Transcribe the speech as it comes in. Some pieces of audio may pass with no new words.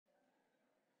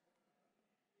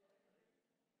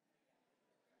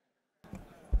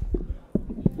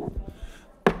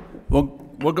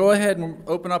We'll go ahead and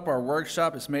open up our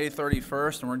workshop. It's May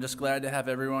 31st, and we're just glad to have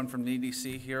everyone from the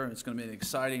EDC here. It's going to be an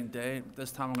exciting day.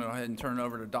 This time I'm going to go ahead and turn it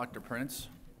over to Dr. Prince.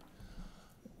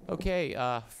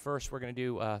 Okay, first we're going to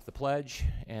do the pledge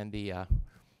and the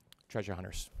treasure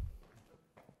hunters.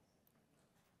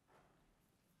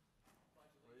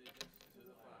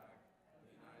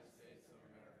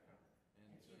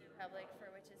 Republic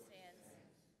for which it stands,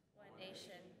 one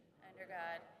nation, under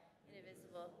God,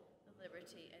 indivisible, with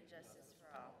liberty and justice for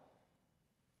all.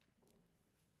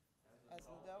 As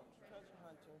an adult treasure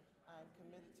hunter, I am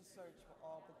committed to search for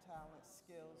all the talents,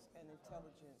 skills, and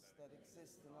intelligence that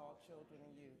exist in all children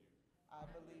and youth. I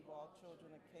believe all children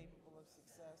are capable of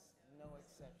success, no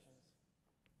exceptions.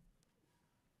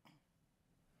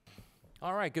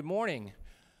 All right, good morning.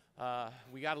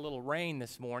 We got a little rain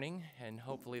this morning, and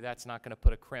hopefully that's not going to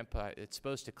put a crimp. It's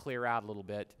supposed to clear out a little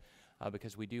bit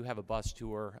because we do have a bus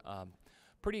tour,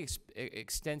 pretty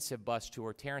extensive bus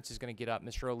tour. Terrence is going to get up,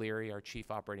 Mr. O'Leary, our Chief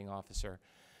Operating Officer,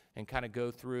 and kind of go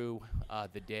through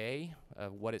the day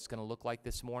of what it's going to look like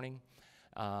this morning.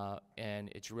 And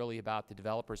it's really about the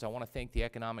developers. I want to thank the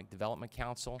Economic Development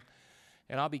Council,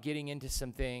 and I'll be getting into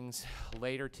some things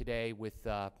later today with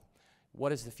what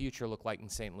does the future look like in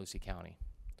St. Lucie County.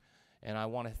 And I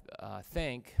want to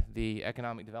thank the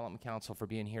Economic Development Council for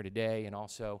being here today, and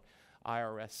also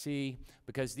IRSC,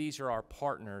 because these are our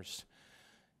partners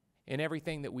in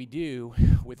everything that we do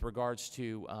with regards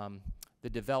to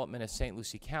the development of St.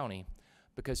 Lucie County,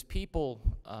 because people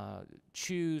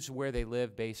choose where they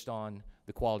live based on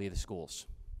the quality of the schools.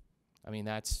 I mean,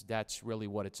 that's really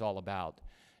what it's all about.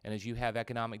 And as you have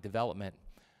economic development,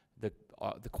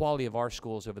 the quality of our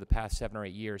schools over the past 7 or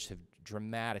 8 years have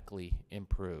dramatically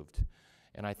improved.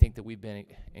 And I think that we've been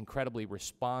incredibly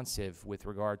responsive with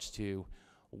regards to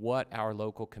what our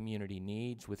local community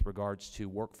needs with regards to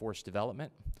workforce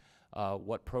development,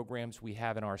 what programs we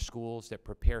have in our schools that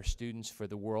prepare students for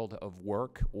the world of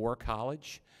work or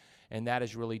college. And that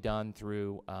is really done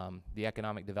through the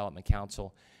Economic Development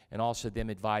Council, and also them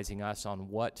advising us on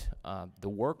what the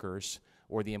workers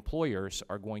or the employers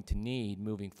are going to need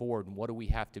moving forward, and what do we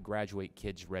have to graduate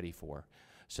kids ready for.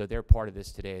 So they're part of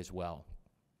this today as well.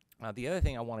 The other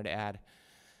thing I wanted to add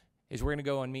is we're going to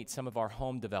go and meet some of our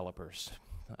home developers.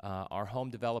 Our home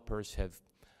developers have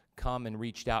come and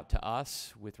reached out to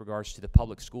us with regards to the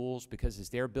public schools, because as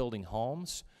they're building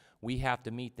homes, we have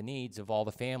to meet the needs of all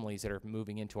the families that are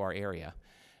moving into our area.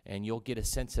 And you'll get a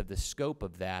sense of the scope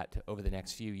of that over the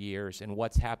next few years and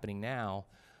what's happening now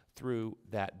through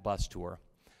that bus tour.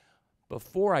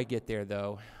 Before I get there,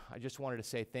 though, I just wanted to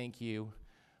say thank you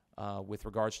with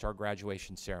regards to our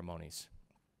graduation ceremonies.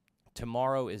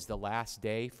 Tomorrow is the last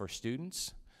day for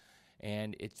students,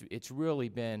 and it's really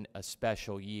been a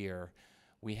special year.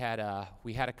 We had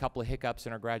a couple of hiccups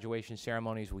in our graduation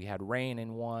ceremonies. We had rain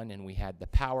in one, and we had the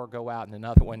power go out in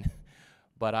another one.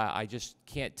 But I just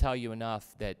can't tell you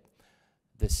enough that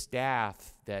the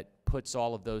staff that puts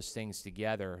all of those things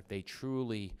together, they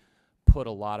truly put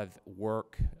a lot of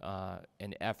work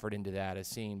and effort into that, as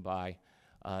seen by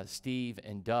Steve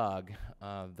and Doug.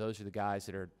 Those are the guys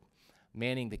that are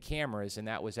manning the cameras, and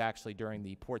that was actually during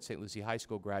the Port St. Lucie High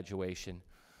School graduation.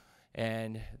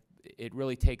 And it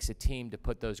really takes a team to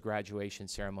put those graduation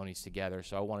ceremonies together.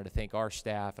 So I wanted to thank our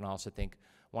staff, and also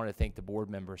wanted to thank the board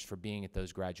members for being at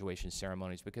those graduation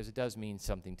ceremonies, because it does mean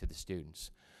something to the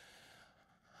students.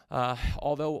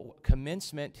 Although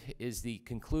commencement is the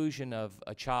conclusion of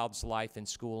a child's life in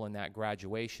school and that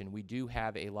graduation, we do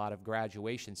have a lot of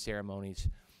graduation ceremonies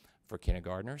for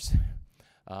kindergartners,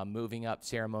 moving up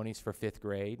ceremonies for 5th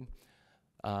grade,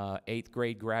 8th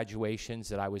grade graduations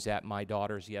that I was at my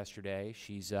daughter's yesterday.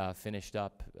 She's finished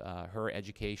up her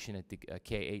education at the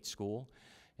K-8 school,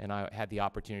 and I had the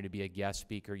opportunity to be a guest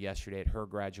speaker yesterday at her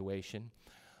graduation.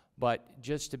 But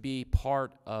just to be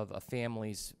part of a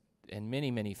family's and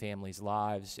many, many families'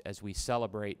 lives as we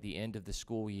celebrate the end of the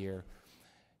school year,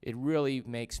 it really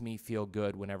makes me feel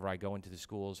good whenever I go into the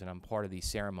schools and I'm part of these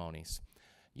ceremonies.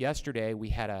 Yesterday, we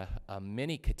had a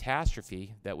mini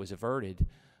catastrophe that was averted.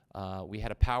 We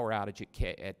had a power outage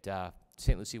at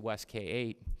St. Lucie West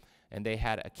K-8, and they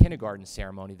had a kindergarten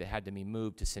ceremony that had to be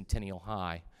moved to Centennial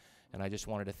High. And I just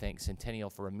wanted to thank Centennial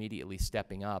for immediately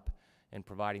stepping up and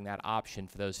providing that option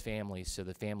for those families, so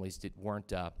the families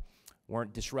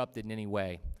weren't disrupted in any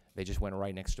way. They just went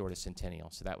right next door to Centennial,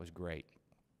 so that was great.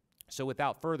 So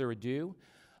without further ado,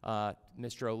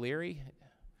 Mr. O'Leary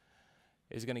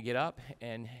is going to get up,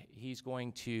 and he's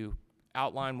going to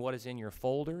outline what is in your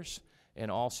folders, and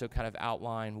also kind of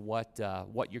outline what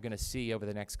you're going to see over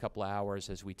the next couple of hours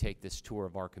as we take this tour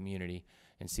of our community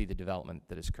and see the development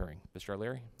that is occurring. Mr.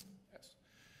 O'Leary? Yes.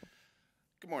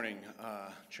 Good morning,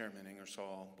 Chairman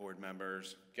Ingersoll, board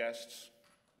members, guests,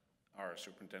 our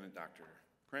Superintendent, Dr.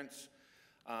 Prince.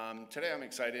 Today I'm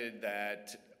excited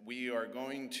that we are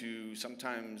going to,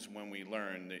 sometimes when we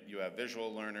learn, that you have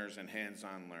visual learners and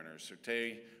hands-on learners. So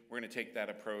today we're going to take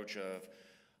that approach of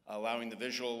allowing the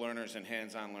visual learners and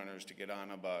hands-on learners to get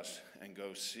on a bus and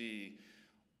go see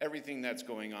everything that's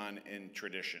going on in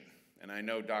tradition. And I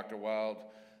know Dr. Wild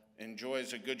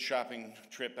enjoys a good shopping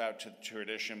trip out to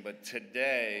tradition, but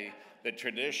today the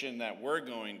tradition that we're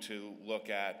going to look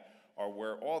at are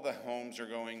where all the homes are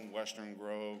going, Western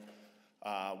Grove,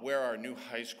 where our new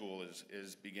high school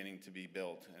is beginning to be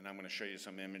built, and I'm going to show you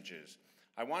some images.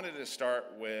 I wanted to start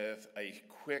with a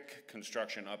quick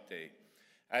construction update.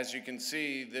 As you can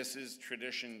see, this is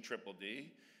Tradition Triple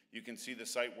D. You can see the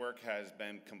site work has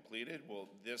been completed. Well,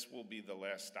 this will be the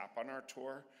last stop on our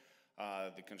tour.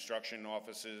 The construction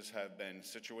offices have been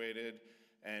situated,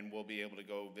 and we'll be able to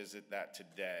go visit that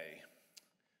today.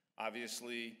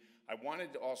 Obviously, I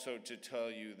wanted also to tell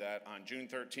you that on June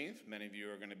 13th, many of you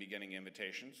are going to be getting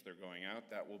invitations. They're going out.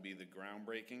 That will be the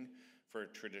groundbreaking for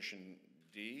Tradition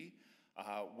D.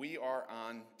 We are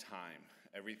on time.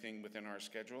 Everything within our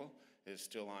schedule is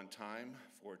still on time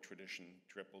for Tradition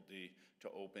Triple D to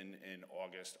open in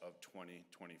August of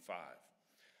 2025.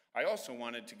 I also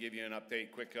wanted to give you an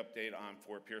update, quick update on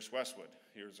Fort Pierce Westwood.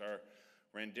 Here's our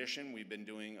rendition. We've been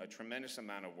doing a tremendous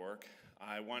amount of work.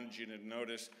 I wanted you to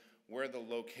notice where the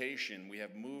location, we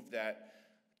have moved that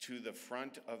to the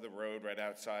front of the road right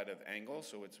outside of Engel,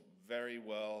 so it's very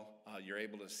well, you're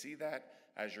able to see that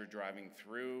as you're driving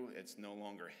through. It's no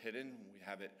longer hidden. We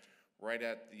have it right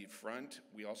at the front.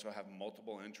 We also have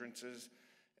multiple entrances.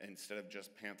 Instead of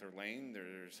just Panther Lane,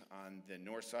 there's on the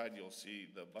north side, you'll see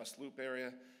the bus loop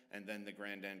area, and then the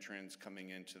grand entrance coming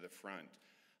into the front.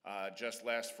 Just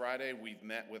last Friday, we've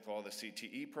met with all the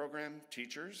CTE program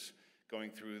teachers,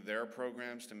 going through their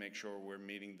programs to make sure we're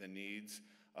meeting the needs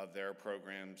of their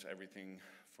programs, everything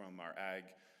from our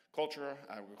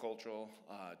agricultural,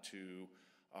 to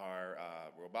our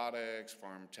robotics,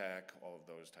 farm tech, all of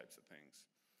those types of things.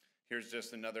 Here's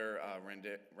just another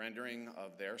rendering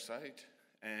of their site.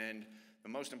 And the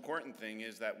most important thing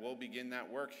is that we'll begin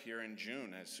that work here in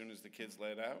June. As soon as the kids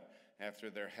let out,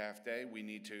 after their half day, we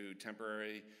need to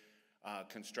temporarily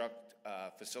construct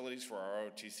facilities for our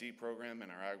OTC program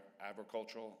and our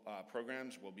agricultural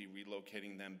programs. We'll be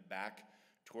relocating them back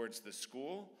towards the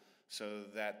school so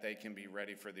that they can be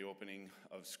ready for the opening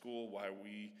of school while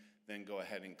we then go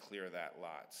ahead and clear that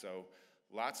lot. So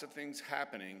lots of things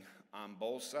happening on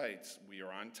both sites. We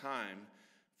are on time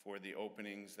for the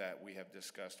openings that we have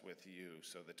discussed with you.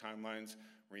 So the timelines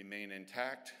remain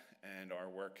intact and our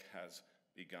work has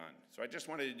begun. So I just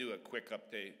wanted to do a quick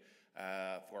update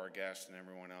for our guests and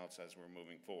everyone else as we're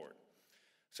moving forward.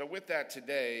 So with that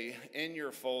today, in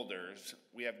your folders,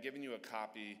 we have given you a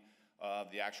copy of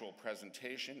the actual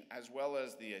presentation as well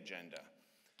as the agenda.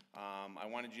 I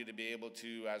wanted you to be able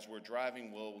to, as we're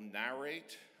driving, we'll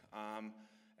narrate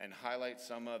and highlight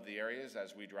some of the areas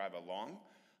as we drive along.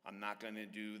 I'm not going to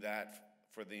do that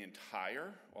for the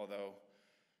entire, although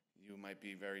you might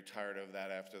be very tired of that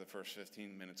after the first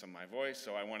 15 minutes of my voice,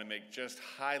 so I want to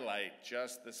highlight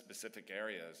just the specific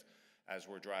areas as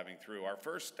we're driving through. Our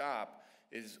first stop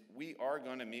is we are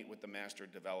going to meet with the master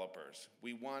developers.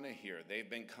 We want to hear. They've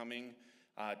been coming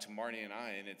to Marty and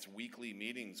I, and it's weekly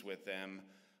meetings with them,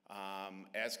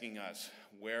 asking us,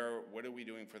 what are we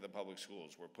doing for the public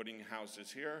schools? We're putting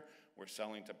houses here. We're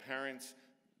selling to parents.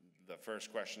 The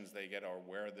first questions they get are,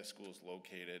 where are the schools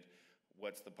located?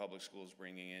 What's the public schools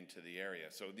bringing into the area?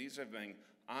 So these have been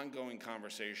ongoing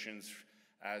conversations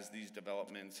as these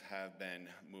developments have been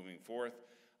moving forth.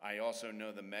 I also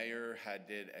know the mayor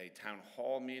did a town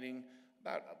hall meeting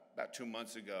about 2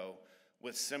 months ago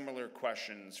with similar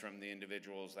questions from the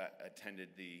individuals that attended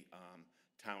the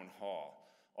town hall.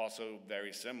 Also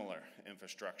very similar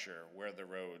infrastructure, where are the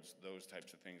roads, those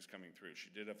types of things coming through. She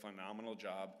did a phenomenal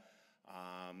job.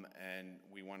 And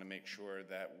we want to make sure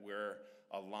that we're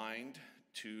aligned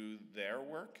to their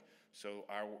work so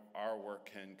our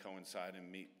work can coincide and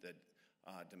meet the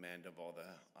demand of all the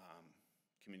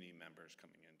community members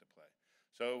coming into play.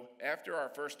 So after our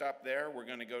first stop there, we're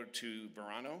going to go to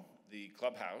Verano, the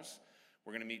clubhouse.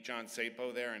 We're going to meet John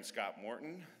Sapo there and Scott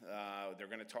Morton. They're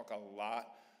going to talk a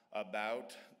lot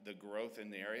about the growth in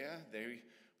the area. They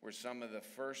were some of the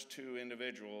first two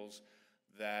individuals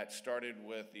that started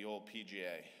with the old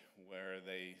PGA, where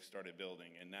they started building,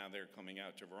 and now they're coming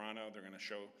out to Verano. They're going to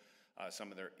show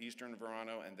some of their eastern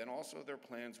Verano, and then also their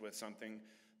plans with something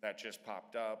that just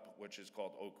popped up, which is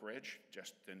called Oak Ridge.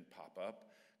 Just didn't pop up,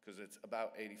 because it's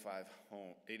about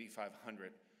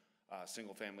 8,500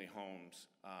 single-family homes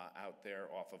out there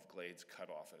off of Glades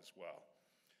Cutoff as well.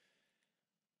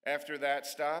 After that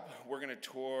stop, we're going to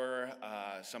tour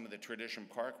some of the Tradition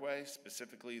Parkway,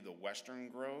 specifically the Western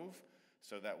Grove,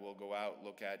 so that we'll go out,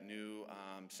 look at new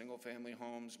single-family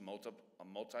homes,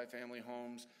 multi-family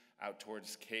homes, out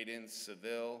towards Cadence,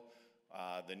 Seville,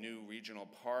 the new regional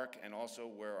park, and also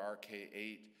where our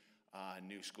K-8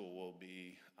 new school will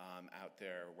be out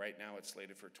there. Right now, it's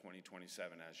slated for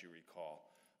 2027, as you recall,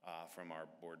 from our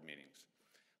board meetings.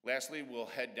 Lastly, we'll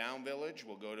head down Village.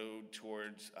 We'll go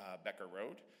towards Becker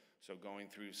Road. So going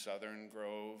through Southern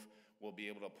Grove, we'll be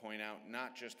able to point out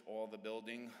not just all the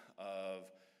building of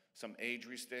some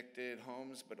age-restricted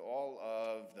homes, but all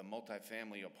of the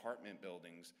multifamily apartment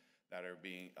buildings that are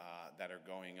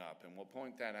going up. And we'll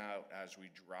point that out as we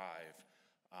drive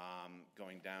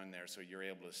going down there, so you're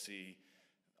able to see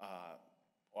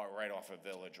right off of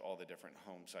Village all the different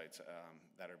home sites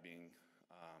that are being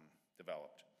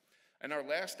developed. And our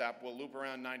last stop, we'll loop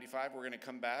around 95. We're going to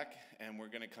come back, and we're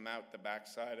going to come out the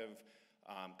backside of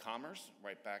Commerce,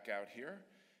 right back out here.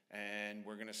 And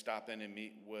we're going to stop in and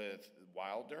meet with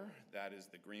Wilder. That is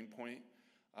the Greenpoint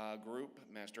group,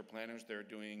 master planners. They're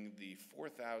doing the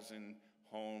 4,000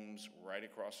 homes right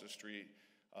across the street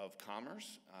of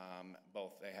Commerce.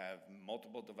 They have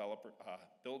multiple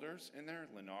builders in there,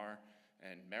 Lennar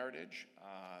and Meritage.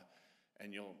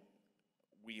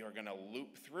 We are going to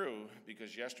loop through,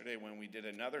 because yesterday when we did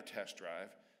another test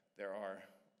drive, there are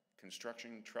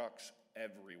construction trucks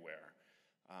everywhere,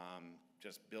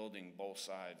 just building both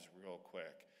sides real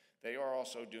quick. They are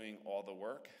also doing all the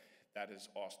work. That is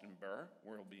Austin Burr,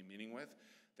 we'll be meeting with.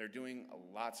 They're doing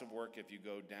lots of work if you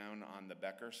go down on the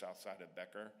Becker, south side of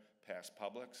Becker, past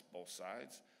Publix, both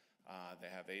sides. They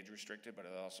have age restricted, but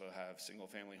they also have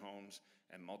single-family homes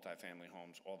and multifamily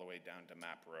homes all the way down to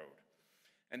Map Road.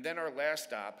 And then our last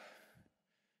stop,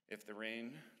 if the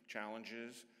rain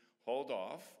challenges hold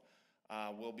off,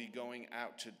 we'll be going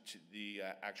out to the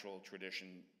actual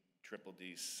Tradition Triple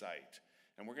D site.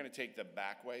 And we're going to take the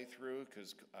back way through,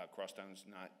 because Crosstown's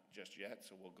not just yet,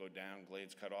 so we'll go down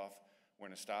Glades Cutoff. We're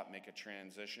going to stop, make a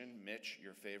transition. Mitch,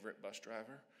 your favorite bus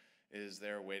driver, is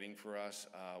there waiting for us.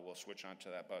 We'll switch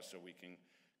onto that bus so we can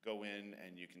go in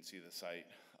and you can see the site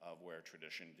of where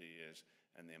Tradition D is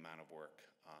and the amount of work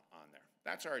on there.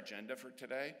 That's our agenda for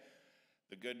today.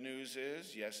 The good news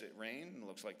is, yes, it rained. It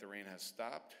looks like the rain has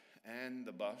stopped, and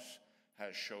the bus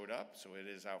has showed up, so it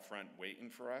is out front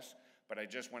waiting for us. But I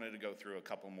just wanted to go through a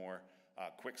couple more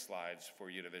quick slides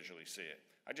for you to visually see it.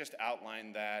 I just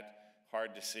outlined that.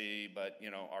 Hard to see, but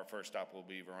our first stop will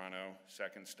be Verano.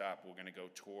 Second stop, we're going to go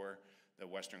tour the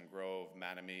Western Grove,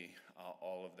 Mattamy,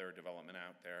 all of their development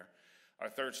out there. Our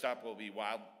third stop will be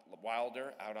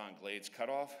Wilder out on Glades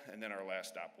Cutoff, and then our last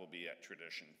stop will be at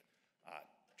Tradition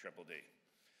Triple D.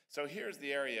 So here's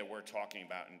the area we're talking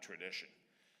about in Tradition.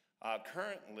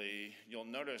 Currently, you'll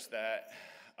notice that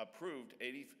approved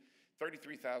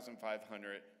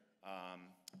 33,500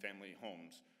 family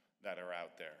homes that are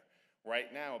out there.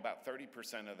 Right now, about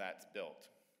 30% of that's built.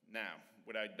 Now,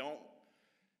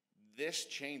 this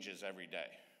changes every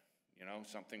day.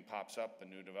 Something pops up, a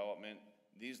new development.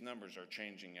 These numbers are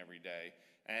changing every day,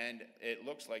 and it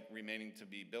looks like remaining to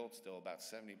be built still about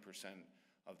 70%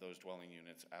 of those dwelling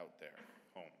units out there,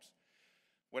 homes.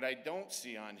 What I don't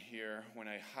see on here when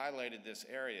I highlighted this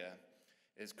area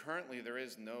is currently there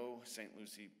is no St.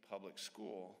 Lucie Public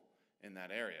School in that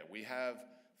area. We have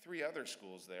 3 other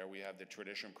schools there. We have the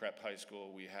Tradition Prep High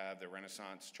School, we have the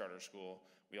Renaissance Charter School,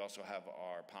 we also have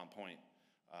our Palm Point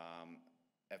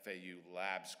FAU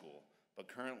Lab School, but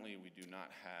currently we do not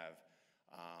have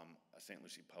a St.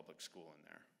 Lucie Public School in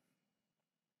there.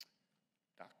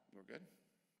 Doc, we're good?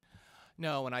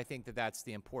 No, and I think that that's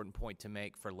the important point to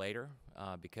make for later,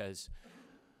 because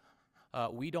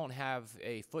we don't have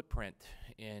a footprint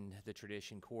in the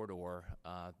Tradition corridor.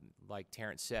 Like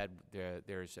Terrence said,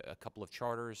 there's a couple of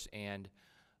charters and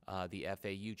the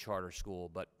FAU charter school,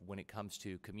 but when it comes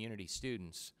to community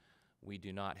students, we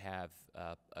do not have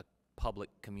a public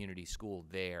community school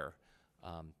there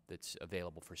that's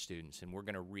available for students. And we're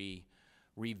going to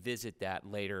revisit that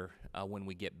later when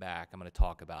we get back. I'm going to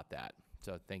talk about that.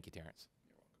 So thank you, Terrence.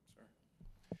 You're welcome,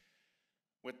 sir.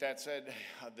 With that said,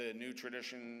 the new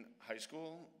Tradition High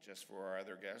School, just for our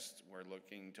other guests, we're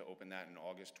looking to open that in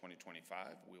August 2025.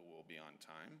 We will be on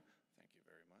time. Thank you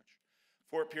very much.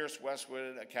 Fort Pierce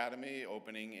Westwood Academy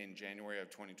opening in January of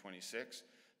 2026.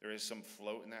 There is some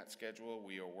float in that schedule.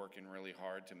 We are working really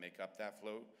hard to make up that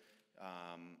float.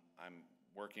 I'm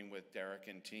working with Derek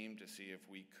and team to see if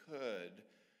we could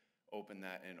open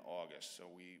that in August. So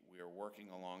we are working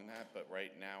along that, but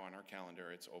right now on our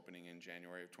calendar, it's opening in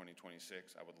January of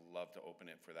 2026. I would love to open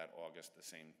it for that August, the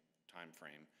same time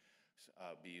frame,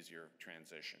 be easier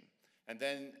transition. And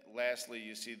then lastly,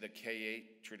 you see the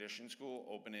K-8 Tradition School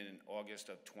opening in August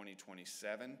of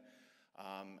 2027.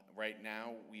 Right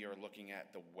now, we are looking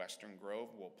at the Western Grove.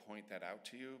 We'll point that out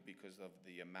to you because of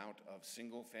the amount of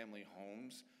single-family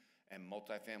homes and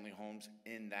multifamily homes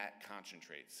in that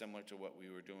concentrate, similar to what we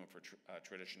were doing for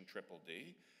Tradition Triple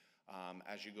D.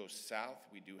 As you go south,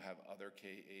 we do have other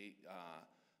K-8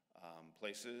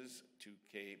 places, 2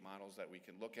 K-8 models that we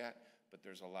can look at, but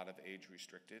there's a lot of age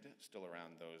restricted still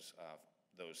around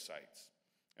those sites,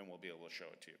 and we'll be able to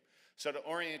show it to you. So to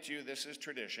orient you, this is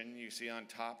Tradition. You see on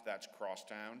top, that's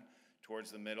Crosstown.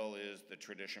 Towards the middle is the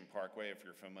Tradition Parkway, if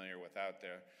you're familiar with out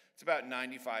there. It's about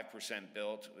 95%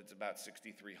 built. It's about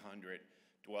 6,300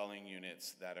 dwelling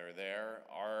units that are there.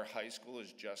 Our high school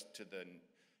is just to the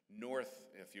north,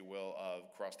 if you will,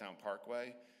 of Crosstown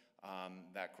Parkway.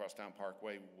 That Crosstown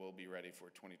Parkway will be ready for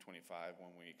 2025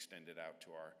 when we extend it out to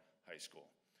our high school.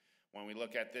 When we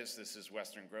look at this is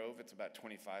Western Grove. It's about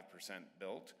 25%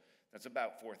 built. That's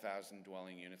about 4,000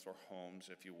 dwelling units or homes,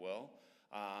 if you will.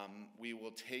 We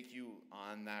will take you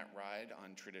on that ride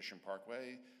on Tradition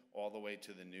Parkway all the way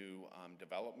to the new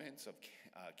developments of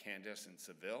Candace and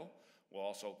Seville. We'll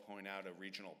also point out a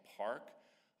regional park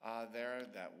there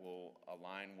that will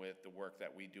align with the work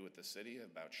that we do at the city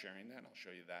about sharing that. I'll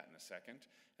show you that in a second.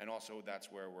 And also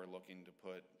that's where we're looking to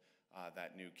put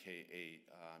that new K-8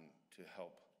 to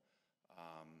help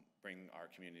bring our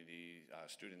community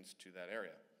students to that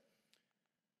area.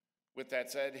 With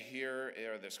that said, here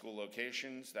are the school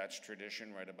locations. That's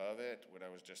Tradition right above it, what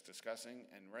I was just discussing.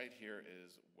 And right here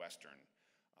is Western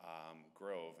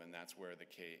Grove, and that's where the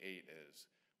K-8 is.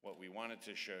 What we wanted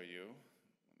to show you,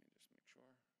 let me just make sure,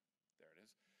 there it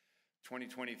is.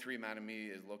 2023,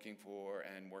 Mattamy is looking for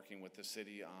and working with the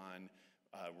city on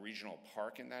a regional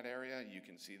park in that area. You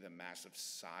can see the massive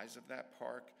size of that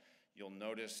park. You'll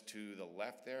notice to the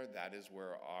left there, that is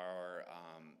where our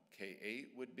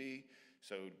K-8 would be.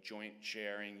 So joint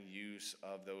sharing use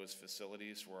of those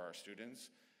facilities for our students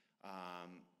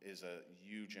is a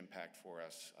huge impact for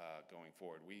us going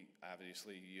forward.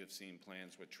 Obviously, you have seen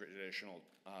plans with traditional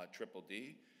Triple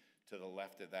D. To the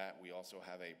left of that, we also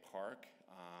have a park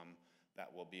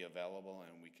that will be available,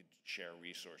 and we could share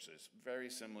resources. Very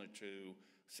similar to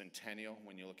Centennial,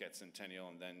 when you look at Centennial,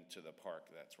 and then to the park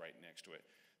that's right next to it.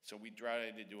 So we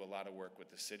try to do a lot of work with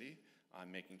the city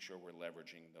on making sure we're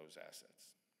leveraging those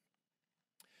assets.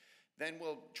 Then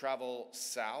we'll travel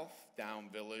south down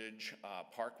Village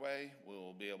Parkway.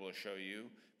 We'll be able to show you.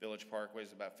 Village Parkway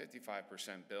is about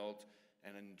 55% built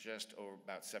and in just over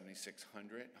about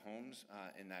 7,600 homes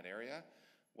in that area.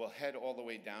 We'll head all the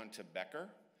way down to Becker.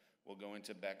 We'll go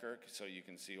into Becker so you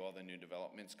can see all the new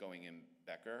developments going in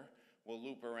Becker. We'll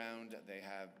loop around. They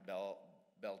have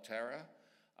Belterra,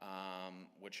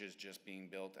 which is just being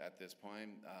built at this point.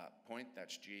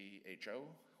 That's GHO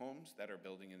homes that are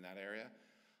building in that area.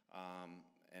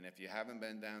 And if you haven't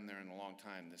been down there in a long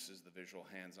time, this is the visual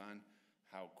hands-on,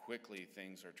 how quickly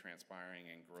things are transpiring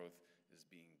and growth is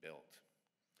being built.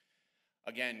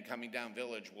 Again, coming down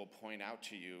Village, we'll point out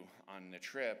to you on the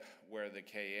trip where the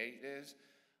K-8 is,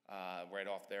 right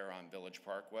off there on Village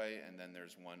Parkway, and then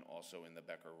there's one also in the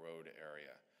Becker Road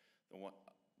area.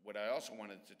 What I also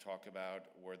wanted to talk about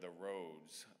were the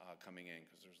roads coming in,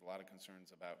 because there's a lot of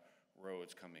concerns about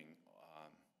roads coming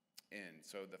in.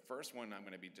 So the first one I'm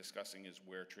going to be discussing is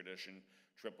where Tradition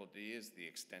Triple D is, the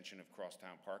extension of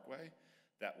Crosstown Parkway.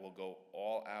 That will go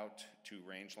all out to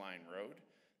Rangeline Road.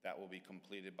 That will be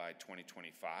completed by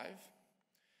 2025.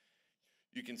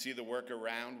 You can see the work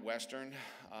around Western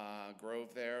Grove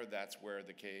there. That's where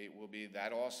the K-8 will be.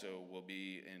 That also will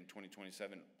be in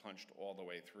 2027 punched all the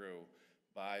way through.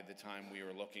 By the time we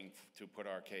are looking to put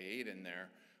our K-8 in there,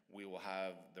 we will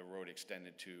have the road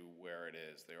extended to where it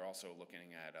is. They're also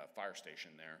looking at a fire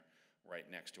station there right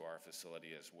next to our facility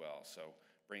as well. So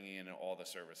bringing in all the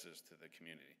services to the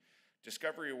community.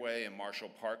 Discovery Way and Marshall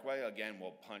Parkway, again,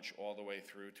 will punch all the way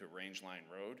through to Rangeline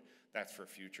Road. That's for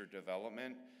future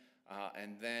development.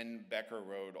 And then Becker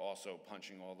Road also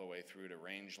punching all the way through to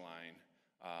Rangeline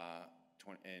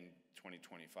in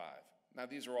 2025. Now,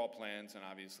 these are all plans, and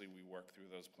obviously we work through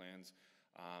those plans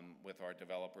with our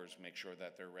developers, make sure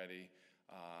that they're ready,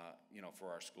 for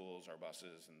our schools, our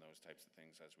buses, and those types of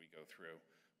things as we go through.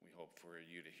 We hope for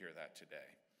you to hear that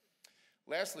today.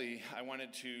 Lastly, I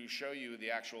wanted to show you the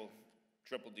actual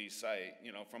Triple D site.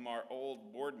 From our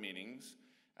old board meetings,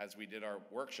 as we did our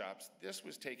workshops, this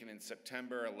was taken in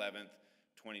September 11th,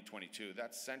 2022.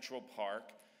 That's Central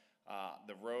Park.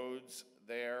 The roads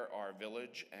there are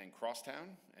Village and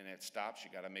Crosstown, and it stops,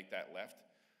 you gotta make that left.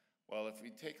 Well, if we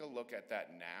take a look at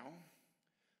that now,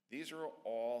 these are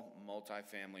all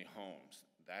multifamily homes.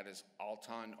 That is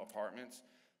Alton Apartments,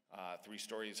 3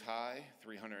 stories high,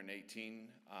 318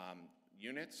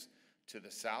 units. To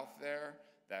the south there,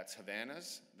 that's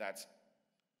Havana's. That's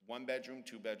 1-bedroom,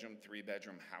 2-bedroom,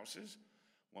 3-bedroom houses.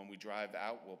 When we drive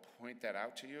out, we'll point that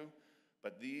out to you.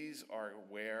 But these are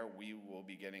where we will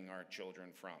be getting our children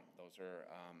from. Those are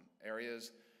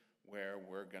areas where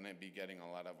we're gonna be getting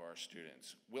a lot of our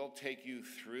students. We'll take you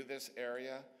through this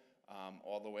area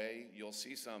all the way. You'll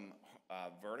see some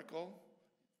vertical.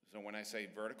 So when I say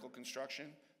vertical construction,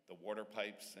 the water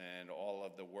pipes and all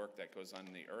of the work that goes on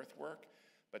the earthwork,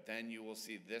 but then you will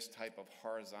see this type of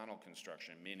horizontal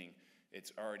construction, meaning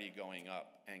it's already going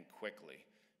up and quickly,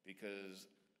 because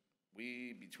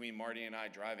between Marty and I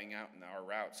driving out in our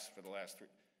routes for the last 3,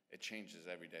 it changes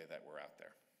every day that we're out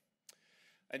there.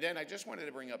 And then I just wanted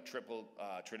to bring up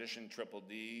Tradition Triple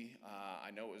D.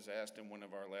 I know it was asked in one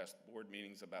of our last board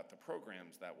meetings about the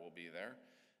programs that will be there,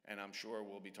 and I'm sure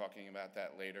we'll be talking about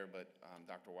that later, but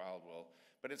Dr. Wild will.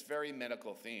 But it's very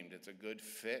medical themed. It's a good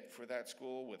fit for that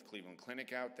school with Cleveland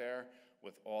Clinic out there,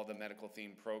 with all the medical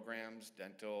themed programs,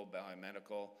 dental,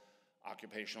 biomedical,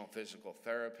 occupational physical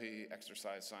therapy,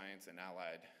 exercise science, and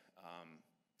allied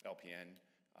LPN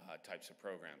types of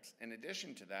programs. In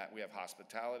addition to that, we have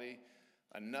hospitality.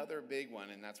 Another big one,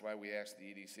 and that's why we asked the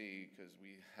EDC, because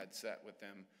we had set with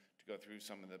them to go through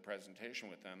some of the presentation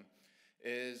with them,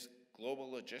 is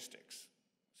global logistics.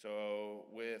 So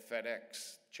with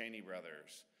FedEx, Cheney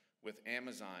Brothers, with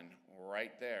Amazon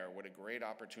right there, what a great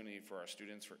opportunity for our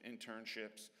students for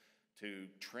internships to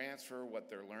transfer what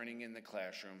they're learning in the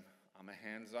classroom. I'm a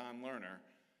hands-on learner,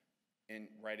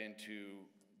 right into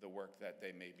the work that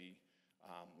they may be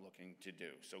looking to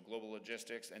do. So global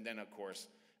logistics, and then of course,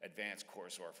 advanced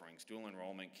course offerings, dual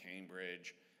enrollment,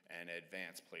 Cambridge, and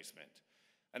advanced placement.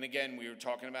 And again, we were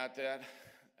talking about that,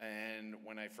 and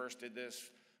when I first did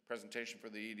this presentation for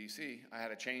the EDC, I had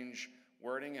to change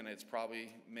wording, and it's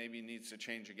probably maybe needs to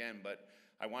change again, but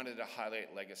I wanted to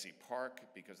highlight Legacy Park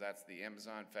because that's the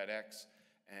Amazon, FedEx,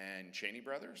 and Cheney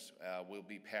Brothers. We'll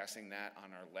be passing that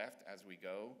on our left as we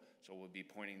go, so we'll be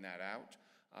pointing that out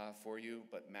for you,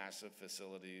 but massive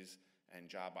facilities and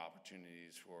job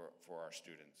opportunities for our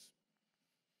students.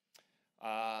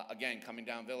 Again, coming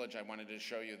down Village, I wanted to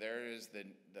show you there is the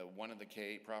one of the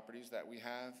K8 properties that we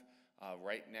have.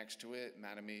 Right next to it,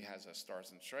 Mattamy has a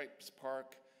Stars and Stripes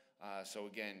park. So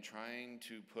again, trying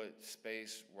to put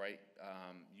space right,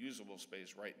 usable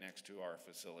space right next to our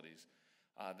facilities.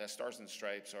 The Stars and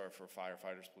Stripes are for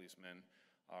firefighters, policemen,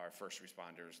 our first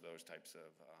responders, those types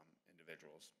of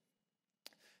individuals.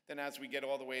 Then as we get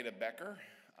all the way to Becker,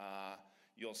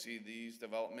 you'll see these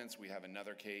developments. We have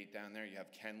another K8 down there. You have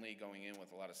Kenley going in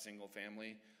with a lot of single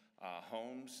family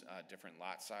homes, different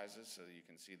lot sizes, so you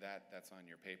can see that. That's on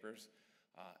your papers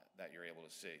that you're able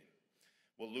to see.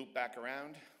 We'll loop back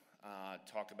around,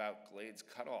 talk about Glades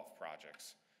cutoff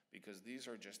projects, because these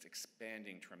are just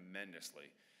expanding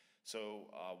tremendously. So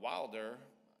Wilder,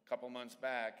 a couple months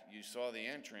back, you saw the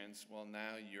entrance. Well,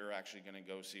 now you're actually going to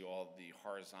go see all the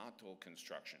horizontal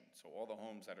construction. So all the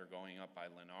homes that are going up by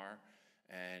Lennar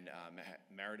and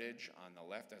Meritage on the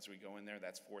left as we go in there,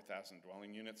 that's 4,000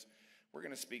 dwelling units. We're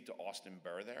going to speak to Austin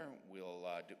Burr there. We'll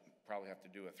probably have to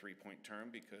do a 3-point term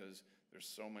because there's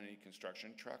so many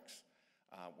construction trucks.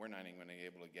 We're not even going to be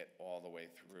able to get all the way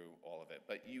through all of it,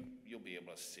 but you'll be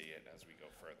able to see it as we go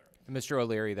further. Mr.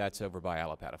 O'Leary, that's over by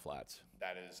Allapattah Flats.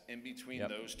 That is in between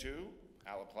those two.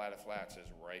 Allapattah Flats is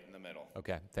right in the middle.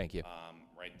 Okay, thank you.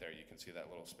 Right there, you can see that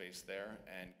little space there,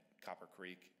 and Copper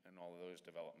Creek and all of those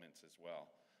developments as well,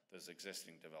 those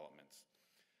existing developments.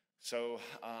 So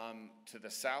to the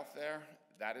south there,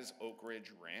 that is Oak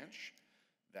Ridge Ranch.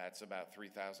 That's about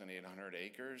 3,800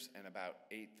 acres and about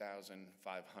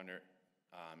 8,500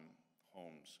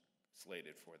 homes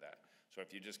slated for that. So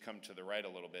if you just come to the right a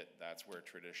little bit, that's where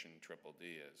Tradition Triple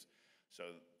D is. So,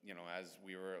 you know, as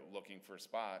we were looking for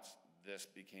spots, this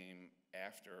became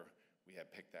after we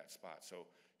had picked that spot. So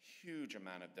huge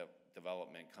amount of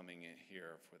development coming in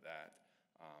here for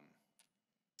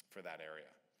that area.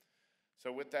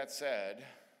 So with that said,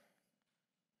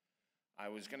 I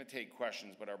was going to take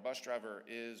questions, but our bus driver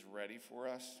is ready for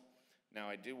us. Now,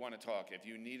 I do want to talk. If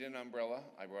you need an umbrella,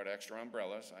 I brought extra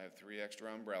umbrellas. I have 3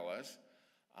 extra umbrellas.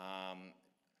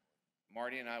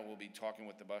 Marty and I will be talking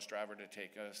with the bus driver to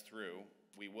take us through.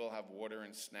 We will have water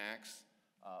and snacks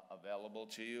available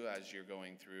to you as you're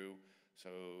going through. So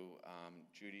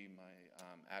Judy,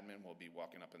 my admin, will be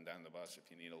walking up and down the bus if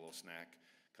you need a little snack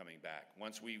coming back.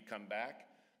 Once we come back,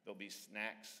 There'll be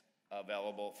snacks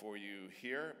available for you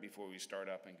here before we start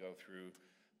up and go through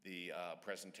the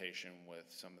presentation with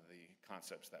some of the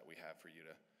concepts that we have for you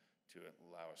to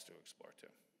allow us to explore too.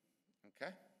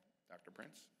 Okay, Dr.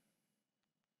 Prince?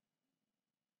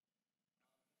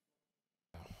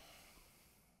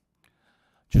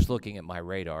 Just looking at my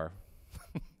radar,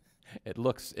 it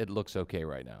looks okay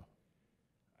right now.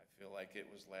 I feel like it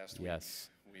was last week. Yes.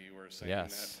 We were saying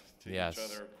Yes. that to Yes.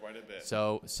 each other quite a bit.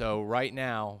 So right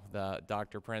now, the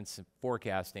Dr. Prince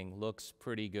forecasting looks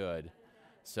pretty good.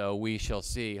 So we shall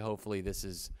see. Hopefully this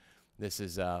is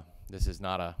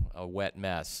not a wet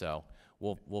mess. So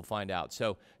we'll find out.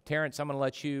 So Terrence, I'm going to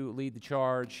let you lead the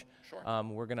charge. Sure.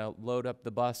 We're going to load up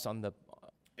the bus on the.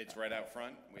 It's right out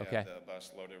front. We Okay. have the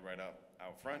bus loaded right out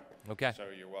front. Okay. So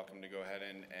you're welcome to go ahead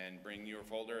and bring your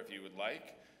folder if you would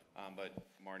like. But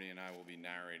Marty and I will be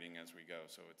narrating as we go,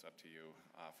 so it's up to you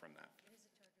from that.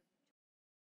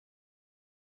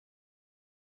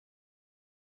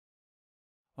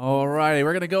 All righty,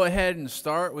 we're going to go ahead and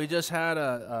start. We just had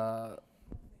a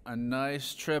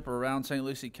nice trip around St.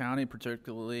 Lucie County,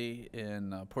 particularly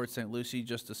in Port St. Lucie,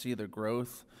 just to see the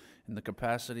growth and the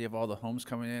capacity of all the homes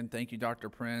coming in. Thank you, Dr.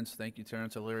 Prince. Thank you,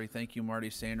 Terrence O'Leary. Thank you, Marty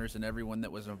Sanders, and everyone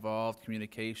that was involved,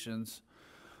 communications,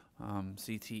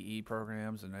 CTE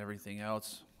programs, and everything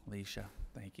else. Alicia,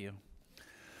 thank you.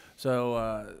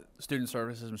 So Student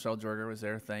Services, Michelle Jorger was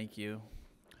there. Thank you.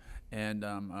 And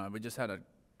we just had a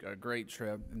great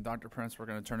trip. And Dr. Prince, we're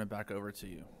going to turn it back over to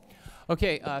you.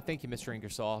 Okay, thank you, Mr.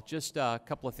 Ingersoll. Just a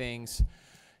couple of things.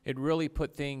 It really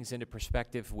put things into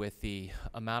perspective with the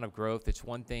amount of growth. It's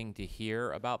one thing to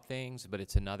hear about things, but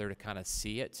it's another to kind of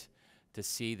see it, to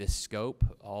see the scope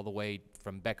all the way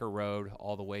from Becker Road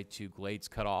all the way to Glades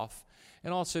Cutoff,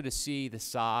 and also to see the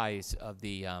size of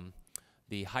the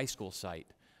high school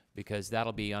site, because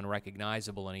that'll be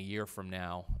unrecognizable in a year from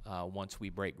now once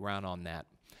we break ground on that.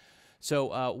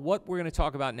 So what we're going to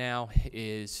talk about now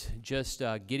is just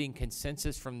getting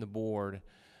consensus from the board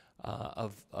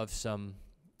of some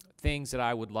things that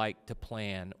I would like to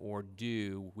plan or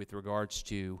do with regards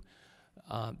to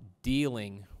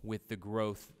dealing with the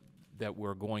growth that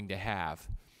we're going to have.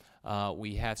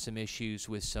 We have some issues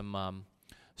with some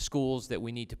schools that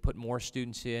we need to put more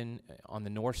students in on the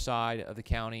north side of the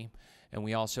county, and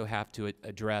we also have to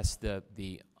address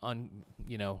the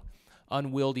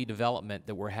unwieldy development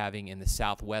that we're having in the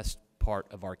southwest part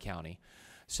of our county.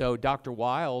 So Dr.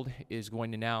 Wild is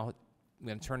going to now, I'm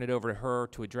going to turn it over to her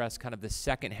to address kind of the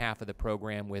second half of the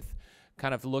program with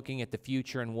kind of looking at the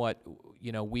future and what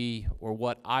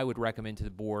what I would recommend to the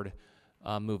board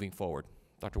moving forward.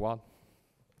 Dr. Wild.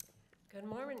 Good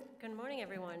morning,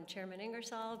 everyone. Chairman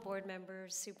Ingersoll, board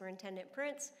members, Superintendent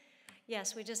Prince.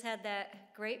 Yes, we just had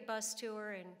that great bus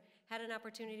tour and had an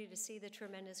opportunity to see the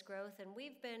tremendous growth, and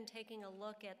we've been taking a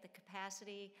look at the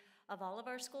capacity of all of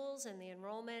our schools and the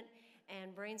enrollment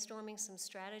and brainstorming some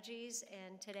strategies,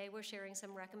 and today we're sharing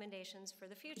some recommendations for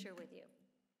the future with you.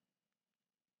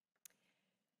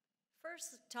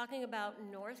 First, talking about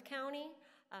North County,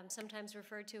 sometimes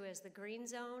referred to as the Green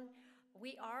Zone.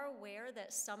 We are aware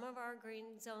that some of our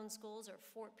Green Zone schools, or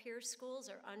Fort Pierce schools,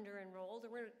 are under-enrolled,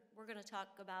 and we're going to talk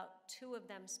about two of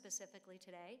them specifically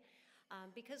today.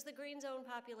 Because the Green Zone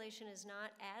population is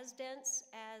not as dense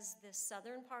as the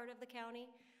southern part of the county,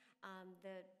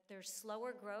 there's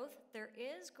slower growth. There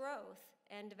is growth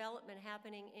and development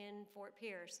happening in Fort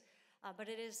Pierce, but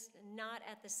it is not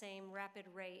at the same rapid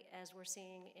rate as we're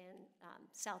seeing in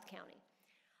South County.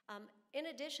 In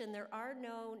addition, there are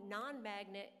no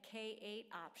non-magnet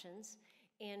K-8 options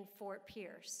in Fort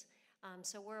Pierce.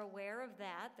 So we're aware of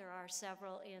that. There are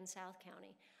several in South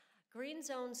County. Green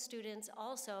Zone students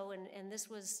also, and this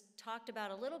was talked about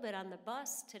a little bit on the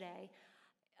bus today,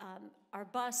 are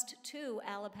bused to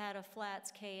Allapattah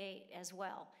Flats K-8 as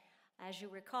well. As you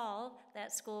recall,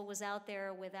 that school was out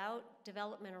there without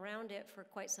development around it for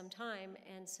quite some time,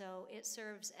 and so it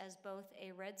serves as both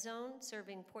a red zone,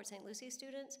 serving Port St. Lucie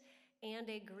students, and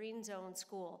a green zone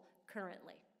school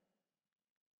currently.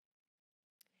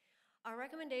 Our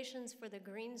recommendations for the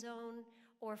green zone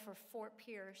or for Fort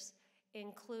Pierce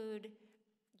include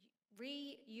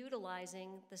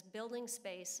reutilizing this building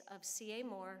space of C.A.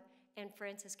 Moore and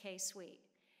Francis K. Sweet.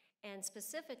 And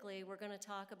specifically, we're going to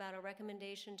talk about a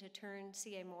recommendation to turn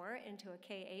C.A. Moore into a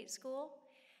K-8 school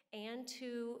and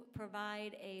to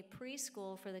provide a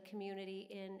preschool for the community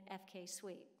in F.K.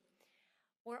 Sweet.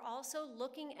 We're also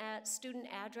looking at student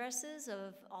addresses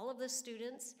of all of the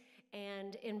students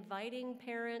and inviting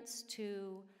parents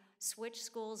to switch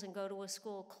schools and go to a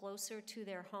school closer to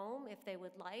their home if they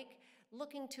would like,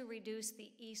 looking to reduce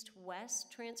the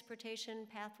east-west transportation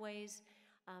pathways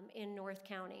in North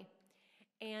County.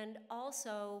 And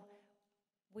also,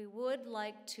 we would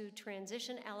like to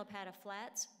transition Allapattah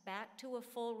Flats back to a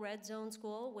full red zone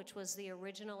school, which was the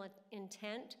original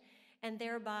intent, and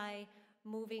thereby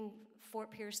moving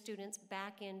Fort Pierce students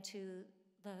back into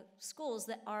the schools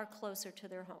that are closer to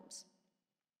their homes.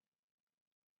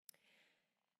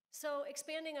 So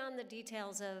expanding on the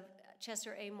details of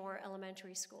Chester A. Moore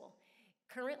Elementary School.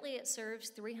 Currently it serves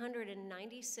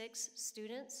 396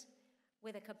 students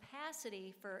with a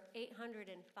capacity for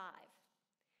 805.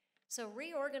 So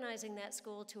reorganizing that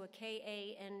school to a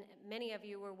KA, and many of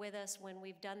you were with us when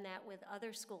we've done that with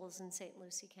other schools in St.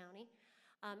 Lucie County,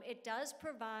 it does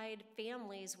provide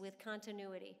families with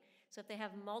continuity. So if they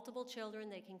have multiple children,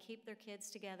 they can keep their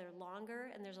kids together longer,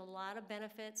 and there's a lot of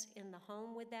benefits in the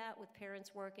home with that, with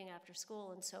parents working after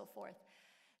school and so forth.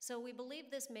 So we believe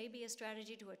this may be a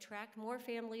strategy to attract more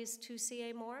families to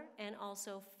CA Moore and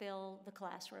also fill the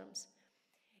classrooms.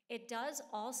 It does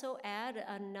also add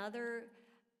another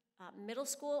middle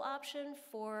school option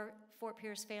for Fort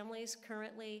Pierce families.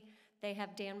 Currently, they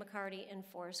have Dan McCarty in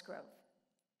Forest Grove.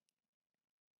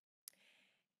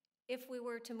 If we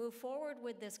were to move forward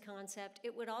with this concept,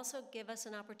 it would also give us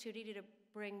an opportunity to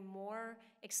bring more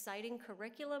exciting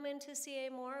curriculum into CA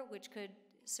Moore, which could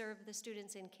serve the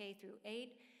students in K through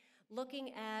 8,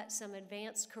 looking at some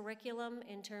advanced curriculum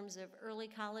in terms of early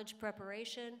college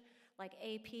preparation, like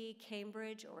AP,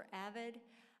 Cambridge, or AVID,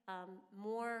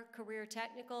 more career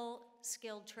technical,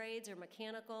 skilled trades or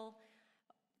mechanical,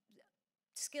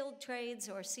 skilled trades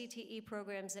or CTE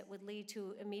programs that would lead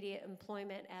to immediate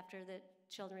employment after the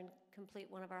children complete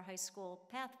one of our high school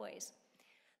pathways.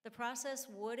 The process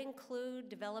would include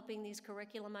developing these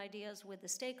curriculum ideas with the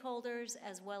stakeholders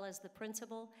as well as the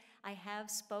principal. I have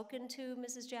spoken to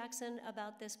Mrs. Jackson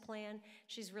about this plan.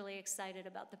 She's really excited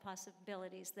about the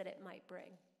possibilities that it might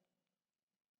bring.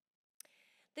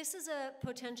 This is a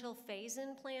potential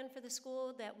phase-in plan for the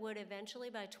school that would eventually,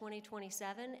 by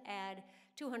 2027, add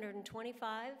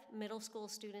 225 middle school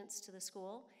students to the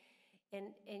school.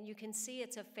 And you can see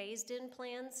it's a phased-in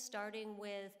plan, starting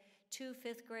with 2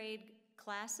 5th grade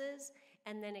classes,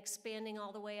 and then expanding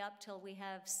all the way up till we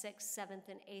have 6th, 7th,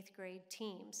 and 8th grade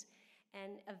teams,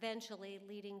 and eventually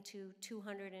leading to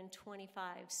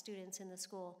 225 students in the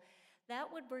school. That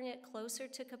would bring it closer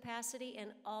to capacity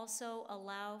and also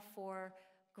allow for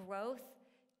growth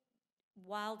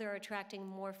while they're attracting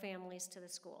more families to the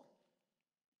school.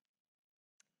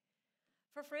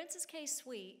 For Francis K.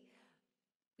 Sweet,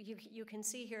 you can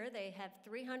see here they have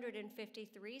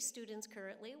 353 students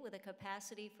currently with a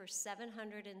capacity for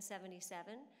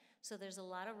 777, so there's a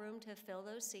lot of room to fill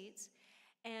those seats.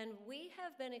 And we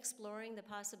have been exploring the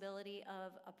possibility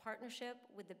of a partnership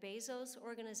with the Bezos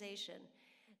organization.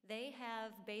 They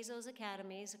have Bezos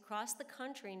academies across the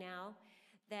country now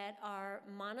that are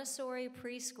Montessori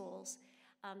preschools.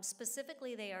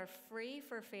 Specifically, they are free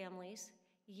for families,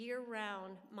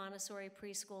 year-round Montessori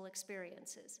preschool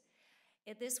experiences.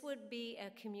 This would be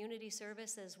a community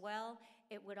service as well.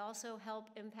 It would also help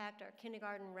impact our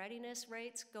kindergarten readiness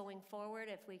rates going forward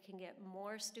if we can get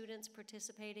more students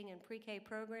participating in pre-K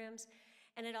programs.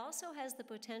 And it also has the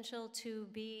potential to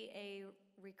be a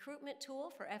recruitment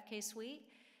tool for FK Sweet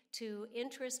to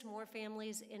interest more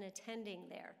families in attending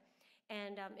there.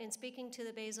 And in speaking to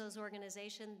the Bezos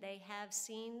organization, they have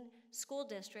seen school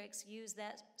districts use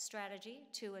that strategy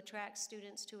to attract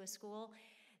students to a school.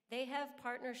 They have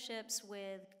partnerships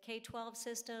with K-12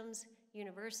 systems,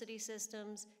 university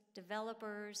systems,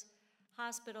 developers,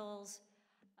 hospitals,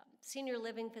 senior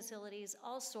living facilities,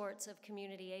 all sorts of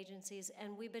community agencies,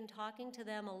 and we've been talking to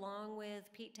them along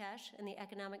with Pete Tesh and the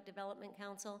Economic Development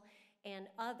Council and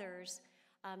others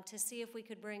to see if we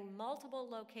could bring multiple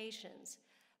locations,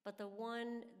 but the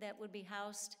one that would be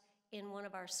housed in one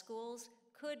of our schools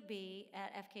could be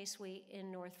at FK Sweet in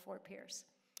North Fort Pierce.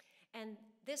 And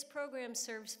this program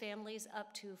serves families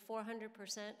up to 400%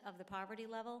 of the poverty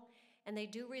level, and they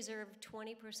do reserve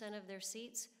 20% of their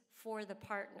seats for the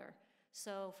partner.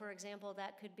 So, for example,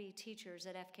 that could be teachers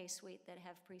at FK Sweet that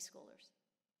have preschoolers.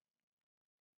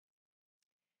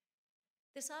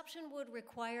 This option would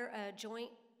require a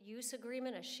joint use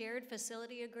agreement, a shared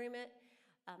facility agreement.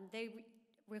 They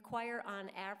require, on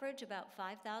average, about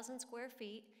 5,000 square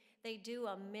feet. They do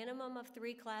a minimum of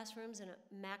 3 classrooms and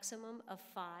a maximum of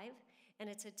 5. And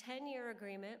it's a 10-year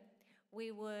agreement. We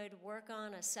would work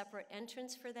on a separate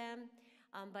entrance for them,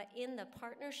 but in the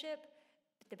partnership,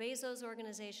 the Bezos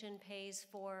organization pays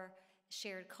for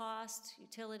shared costs,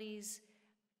 utilities,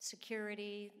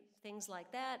 security, things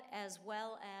like that, as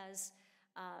well as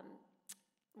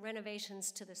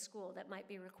renovations to the school that might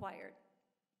be required.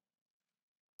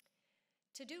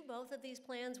 To do both of these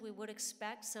plans, we would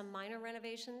expect some minor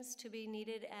renovations to be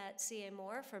needed at CA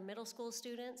Moore for middle school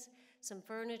students, some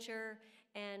furniture,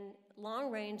 and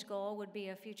long-range goal would be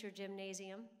a future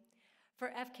gymnasium. For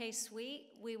FK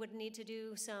Suite, we would need to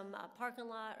do some parking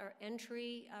lot or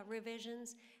entry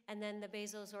revisions, and then the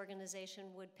Bezos organization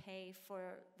would pay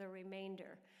for the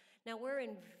remainder. Now, we're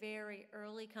in very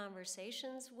early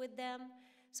conversations with them,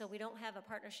 so we don't have a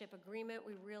partnership agreement.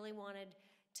 We really wanted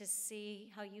to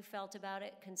see how you felt about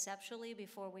it conceptually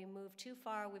before we move too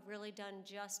far. We've really done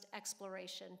just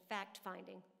exploration,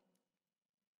 fact-finding.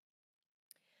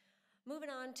 Moving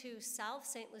on to South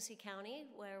St. Lucie County,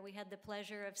 where we had the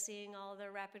pleasure of seeing all the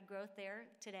rapid growth there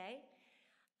today,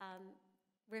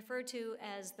 referred to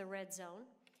as the red zone.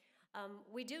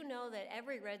 We do know that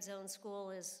every red zone school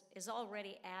is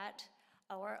already at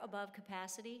or above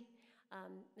capacity.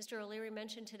 Mr. O'Leary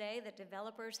mentioned today that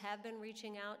developers have been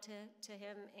reaching out to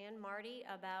him and Marty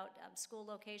about school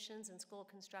locations and school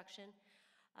construction.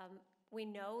 We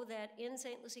know that in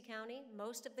St. Lucie County,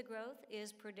 most of the growth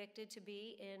is predicted to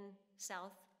be in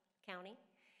South County.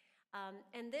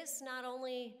 And this not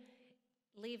only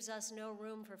leaves us no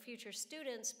room for future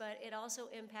students, but it also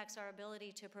impacts our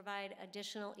ability to provide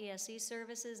additional ESE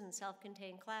services and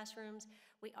self-contained classrooms.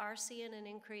 We are seeing an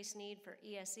increased need for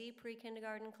ESE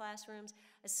pre-kindergarten classrooms,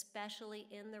 especially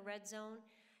in the red zone.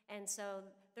 And so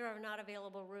there are not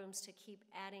available rooms to keep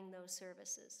adding those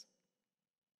services.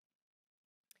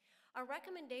 Our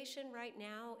recommendation right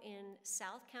now in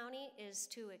South County is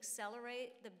to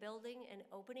accelerate the building and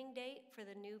opening date for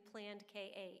the new planned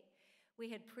K-8. We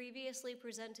had previously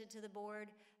presented to the board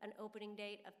an opening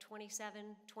date of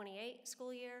 27-28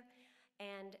 school year,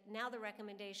 and now the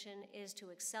recommendation is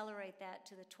to accelerate that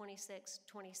to the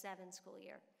 26-27 school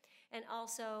year. And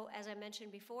also, as I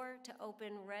mentioned before, to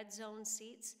open red zone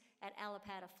seats at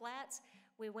Allapattah Flats.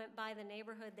 We went by the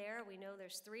neighborhood there. We know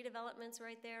there's 3 developments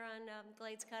right there on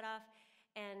Glades Cutoff,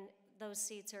 and those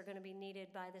seats are going to be needed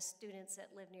by the students that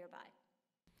live nearby.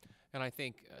 And I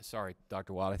think, sorry,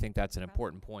 Dr. Wild, I think that's an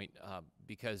important point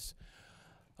because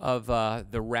of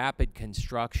the rapid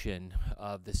construction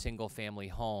of the single-family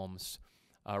homes.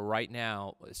 Right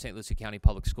now, St. Lucie County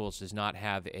Public Schools does not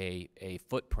have a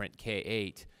footprint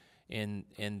K-8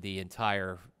 in the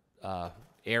entire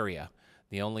area.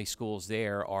 The only schools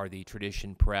there are the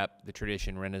Tradition Prep, the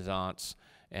Tradition Renaissance,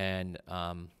 and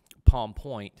Palm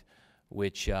Point,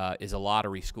 which is a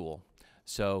lottery school.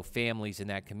 So families in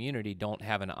that community don't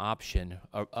have an option,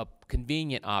 a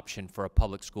convenient option for a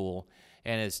public school.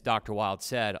 And as Dr. Wild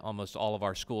said, almost all of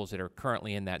our schools that are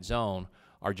currently in that zone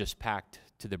are just packed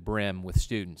to the brim with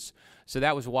students. So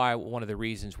that was why one of the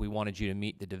reasons we wanted you to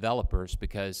meet the developers,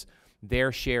 because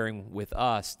they're sharing with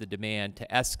us the demand to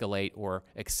escalate or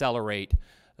accelerate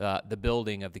the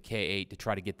building of the K-8 to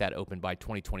try to get that open by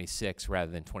 2026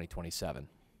 rather than 2027.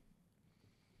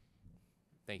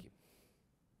 Thank you.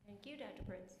 Thank you, Dr.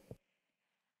 Prince.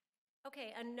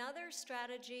 Okay, another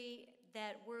strategy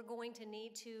that we're going to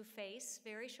need to face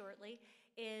very shortly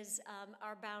is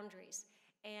our boundaries.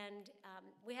 And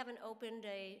we haven't opened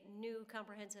a new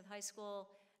comprehensive high school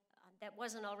that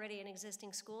wasn't already an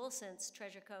existing school since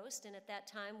Treasure Coast, and at that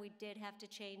time we did have to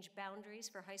change boundaries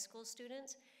for high school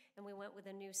students, and we went with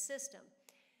a new system.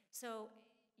 So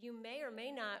you may or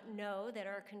may not know that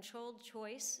our controlled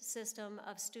choice system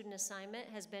of student assignment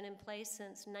has been in place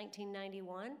since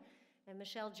 1991, and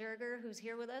Michelle Jerger, who's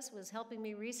here with us, was helping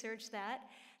me research that.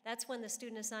 That's when the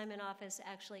student assignment office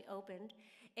actually opened.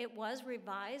 It was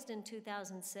revised in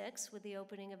 2006 with the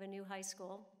opening of a new high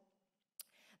school.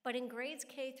 But in grades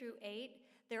K through 8,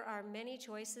 there are many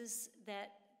choices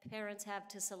that parents have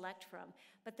to select from,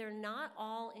 but they're not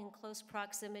all in close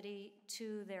proximity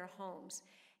to their homes.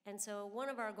 And so one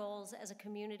of our goals as a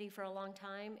community for a long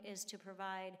time is to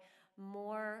provide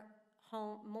more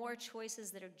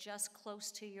choices that are just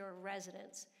close to your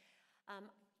residence.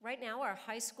 Right now, our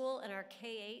high school and our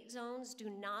K-8 zones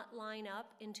do not line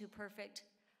up into perfect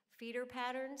feeder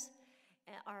patterns.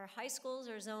 Our high schools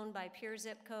are zoned by pure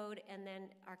zip code, and then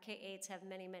our K-8s have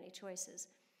many, many choices.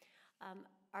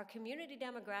 Our community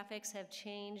demographics have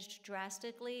changed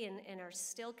drastically and are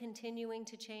still continuing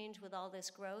to change with all this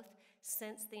growth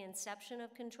since the inception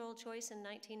of controlled choice in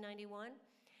 1991.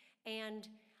 And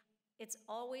it's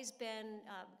always been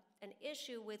an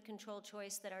issue with controlled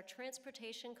choice that our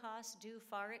transportation costs do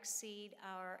far exceed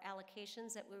our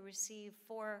allocations that we receive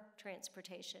for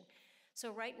transportation.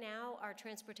 So right now, our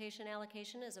transportation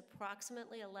allocation is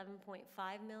approximately $11.5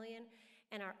 million,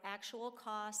 and our actual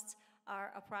costs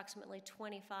are approximately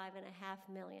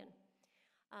 $25.5 million.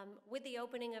 With the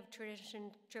opening of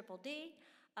Tradition Triple D,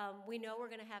 we know we're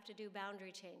going to have to do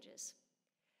boundary changes.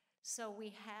 So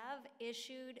we have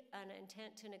issued an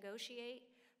intent to negotiate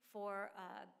for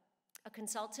a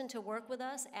consultant to work with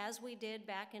us, as we did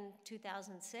back in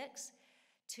 2006,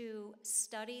 to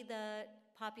study the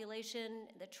population,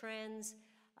 the trends,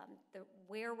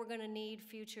 where we're going to need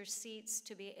future seats,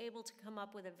 to be able to come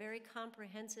up with a very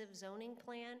comprehensive zoning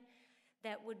plan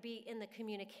that would be in the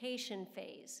communication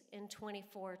phase in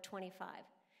 24-25.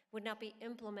 Would not be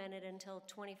implemented until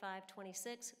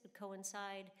 25-26, would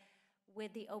coincide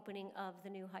with the opening of the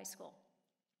new high school.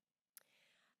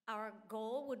 Our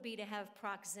goal would be to have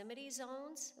proximity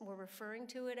zones. We're referring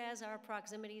to it as our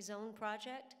proximity zone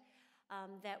project,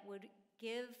 that would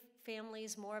give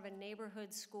families more of a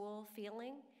neighborhood school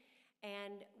feeling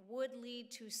and would lead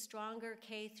to stronger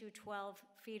K-12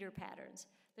 feeder patterns.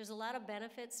 There's a lot of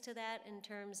benefits to that in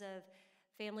terms of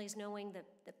families knowing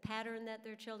the pattern that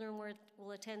their children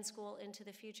will attend school into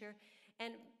the future,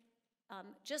 and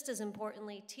just as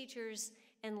importantly, teachers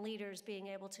and leaders being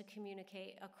able to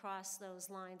communicate across those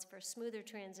lines for smoother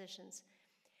transitions.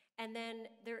 And then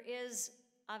there is,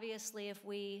 obviously, if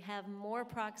we have more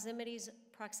proximity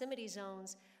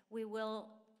zones, we will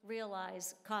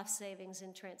realize cost savings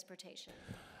in transportation.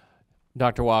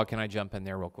 Dr. Wild, can I jump in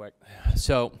there real quick?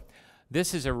 So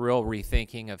this is a real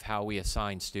rethinking of how we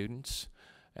assign students,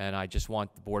 and I just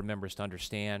want the board members to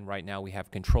understand right now we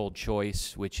have controlled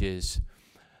choice, which is,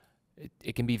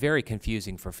 it can be very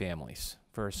confusing for families.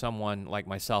 For someone like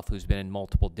myself who's been in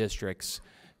multiple districts,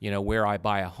 you know, where I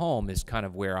buy a home is kind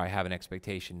of where I have an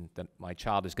expectation that my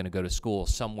child is going to go to school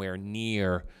somewhere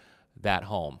near that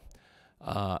home.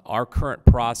 Our current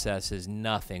process is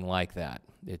nothing like that.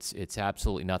 It's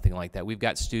absolutely nothing like that. We've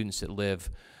got students that live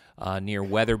near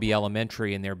Weatherby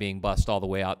Elementary, and they're being bused all the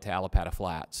way out to Allapattah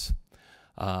Flats.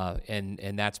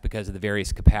 And that's because of the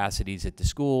various capacities at the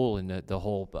school and the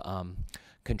whole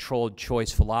controlled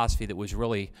choice philosophy that was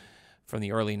really from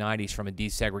the early 90s from a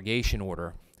desegregation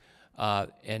order.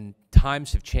 And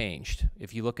times have changed.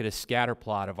 If you look at a scatter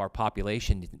plot of our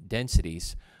population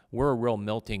densities, we're a real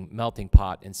melting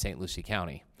pot in St. Lucie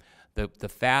County. The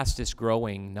fastest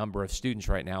growing number of students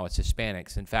right now is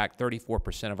Hispanics. In fact,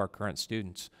 34% of our current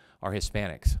students are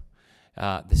Hispanics.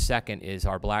 The second is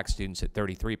our black students at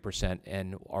 33%,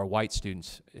 and our white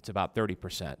students, it's about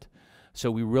 30%. So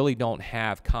we really don't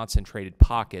have concentrated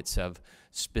pockets of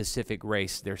specific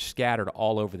race. They're scattered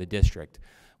all over the district.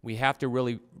 We have to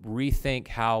really rethink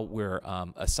how we're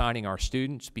assigning our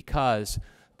students, because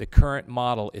the current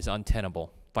model is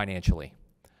untenable financially.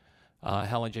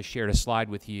 Helen just shared a slide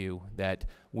with you that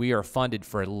we are funded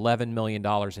for $11 million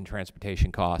in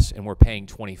transportation costs, and we're paying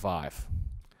 25.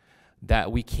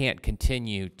 That we can't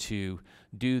continue to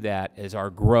do that as our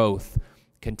growth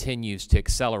continues to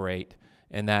accelerate,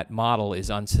 and that model is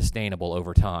unsustainable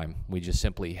over time. We just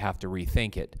simply have to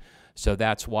rethink it. So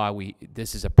that's why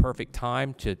this is a perfect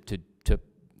time to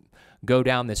go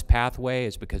down this pathway,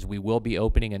 is because we will be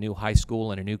opening a new high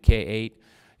school and a new K-8,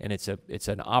 and it's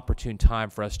an opportune time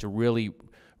for us to really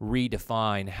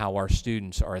redefine how our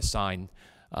students are assigned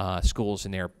schools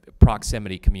in their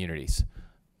proximity communities.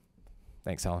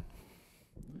 Thanks, Helen.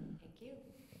 Thank you.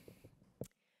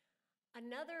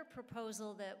 Another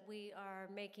proposal that we are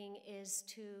making is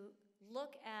to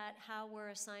look at how we're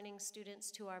assigning students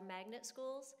to our magnet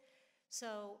schools.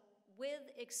 So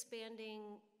with expanding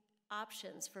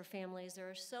options for families, there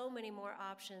are so many more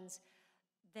options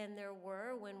than there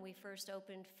were when we first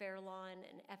opened Fairlawn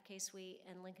and FK Suite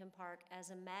and Lincoln Park as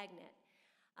a magnet.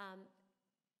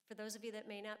 For those of you that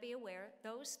may not be aware,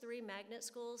 those 3 magnet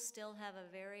schools still have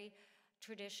a very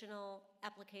traditional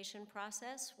application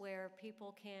process where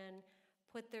people can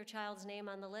put their child's name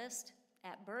on the list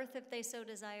at birth if they so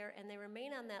desire, and they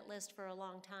remain on that list for a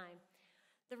long time.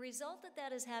 The result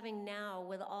that is having now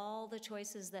with all the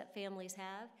choices that families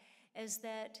have is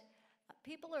that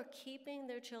people are keeping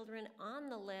their children on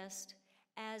the list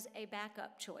as a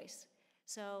backup choice.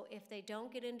 So if they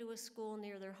don't get into a school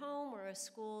near their home or a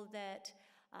school that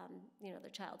their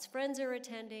child's friends are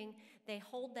attending, they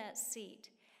hold that seat.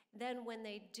 Then when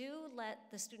they do let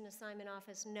the student assignment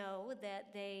office know that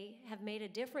they have made a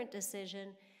different decision,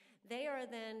 they are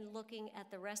then looking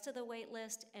at the rest of the wait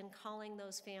list and calling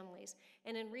those families.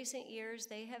 And in recent years,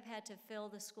 they have had to fill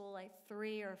the school like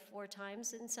 3 or 4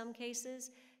 times in some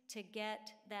cases to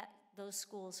get those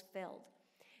schools filled.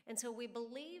 And so we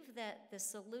believe that the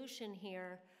solution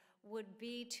here would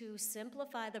be to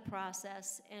simplify the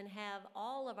process and have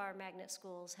all of our magnet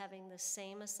schools having the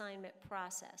same assignment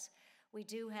process. We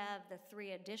do have the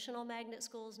 3 additional magnet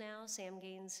schools now, Sam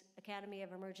Gaines Academy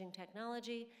of Emerging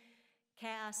Technology,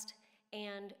 CAST,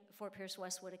 and Fort Pierce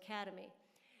Westwood Academy.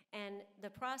 And the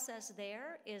process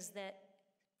there is that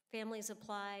families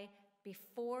apply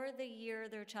before the year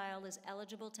their child is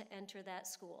eligible to enter that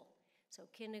school. So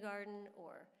kindergarten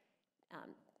or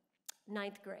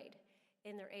ninth grade.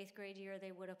 In their 8th grade year,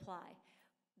 they would apply.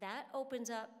 That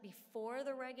opens up before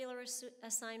the regular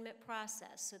assignment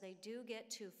process, so they do get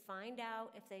to find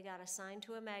out if they got assigned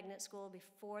to a magnet school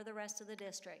before the rest of the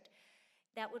district.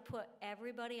 That would put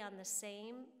everybody on the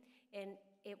same, and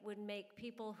it would make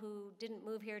people who didn't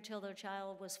move here till their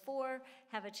child was 4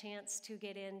 have a chance to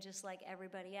get in just like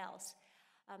everybody else.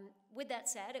 With that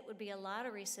said, it would be a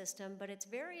lottery system, but it's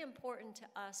very important to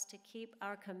us to keep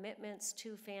our commitments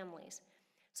to families.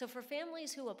 So for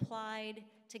families who applied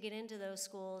to get into those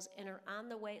schools and are on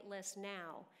the wait list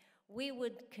now, we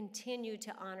would continue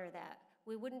to honor that.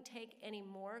 We wouldn't take any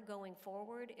more going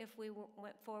forward if we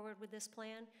went forward with this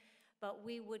plan, but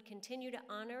we would continue to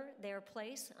honor their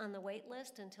place on the wait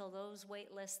list until those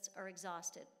wait lists are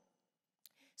exhausted.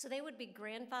 So they would be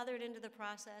grandfathered into the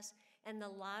process, and the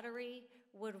lottery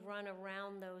would run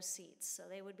around those seats. So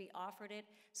they would be offered it.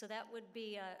 So that would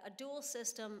be a dual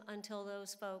system until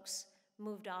those folks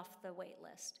moved off the wait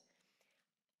list.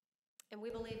 And we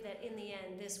believe that in the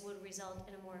end, this would result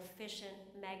in a more efficient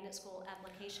magnet school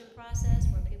application process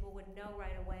where people would know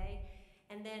right away.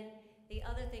 And then the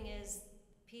other thing is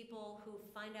people who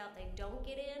find out they don't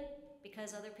get in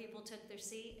because other people took their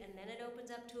seat and then it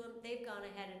opens up to them, they've gone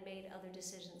ahead and made other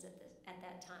decisions at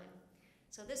that time.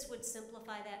 So this would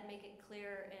simplify that, make it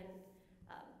clear, and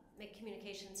make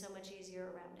communication so much easier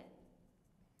around it.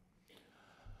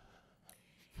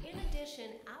 In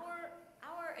addition, our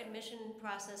admission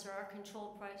process or our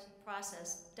control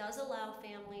process does allow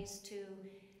families to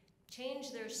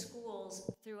change their schools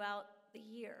throughout the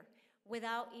year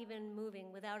without even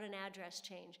moving, without an address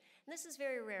change. And this is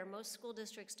very rare. Most school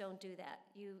districts don't do that.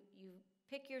 You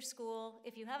pick your school.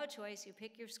 If you have a choice, you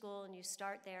pick your school and you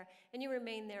start there, and you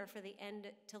remain there for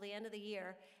till the end of the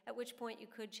year, at which point you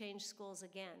could change schools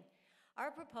again. Our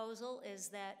proposal is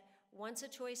that once a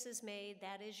choice is made,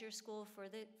 that is your school for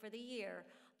the year,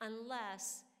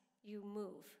 unless you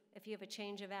move, if you have a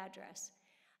change of address.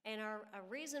 And our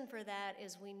reason for that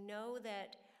is we know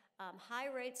that high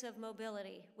rates of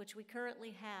mobility, which we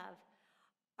currently have,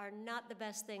 are not the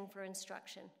best thing for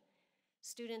instruction.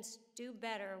 Students do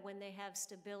better when they have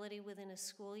stability within a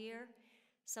school year.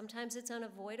 Sometimes it's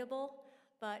unavoidable,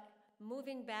 but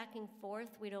moving back and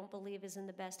forth, we don't believe is in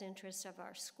the best interest of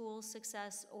our school's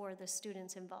success or the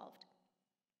students involved.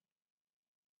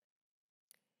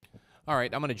 All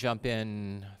right, I'm going to jump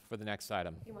in for the next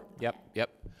item. You want the plan? Yep.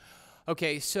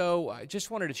 Okay, so I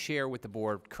just wanted to share with the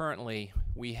board, currently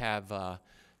we have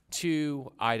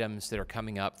 2 items that are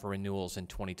coming up for renewals in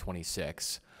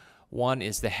 2026. One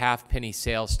is the half-penny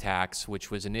sales tax,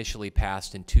 which was initially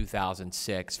passed in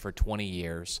 2006 for 20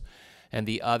 years. And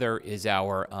the other is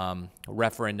our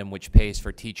referendum, which pays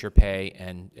for teacher pay,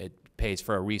 and it pays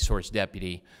for a resource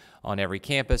deputy on every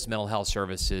campus, mental health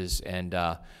services, and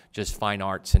just fine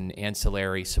arts and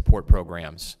ancillary support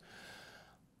programs.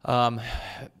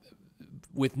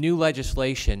 With new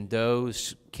legislation,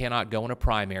 those cannot go in a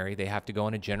primary. They have to go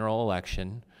in a general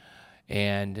election.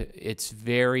 And it's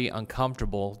very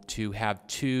uncomfortable to have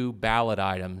 2 ballot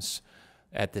items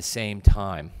at the same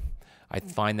time. I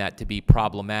find that to be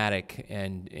problematic,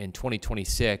 and in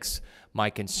 2026, my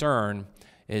concern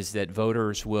is that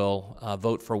voters will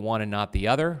vote for one and not the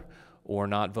other, or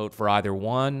not vote for either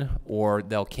one, or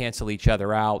they'll cancel each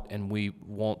other out and we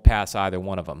won't pass either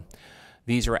one of them.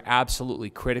 These are absolutely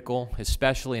critical,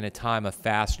 especially in a time of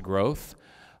fast growth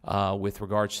with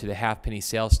regards to the half-penny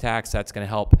sales tax. That's going to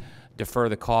help defer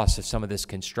the cost of some of this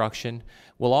construction.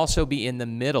 We'll also be in the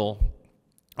middle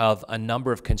of a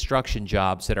number of construction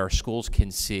jobs that our schools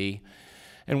can see.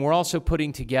 And we're also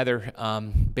putting together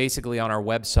basically on our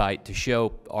website to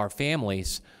show our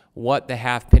families what the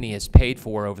half penny has paid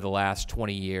for over the last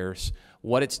 20 years,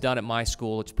 what it's done at my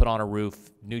school. It's put on a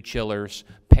roof, new chillers,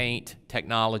 paint,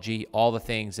 technology, all the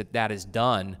things that has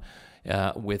done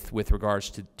with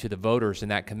regards to the voters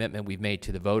and that commitment we've made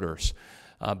to the voters.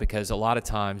 Because a lot of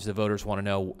times the voters want to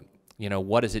know,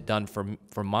 what has it done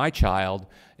for my child,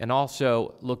 and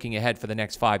also looking ahead for the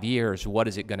next 5 years, what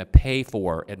is it going to pay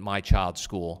for at my child's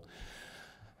school?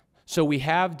 So we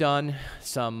have done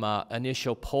some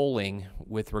initial polling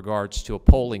with regards to a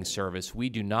polling service. We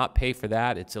do not pay for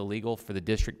that. It's illegal for the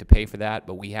district to pay for that,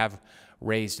 but we have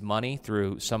raised money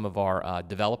through some of our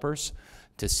developers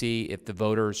to see if the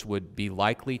voters would be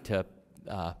likely to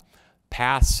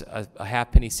pass a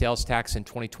half-penny sales tax in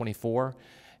 2024,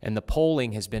 and the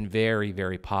polling has been very,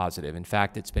 very positive. In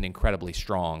fact, it's been incredibly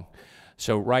strong.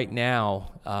 So right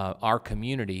now, our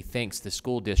community thinks the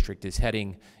school district is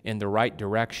heading in the right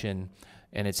direction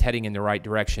and it's heading in the right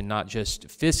direction, not just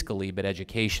fiscally, but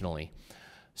educationally.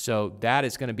 So that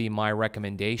is going to be my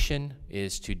recommendation,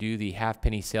 is to do the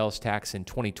half-penny sales tax in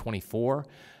 2024.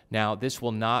 Now, this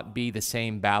will not be the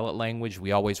same ballot language.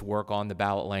 We always work on the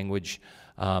ballot language,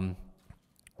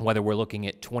 whether we're looking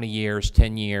at 20 years,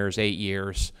 10 years, 8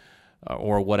 years,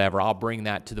 or whatever. I'll bring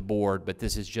that to the board, but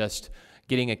this is just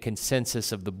getting a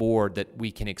consensus of the board that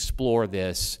we can explore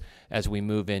this as we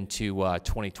move into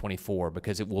 2024,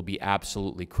 because it will be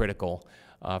absolutely critical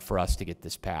for us to get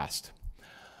this passed.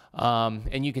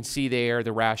 And you can see there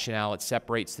the rationale. It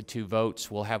separates the two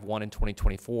votes. We'll have one in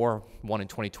 2024, one in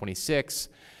 2026,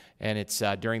 and it's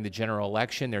during the general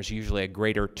election. There's usually a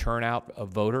greater turnout of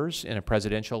voters in a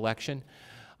presidential election.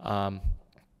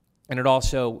 And it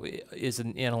also is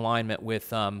in alignment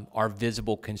with our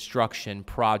visible construction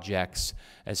projects.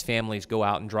 As families go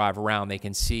out and drive around, they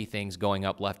can see things going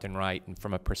up left and right. And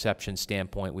from a perception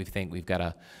standpoint, we think we've got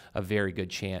a very good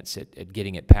chance at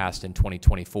getting it passed in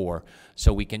 2024.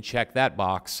 So we can check that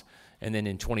box. And then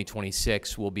in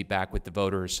 2026, we'll be back with the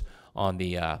voters on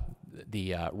the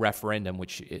referendum,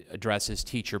 which addresses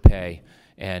teacher pay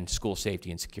and school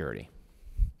safety and security.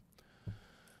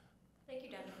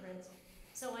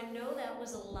 So I know that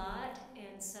was a lot,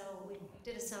 and so we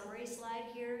did a summary slide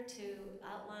here to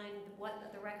outline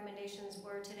what the recommendations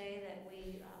were today that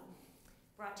we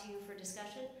brought to you for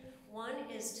discussion. One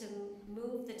is to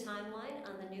move the timeline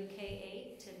on the new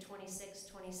K-8 to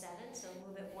 26-27, so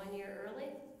move it 1 year early.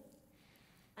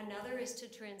 Another is to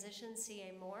transition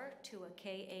CA Moore to a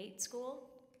K-8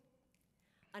 school.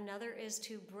 Another is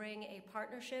to bring a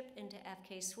partnership into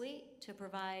FK Suite to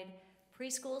provide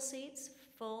preschool seats,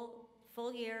 full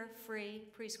year free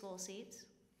preschool seats.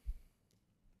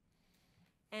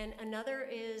 And another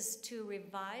is to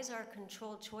revise our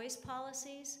controlled choice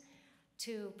policies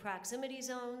to proximity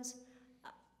zones,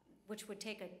 which would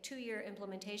take a 2-year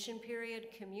implementation period,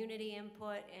 community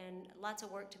input, and lots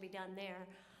of work to be done there.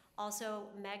 Also,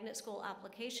 magnet school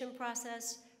application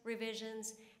process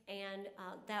revisions, and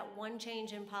that one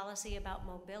change in policy about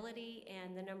mobility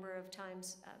and the number of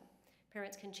times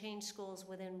parents can change schools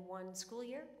within 1 school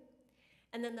year.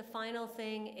 And then the final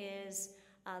thing is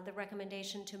the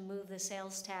recommendation to move the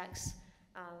sales tax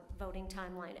voting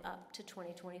timeline up to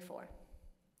 2024.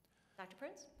 Dr.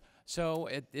 Prince? So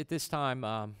at this time,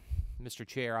 Mr.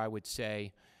 Chair, I would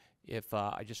say if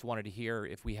I just wanted to hear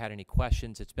if we had any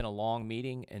questions. It's been a long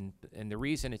meeting, and the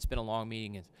reason it's been a long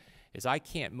meeting is I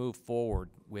can't move forward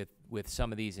with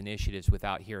some of these initiatives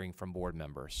without hearing from board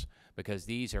members, because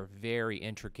these are very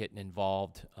intricate and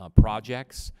involved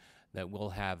projects that we'll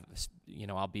have,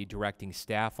 I'll be directing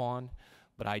staff on.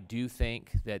 But I do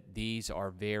think that these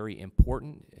are very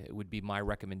important. It would be my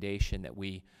recommendation that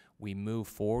we move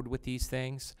forward with these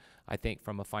things. I think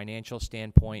from a financial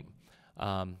standpoint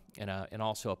and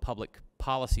also a public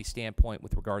policy standpoint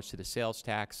with regards to the sales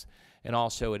tax, and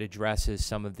also it addresses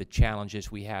some of the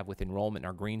challenges we have with enrollment in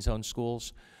our green zone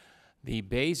schools. The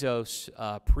Bezos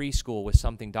preschool was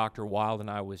something Dr. Wild and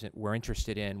I were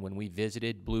interested in when we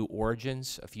visited Blue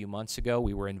Origins a few months ago.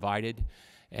 We were invited,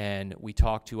 and we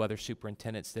talked to other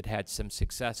superintendents that had some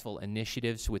successful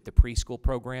initiatives with the preschool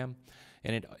program,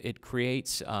 and it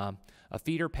creates a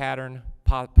feeder pattern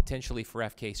potentially for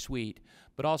FK Suite,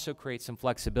 but also creates some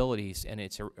flexibilities, and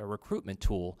it's a recruitment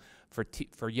tool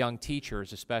for young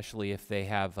teachers, especially if they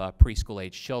have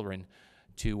preschool-age children,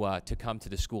 to come to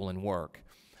the school and work.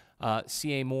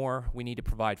 CA Moore, we need to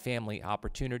provide family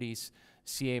opportunities.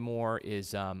 CA Moore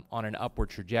is on an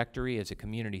upward trajectory as a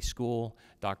community school.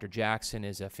 Dr. Jackson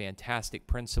is a fantastic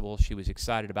principal. She was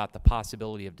excited about the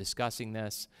possibility of discussing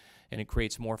this, and it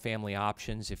creates more family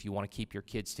options if you want to keep your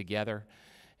kids together.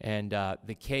 And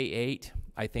the K-8,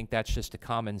 I think that's just a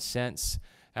common sense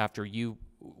after you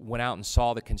went out and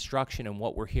saw the construction and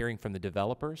what we're hearing from the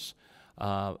developers,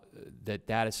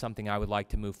 that is something I would like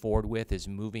to move forward with, is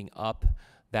moving up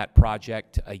that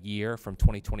project a year from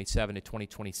 2027 to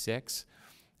 2026.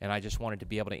 And I just wanted to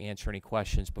be able to answer any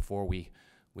questions before we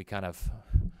kind of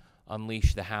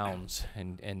unleash the hounds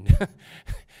and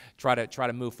try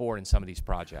to move forward in some of these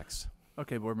projects.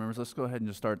 Okay, board members, let's go ahead and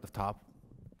just start at the top.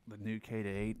 The new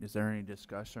K-8, is there any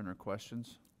discussion or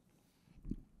questions?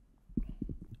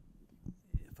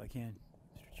 If I can,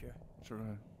 Mr. Chair. Sure, go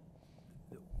ahead.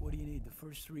 What do you need? The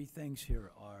first 3 things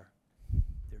here are,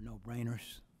 they're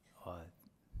no-brainers.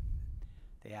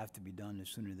 They have to be done. The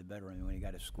sooner the better. I mean, when you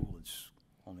got a school that's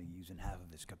only using half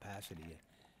of its capacity,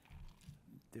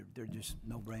 they're just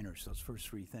no-brainers, those first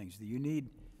 3 things. Do you need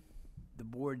the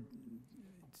board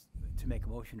to make a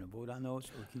motion to vote on those,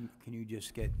 or can you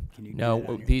just get, can you? No, get it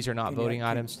on your- these are not can you- voting can-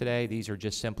 items today. These are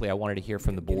just simply, I wanted to hear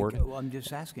from the can you- board. Well, I'm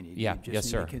just asking you. Yeah, You just yes,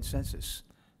 need a sir. consensus.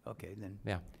 Okay, then,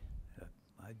 Yeah.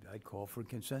 I'd call for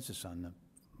consensus on the,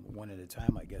 one at a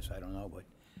time, I guess, I don't know, but,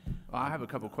 Well, I have a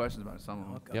couple questions about some of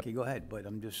them. okay, okay, go ahead, but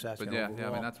I'm just asking yeah, I mean,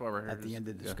 overall, that's why we're here, at the just- end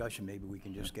of the yeah. discussion, maybe we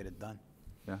can just get it done.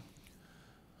 Yeah.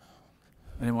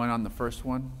 Anyone on the first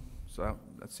one? So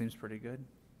that seems pretty good.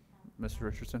 Mr.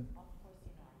 Richardson?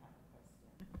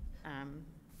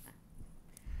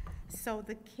 So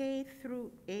the K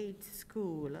through 8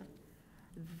 school,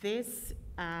 this,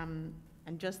 and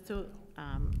just to,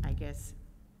 I guess,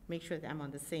 make sure that I'm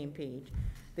on the same page,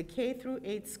 the K through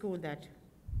 8 school that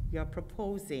you're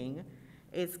proposing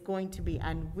is going to be,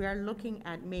 and we're looking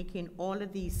at making all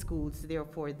of these schools,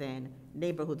 therefore then,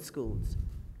 neighborhood schools.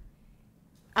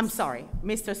 I'm sorry,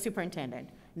 Mr. Superintendent,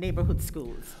 neighborhood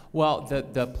schools. Well,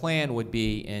 the plan would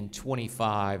be in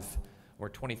 25 or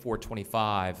 24,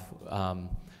 25,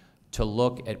 to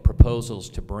look at proposals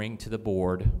to bring to the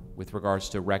board with regards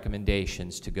to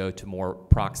recommendations to go to more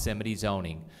proximity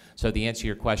zoning. So the answer to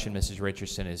your question, Mrs.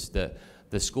 Richardson, is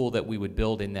the school that we would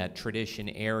build in that tradition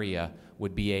area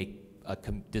would be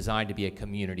designed to be a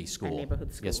community school. A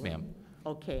neighborhood school? Yes, ma'am.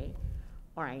 Okay,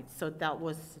 all right, so that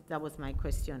was my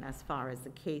question as far as the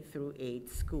K through 8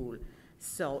 school.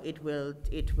 So it will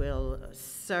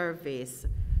service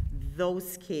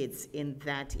those kids in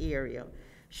that area.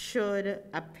 Should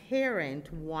a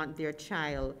parent want their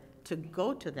child to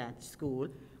go to that school,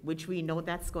 which we know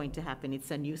that's going to happen,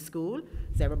 it's a new school,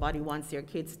 so everybody wants their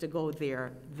kids to go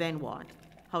there, then what?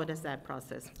 How does that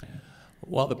process?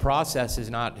 Well, the process has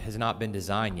not been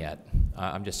designed yet.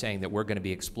 I'm just saying that we're going to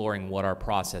be exploring what our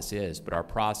process is, but our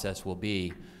process will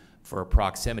be for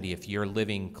proximity. If you're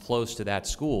living close to that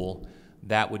school,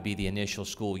 that would be the initial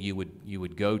school you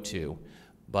would go to.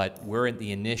 But we're in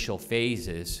the initial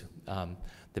phases.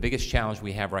 The biggest challenge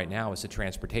we have right now is the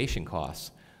transportation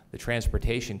costs. The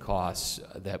transportation costs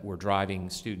that we're driving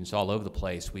students all over the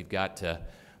place, we've got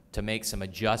to make some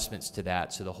adjustments to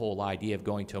that. So the whole idea of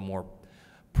going to a more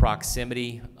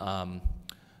proximity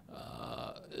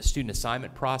student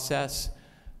assignment process,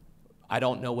 I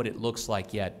don't know what it looks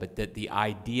like yet, but the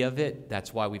idea of it,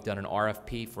 that's why we've done an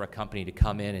RFP for a company to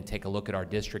come in and take a look at our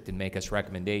district and make us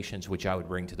recommendations, which I would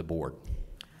bring to the board.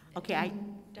 Okay,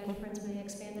 Dr. Prince, may I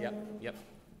expand on that? Yep.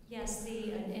 Yes,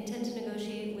 the intent to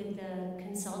negotiate with the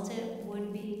consultant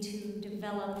would be to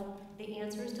develop the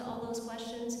answers to all those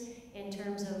questions in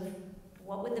terms of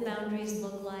what would the boundaries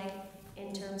look like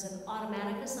in terms of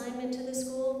automatic assignment to the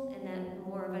school and then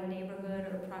more of a neighborhood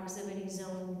or proximity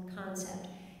zone concept.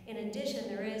 In addition,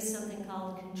 there is something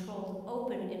called controlled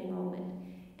open enrollment,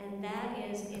 and that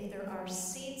is if there are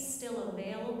seats still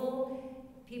available,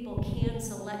 people can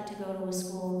select to go to a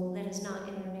school that is not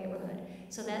in their neighborhood.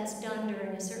 So that's done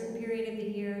during a certain period of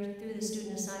the year through the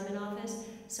student assignment office.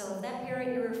 So if that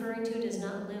parent you're referring to does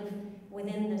not live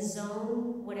within the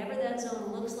zone, whatever that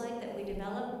zone looks like that we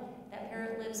develop, that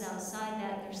parent lives outside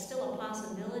that, there's still a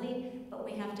possibility, but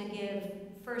we have to give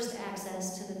first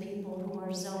access to the people who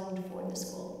are zoned for the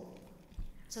school.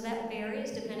 So that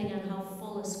varies depending on how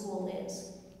full a school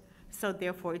is. so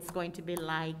therefore it's going to be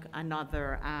like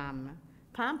another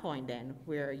Palm Point then,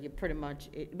 where you pretty much,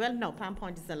 well, no, Palm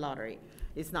Point is a lottery.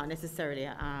 It's not necessarily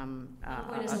Palm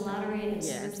Point is a lottery and it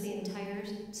yes. serves the entire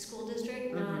school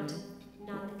district, not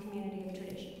the community of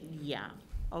tradition. Yeah,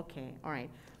 okay, all right.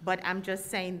 But I'm just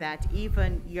saying that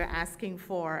even you're asking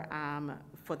for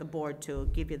the board to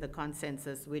give you the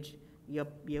consensus, which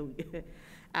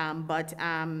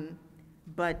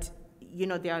but, you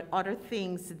know, there are other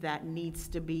things that needs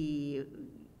to be,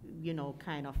 you know,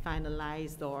 kind of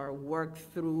finalized or worked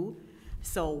through.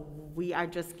 So we are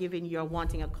just you're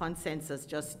wanting a consensus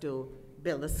just to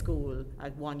build a school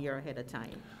at 1 year ahead of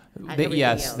time. And everything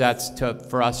Yes, else. that's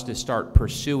for us to start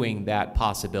pursuing that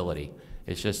possibility.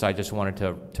 It's just, I just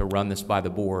wanted to run this by the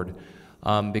board.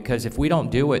 Because if we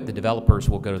don't do it, the developers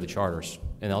will go to the charters,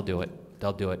 and they'll do it.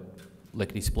 They'll do it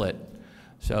lickety-split.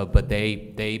 So, but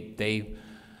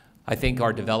I think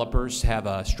our developers have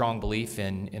a strong belief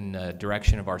in the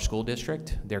direction of our school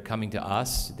district. They're coming to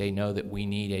us. They know that we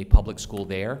need a public school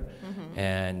there.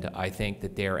 And I think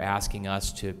that they're asking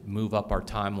us to move up our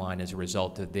timeline as a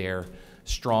result of their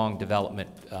strong development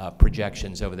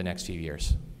projections over the next few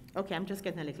years. Okay, I'm just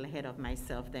getting a little ahead of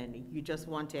myself then. You just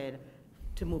wanted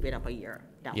to move it up a year?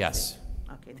 That was Yes.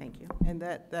 it. Okay, thank you. And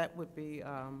that would be,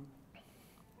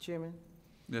 Chairman,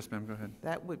 Yes, ma'am, go ahead.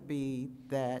 that would be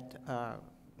that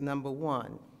number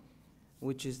 1,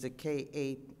 which is the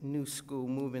K-8 new school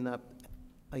moving up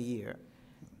a year.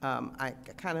 I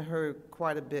kind of heard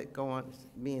quite a bit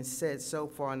being said so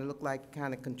far, and it looked like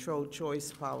kind of controlled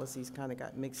choice policies kind of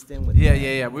got mixed in with Yeah, that.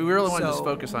 yeah, yeah. We really want to just So-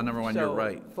 focus on number one. You're so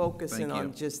right. Focusing Thank you.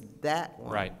 on just that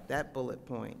one. Right. That bullet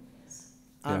point.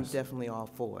 I'm Yes. definitely all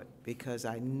for it, because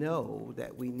I know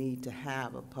that we need to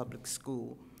have a public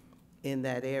school in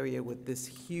that area with this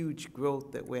huge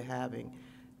growth that we're having.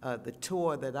 The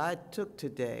tour that I took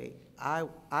today,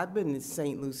 I've been in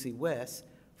St. Lucie West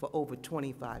for over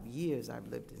 25 years. I've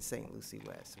lived in St. Lucie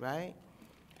West, right?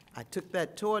 I took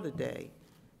that tour today,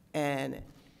 and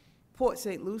Port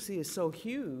St. Lucie is so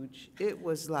huge, it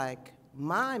was like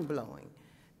mind-blowing.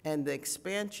 And the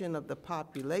expansion of the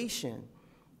population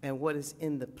and what is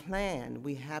in the plan,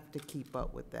 we have to keep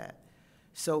up with that.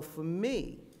 So for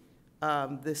me,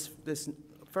 this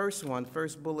first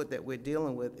bullet that we're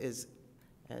dealing with is,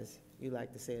 as you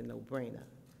like to say, a no-brainer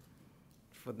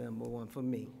for number one, for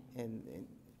me. And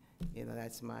you know,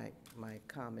 that's my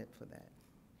comment for that.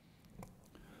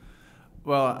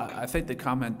 Well, I think the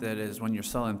comment that is when you're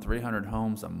selling 300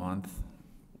 homes a month,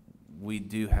 we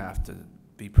do have to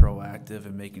be proactive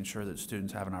in making sure that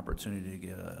students have an opportunity to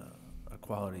get a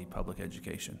quality public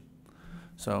education.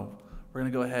 So we're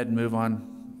going to go ahead and move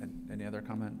on. Any other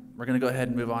comment? We're going to go ahead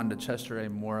and move on to Chester A.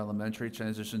 Moore Elementary,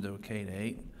 transition to a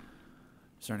K-8.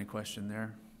 Is there any question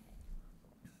there?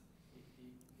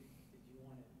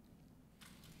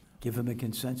 Give them a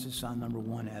consensus on number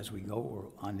one as we go,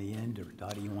 or on the end, or how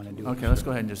do you want to do it? Okay, let's go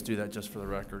ahead and just do that just for the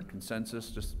record. Consensus,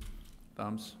 just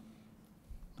thumbs?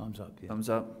 Thumbs up, yeah, Thumbs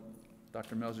up?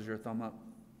 Dr. Mills, is your thumb up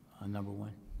on number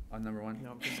one. on number one?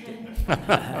 No, I'm just kidding.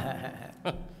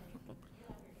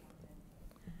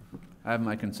 I have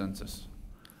my consensus.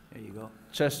 There you go.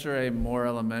 Chester A. Moore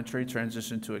Elementary,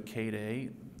 transition to a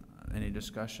K-8. Any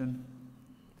discussion?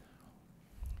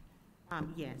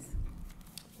 Yes.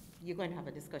 You're going to have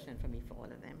a discussion for me for all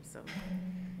of them, so,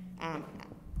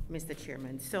 Mr.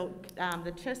 Chairman. So,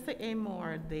 the Chester A.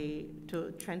 Moore,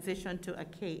 to transition to a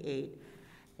K-8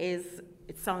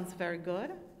 it sounds very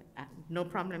good, no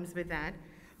problems with that,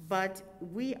 but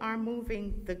we are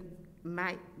moving,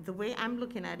 the way I'm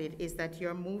looking at it is that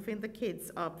you're moving the kids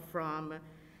up from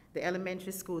the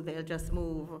elementary school, they'll just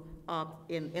move up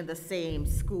in the same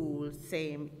school,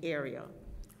 same area.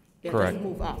 They'll Correct. just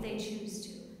move up. If they choose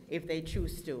to. If they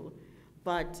choose to.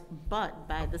 But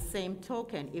by the same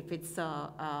token, if it's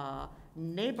a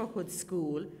neighborhood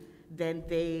school, then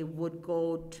they would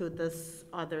go to the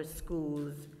other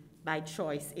schools by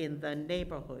choice in the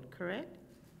neighborhood, correct?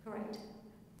 Correct.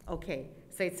 Okay,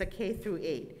 so it's a K through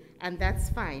 8, and that's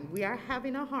fine. We are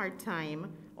having a hard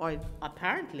time, or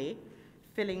apparently,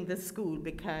 filling the school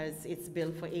because it's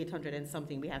built for 800 and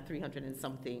something. We have 300 and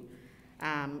something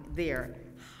there.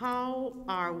 How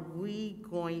are we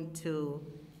going to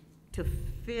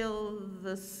fill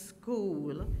the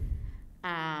school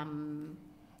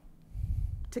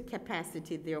to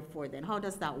capacity therefore then? How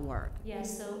does that work?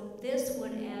 Yes, so this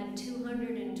would add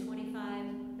 225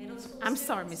 middle school I'm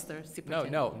sorry, students. Mr. No,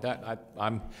 Superintendent.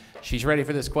 no, she's ready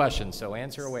for this question, so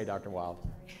answer away, Dr. Wild.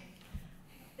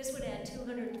 This would add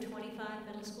 225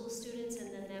 middle school students,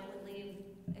 and then that would leave,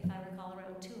 if I recall,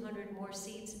 around 200 more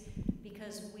seats,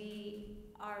 because we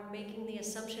are making the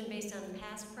assumption based on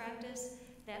past practice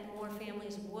that more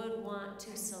families would want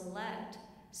to select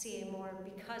CA Moore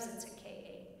because it's a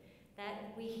K-8.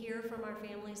 That we hear from our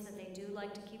families that they do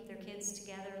like to keep their kids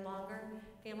together longer.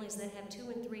 Families that have 2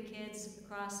 and 3 kids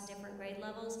across different grade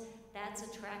levels, that's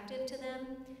attractive to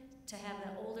them, to have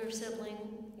the older sibling,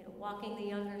 walking the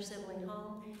younger sibling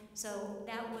home. So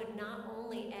that would not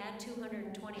only add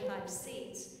 225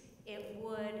 seats, it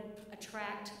would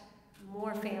attract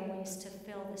more families to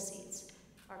fill the seats.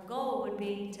 Our goal would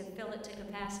be to fill it to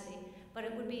capacity, but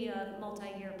it would be a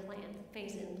multi-year plan,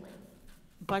 phase-in plan.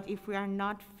 But if we are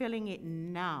not filling it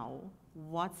now,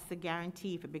 what's the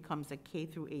guarantee if it becomes a K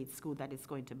through 8 school that it's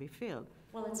going to be filled?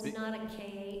 Well, it's not a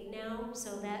K-8 now,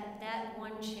 so that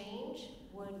one change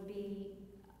would be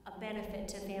a benefit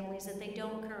to families that they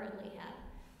don't currently have.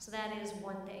 So that is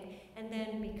one thing. And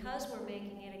then because we're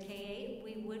making it a K-8,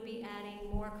 we would be adding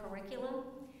more curriculum,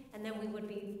 and then we would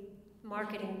be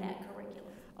marketing that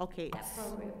curriculum, Okay, that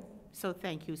program. so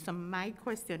thank you. So my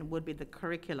question would be the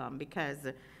curriculum, because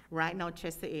right now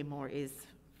Chester A. Moore is,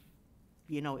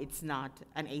 it's not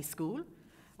an A school.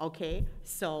 Okay,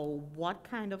 so what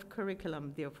kind of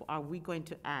curriculum therefore are we going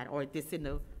to add, or this in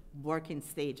the working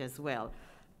stage as well,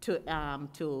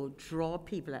 to draw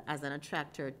people as an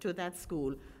attractor to that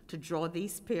school, to draw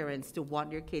these parents to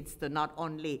want their kids to not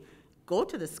only go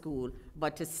to the school,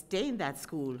 but to stay in that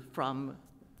school from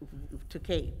to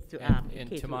K to And K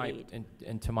to through my 8.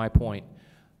 and to my point,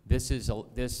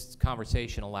 This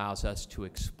conversation allows us to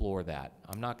explore that.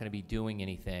 I'm not going to be doing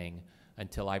anything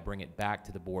until I bring it back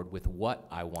to the board with what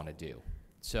I want to do.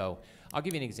 So I'll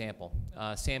give you an example.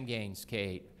 Sam Gaines,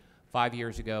 K-8, 5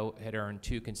 years ago had earned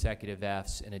 2 consecutive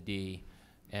Fs and a D,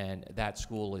 and that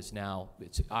school is now,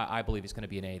 I believe it's going to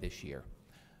be an A this year.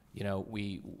 You know,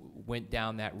 we went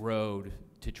down that road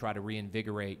to try to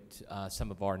reinvigorate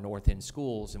some of our North End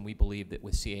schools, and we believe that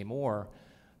with C.A. Moore,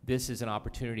 this is an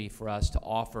opportunity for us to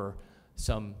offer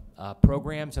some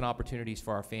programs and opportunities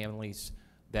for our families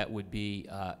that would be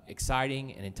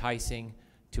exciting and enticing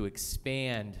to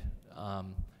expand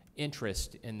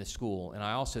interest in the school. And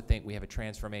I also think we have a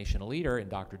transformational leader in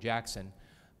Dr. Jackson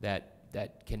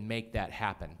that can make that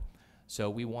happen. So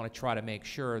we want to try to make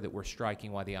sure that we're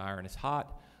striking while the iron is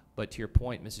hot. But to your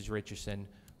point, Mrs. Richardson,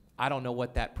 I don't know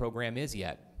what that program is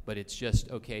yet, but it's just,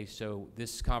 okay, so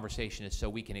this conversation is so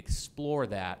we can explore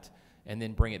that and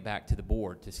then bring it back to the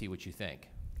board to see what you think.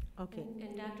 Okay.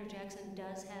 And Dr. Jackson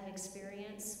does have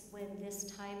experience with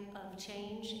this type of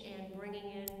change and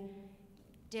bringing in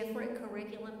different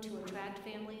curriculum to attract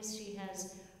families. She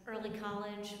has early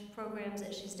college programs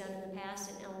that she's done in the past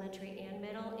in elementary and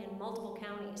middle in multiple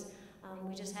counties.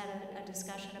 We just had a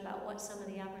discussion about what some of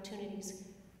the opportunities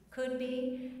could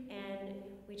be, and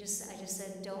I just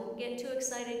said, don't get too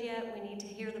excited yet. We need to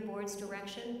hear the board's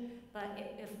direction, but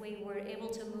if we were able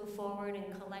to move forward and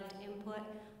collect input,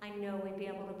 I know we'd be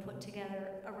able to put together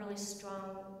a really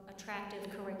strong, attractive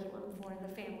curriculum for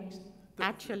the families.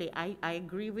 Actually, I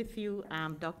agree with you.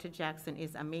 Dr. Jackson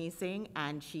is amazing,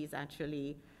 and she's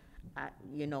actually,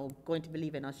 you know, going to be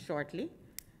leaving us shortly.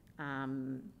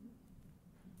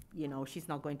 You know, she's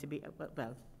not going to be,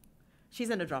 well, she's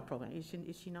in a drop program,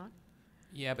 is she not?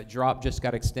 Yeah, but drop just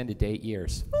got extended to 8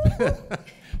 years.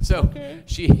 So Okay.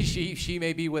 she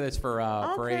may be with us for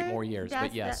 8 more years,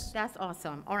 but yes. That's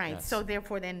awesome. All right, Yes. so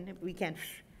therefore then we can,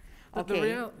 The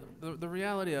okay. the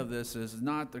reality of this is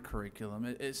not the curriculum.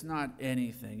 It's not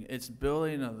anything. It's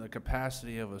building of the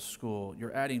capacity of a school.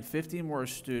 You're adding 50 more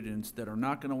students that are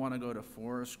not going to want to go to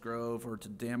Forest Grove or to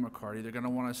Dan McCarty. They're going to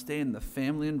want to stay in the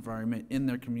family environment in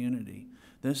their community.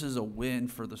 This is a win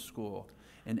for the school.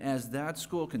 And as that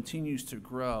school continues to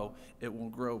grow, it will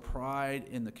grow pride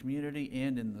in the community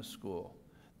and in the school.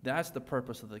 That's the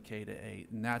purpose of the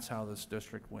K-8, and that's how this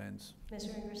district wins.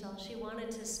 Mr. Ingersoll, she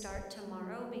wanted to start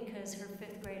tomorrow because her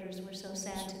 5th graders were so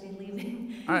sad to be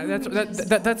leaving. All right,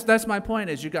 that's my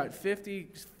point, is you got 50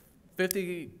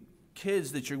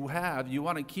 kids that you have, you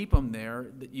want to keep them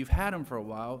there, that you've had them for a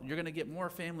while, you're going to get more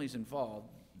families involved.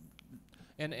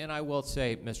 And I will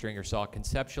say, Mr. Ingersoll,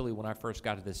 conceptually, when I first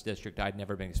got to this district, I'd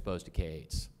never been exposed to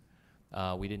K-8s.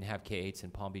 We didn't have K-8s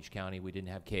in Palm Beach County. We didn't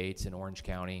have K-8s in Orange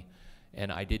County. And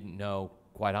I didn't know,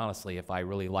 quite honestly, if I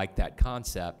really liked that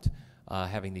concept,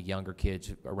 having the younger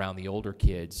kids around the older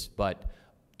kids. But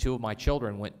 2 of my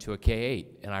children went to a K-8,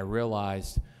 and I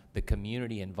realized the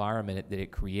community environment that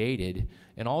it created,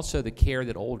 and also the care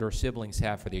that older siblings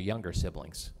have for their younger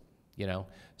siblings. You know,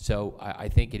 so I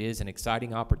think it is an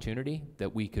exciting opportunity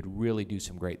that we could really do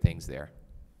some great things there.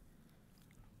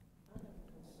 I have a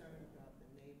concern about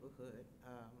the neighborhood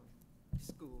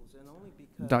schools, and only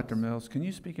because Dr. Mills, can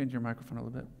you speak into your microphone a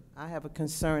little bit? I have a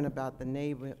concern about the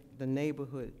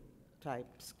neighborhood type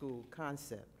school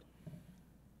concept.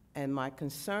 And my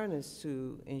concern is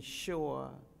to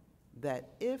ensure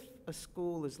that if a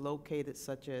school is located,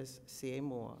 such as C.A.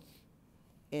 Moore,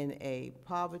 in a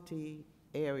poverty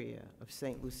area of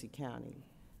St. Lucie County,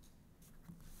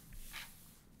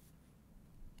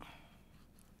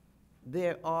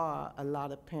 there are a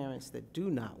lot of parents that do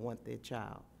not want their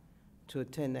child to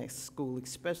attend that school,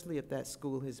 especially if that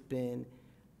school has been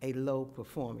a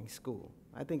low-performing school.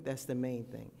 I think that's the main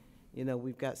thing. You know,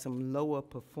 we've got some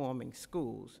lower-performing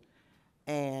schools,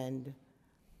 and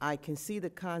I can see the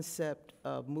concept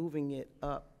of moving it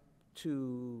up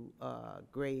to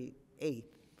grade 8,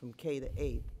 from K to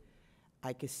 8.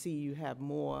 I can see you have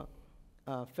more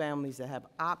families that have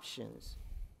options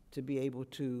to be able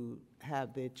to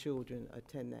have their children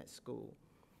attend that school.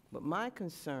 But my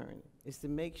concern is to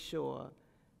make sure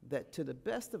that, to the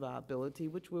best of our ability,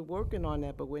 which we're working on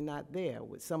that, but we're not there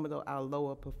with some of our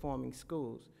lower performing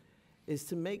schools, is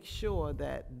to make sure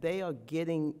that they are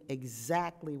getting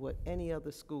exactly what any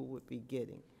other school would be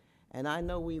getting. And I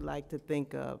know we like to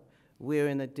think of we're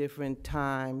in a different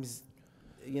times,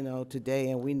 you know, today,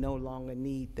 and we no longer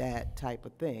need that type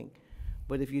of thing.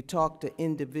 But if you talk to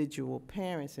individual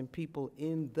parents and people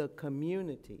in the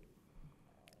community,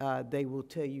 they will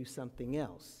tell you something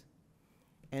else.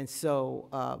 And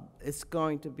so it's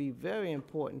going to be very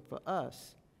important for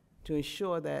us to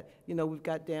ensure that, you know, we've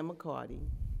got Dan McCarty,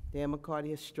 Dan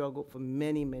McCarty has struggled for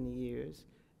many, many years,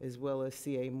 as well as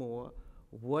C.A. Moore.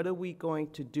 What are we going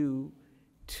to do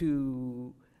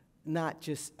to not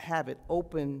just have it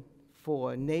open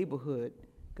for a neighborhood?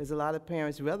 Because a lot of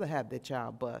parents rather have their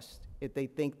child bused if they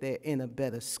think they're in a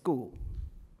better school,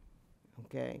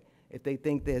 okay? If they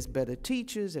think there's better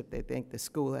teachers, if they think the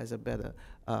school has a better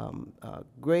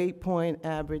grade point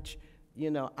average.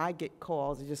 You know, I get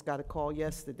calls, I just got a call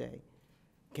yesterday.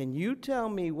 Can you tell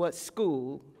me what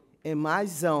school in my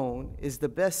zone is the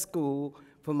best school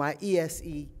for my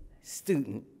ESE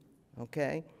student,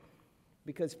 okay?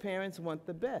 Because parents want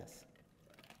the best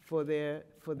for their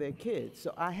kids.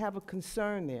 So I have a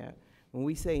concern there. When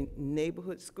we say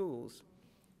neighborhood schools,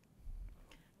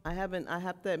 I have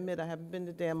to admit, I haven't been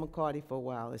to Dan McCarty for a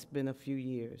while. It's been a few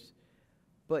years.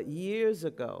 But years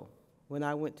ago, when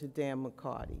I went to Dan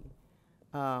McCarty,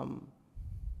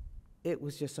 it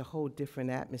was just a whole different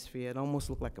atmosphere. It almost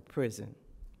looked like a prison,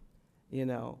 you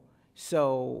know?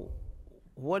 So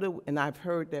and I've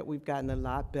heard that we've gotten a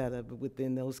lot better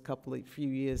within those few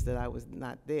years that I was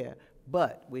not there.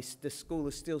 But the school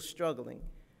is still struggling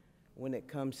when it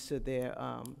comes to their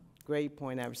grade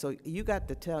point average. So you got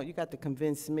to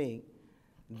convince me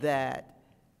that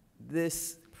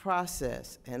this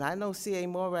process, and I know C.A.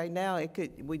 Moore right now,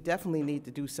 we definitely need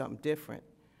to do something different.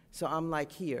 So I'm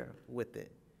like here with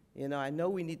it. You know, I know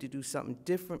we need to do something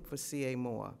different for C.A.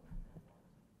 Moore,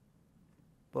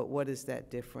 but what is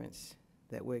that difference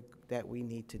that we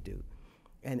need to do?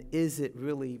 And is it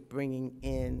really bringing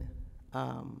in,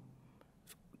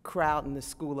 crowding the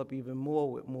school up even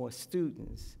more with more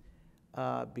students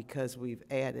because we've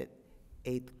added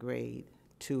 8th grade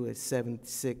to it, 7th,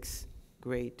 6th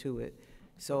grade to it.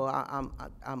 So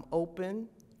I'm open,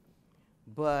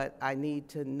 but I need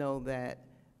to know that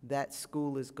that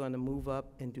school is going to move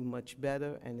up and do much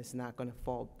better, and it's not going to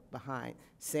fall behind.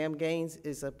 Sam Gaines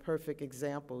is a perfect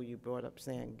example. You brought up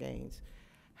Sam Gaines,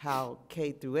 how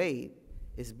K through 8,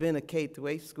 it's been a K through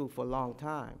 8 school for a long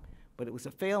time, but it was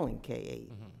a failing K-8.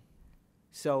 Mm-hmm.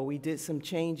 So we did some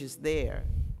changes there,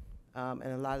 and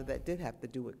a lot of that did have to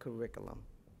do with curriculum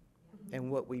and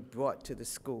what we brought to the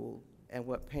school and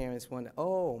what parents wanted.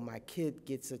 Oh, my kid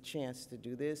gets a chance to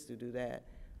do this, to do that.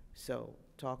 So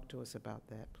talk to us about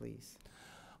that, please.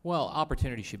 Well,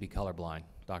 opportunity should be colorblind,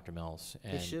 Dr. Mills.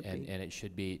 And, it should be. And it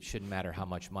shouldn't matter how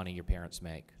much money your parents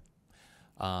make.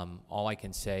 All I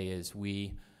can say is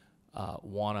we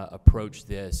want to approach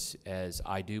this as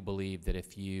I do believe that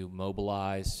if you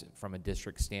mobilize from a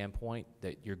district standpoint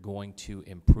that you're going to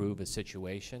improve a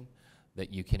situation,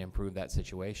 that you can improve that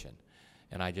situation.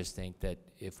 And I just think that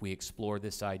if we explore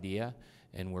this idea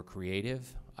and we're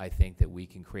creative, I think that we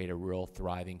can create a real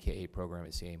thriving K-8 program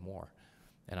at C.A. Moore.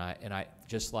 And I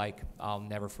just like, I'll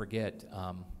never forget,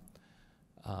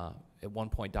 at one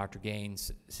point Dr.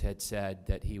 Gaines had said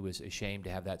that he was ashamed to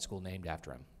have that school named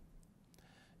after him.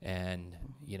 And,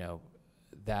 you know,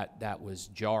 that was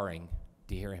jarring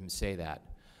to hear him say that.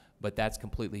 But that's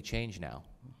completely changed now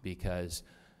because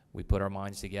we put our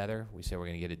minds together, we said we're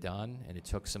going to get it done, and it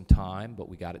took some time, but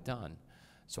we got it done.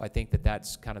 So I think that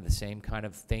that's kind of the same kind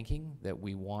of thinking, that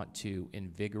we want to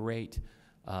invigorate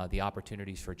the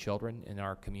opportunities for children in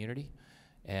our community,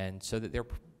 and so that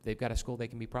they've got a school they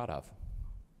can be proud of.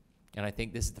 And I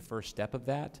think this is the first step of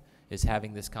that, is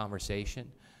having this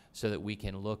conversation so that we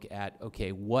can look at,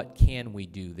 okay, what can we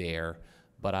do there?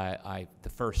 But the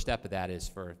first step of that is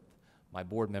for my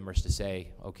board members to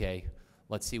say, okay,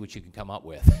 let's see what you can come up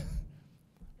with.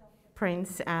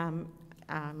 Prince,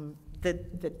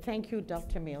 thank you,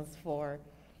 Dr. Mills, for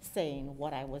saying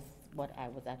what I was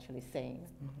actually saying,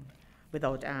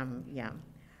 without yeah.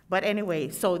 But anyway,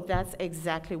 so that's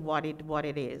exactly what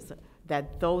it is.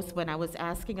 That when I was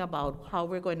asking about how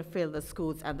we're going to fill the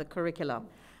schools and the curriculum,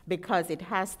 because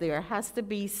there has to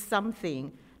be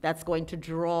something that's going to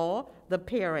draw the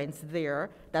parents there,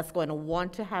 that's going to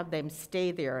want to have them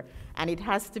stay there, and it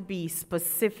has to be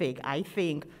specific, I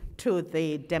think, to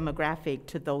the demographic,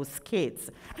 to those kids.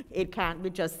 It can't be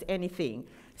just anything.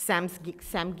 Sam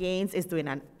Gaines is doing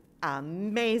an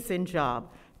amazing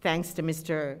job, thanks to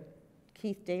Mr.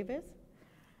 Keith Davis.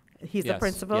 He's the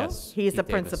principal? Yes, He's Keith the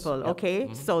Davis. principal, Yep. okay?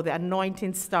 Mm-hmm. So the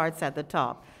anointing starts at the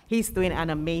top. He's doing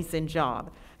an amazing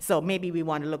job. So maybe we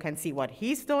want to look and see what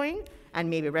he's doing and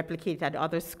maybe replicate it at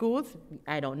other schools.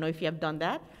 I don't know if you have done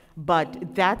that,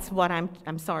 but that's what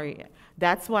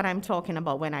that's what I'm talking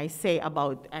about when I say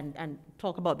about and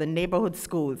talk about the neighborhood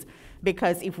schools.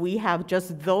 Because if we have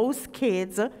just those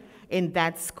kids in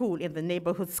that school, in the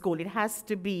neighborhood school, it has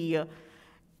to be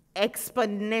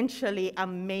exponentially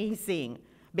amazing,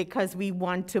 because we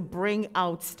want to bring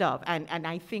out stuff. And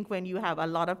I think when you have a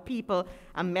lot of people,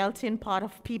 a melting pot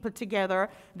of people together,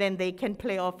 then they can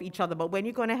play off each other. But when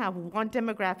you're going to have one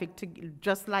demographic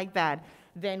just like that,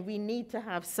 then we need to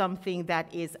have something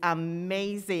that is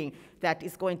amazing, that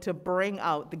is going to bring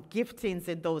out the giftings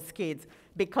in those kids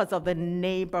because of the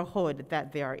neighborhood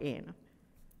that they are in.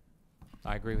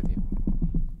 I agree with you.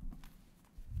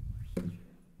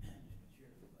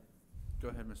 Go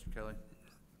ahead, Mr. Kelly.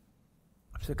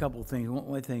 There's a couple of things.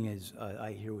 One thing is,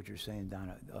 I hear what you're saying,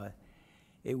 Donna.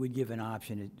 It would give an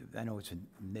option. I know it's a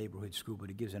neighborhood school, but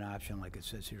it gives an option, like it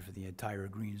says here, for the entire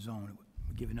green zone. It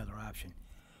would give another option.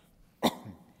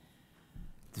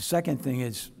 The second thing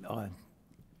is, I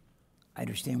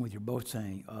understand what you're both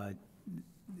saying.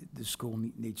 The school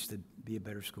needs to be a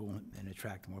better school and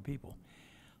attract more people.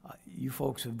 You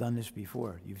folks have done this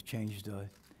before. You've changed a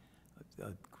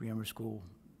grammar school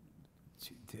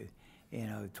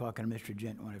and talking to Mr.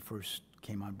 Gent when I first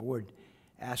came on board,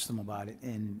 asked them about it,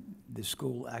 and the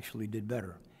school actually did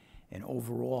better. And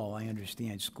overall, I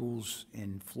understand schools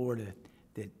in Florida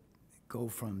that go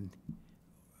from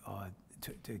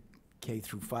to K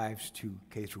through 5s to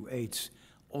K through 8s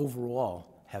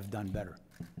overall have done better.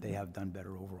 They have done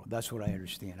better overall. That's what I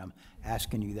understand. I'm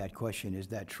asking you that question. Is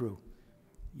that true?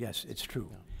 Yes, it's true.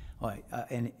 Yeah. All right,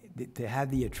 and to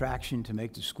have the attraction to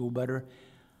make the school better,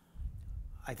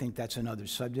 I think that's another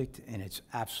subject, and it's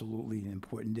absolutely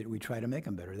important that we try to make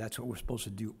them better. That's what we're supposed to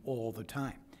do all the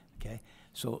time, okay?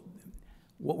 So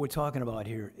what we're talking about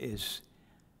here is,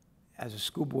 as a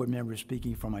school board member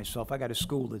speaking for myself, I got a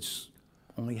school that's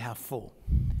only half full.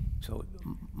 So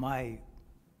my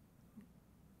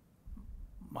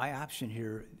option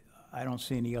here, I don't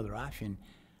see any other option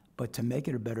but to make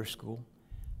it a better school,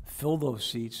 fill those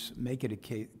seats, make it a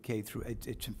K through.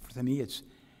 To me, it's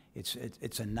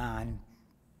a non.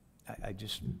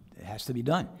 It has to be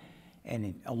done.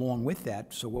 And along with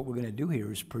that, so what we're going to do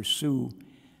here is pursue,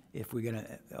 if we're going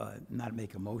to not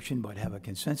make a motion but have a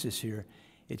consensus here,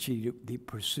 it should be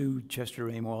pursue Chester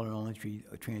A. Moreland Elementary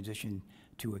transition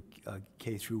to a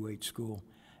K through 8 school,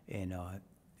 and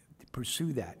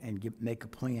pursue that and make a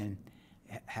plan,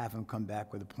 have them come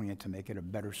back with a plan to make it a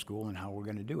better school and how we're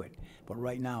going to do it. But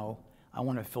right now, I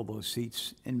want to fill those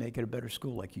seats and make it a better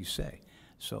school, like you say.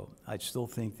 So I still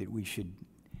think that we should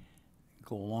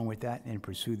go along with that and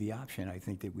pursue the option. I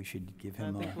think that we should give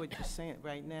him I think what you're saying,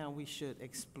 right now, we should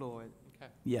explore it.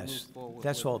 yes, move forward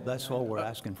that's with all, that. that's all we're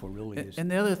asking for really is. And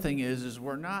the other thing is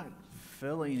we're not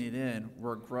filling it in.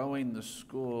 We're growing the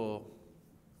school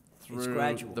through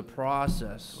gradual. the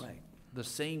process. Right. The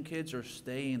same kids are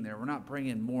staying there. We're not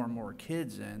bringing more and more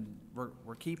kids in.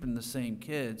 We're keeping the same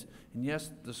kids. And yes,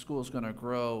 the school's going to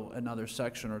grow another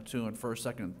section or two in first,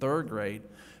 second, and third grade,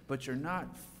 but you're not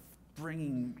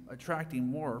attracting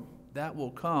more. That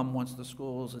will come once the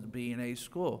school is a B and A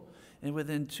school. And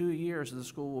within 2 years, the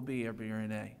school will be a B or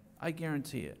an A. I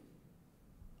guarantee it.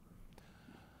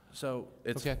 So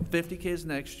it's Okay. 50 kids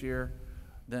next year,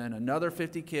 then another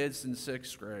 50 kids in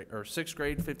sixth grade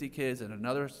 50 kids, and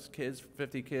another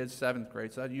 50 kids, seventh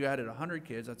grade. So you added 100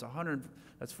 kids, that's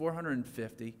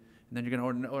 450, and then you're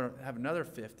going to have another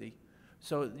 50.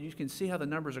 So you can see how the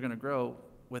numbers are going to grow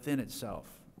within itself.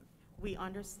 We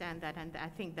understand that, and I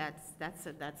think that's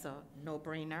a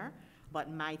no-brainer. But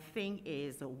my thing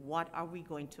is, what are we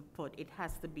going to put? It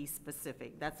has to be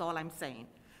specific. That's all I'm saying,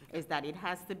 is that it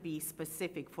has to be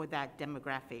specific for that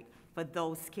demographic, for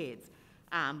those kids.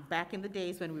 Back in the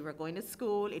days when we were going to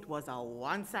school, it was a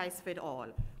one-size-fit-all.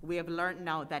 We have learned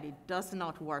now that it does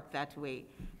not work that way.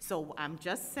 So I'm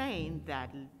just saying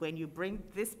that when you bring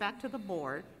this back to the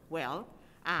board, well,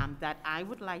 that I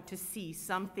would like to see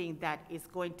something that is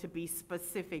going to be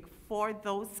specific for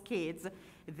those kids,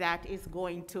 that is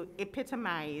going to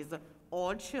epitomize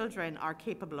all children are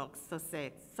capable of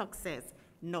success,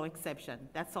 no exception.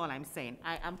 That's all I'm saying.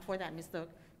 I'm for that, Mr.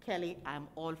 Kelly. I'm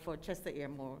all for Chester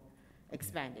Airmore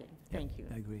expanding. Thank you.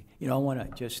 I agree. You know, I want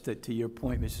to just to your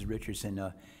point, Mrs. Richardson,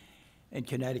 in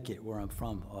Connecticut, where I'm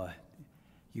from,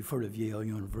 you've heard of Yale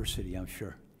University, I'm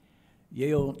sure.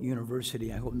 Yale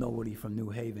University, I hope nobody from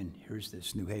New Haven hears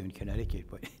this, New Haven, Connecticut,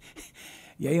 but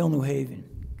Yale, New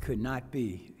Haven could not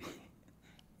be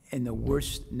in the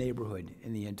worst neighborhood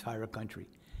in the entire country.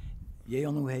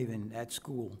 Yale, New Haven, that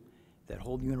school, that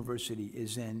whole university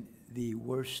is in the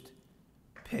worst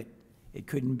pit. It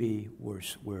couldn't be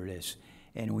worse where it is.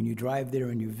 And when you drive there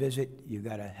and you visit, you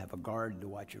gotta have a guard to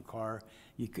watch your car.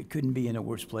 You couldn't be in a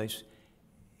worse place.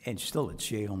 And still, it's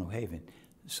Yale, New Haven.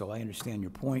 So I understand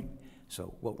your point.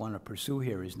 So what we want to pursue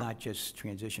here is not just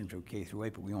transition from K through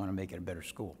 8, but we want to make it a better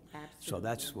school. Absolutely. So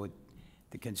that's what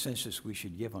the consensus we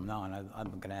should give them now, and I'm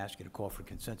going to ask you to call for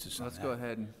consensus on that. Let's go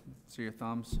ahead and see your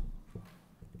thumbs.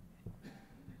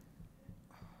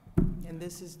 And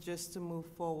this is just to move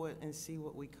forward and see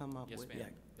what we come up Yes, with. ma'am. Yeah,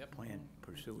 Yep. plan,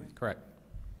 pursue it. Correct.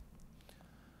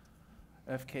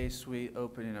 FK Suite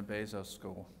opening a Bezos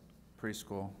school,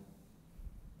 preschool.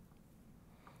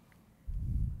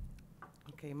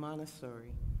 Okay,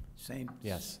 Montessori. Same.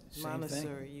 Yes. Same thing.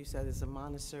 Montessori, you said it's a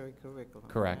Montessori curriculum.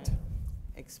 Correct. right?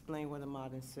 Explain what a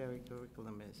Montessori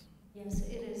curriculum is. Yes,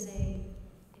 it's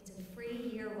a free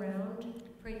year-round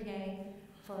pre-K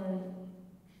for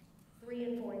 3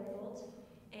 and 4-year-olds.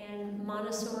 And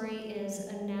Montessori is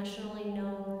a nationally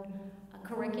known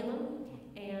curriculum,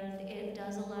 and it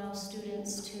does allow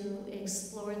students to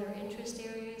explore their interest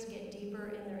areas, get deeper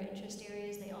in their interest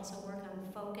areas. They also work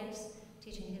on focus,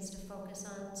 teaching kids to focus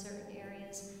on certain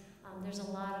areas. There's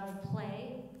a lot of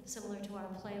play, similar to our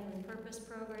Play with Purpose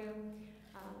program.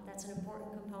 That's an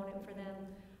important component for them.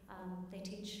 They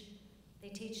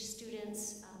teach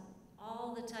students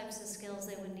all the types of skills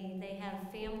they would need. They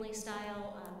have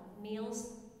family-style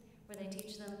meals where they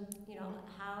teach them,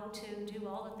 how to do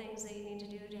all the things that you need to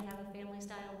do to have a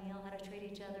family-style meal, how to treat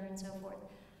each other, and so forth.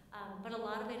 But a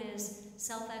lot of it is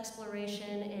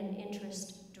self-exploration and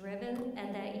interest-driven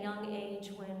at that young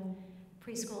age when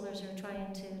preschoolers are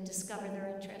trying to discover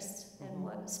their interests and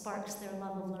what sparks their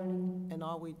love of learning. And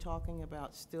are we talking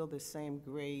about still the same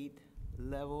grade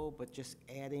level, but just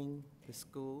adding the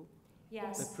school?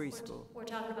 Yes. The preschool. We're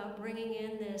talking about bringing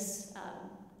in this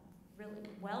really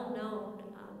well-known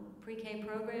pre-K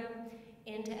program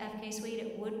into FK Suite.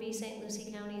 It would be St.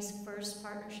 Lucie County's first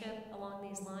partnership along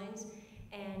these lines,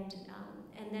 and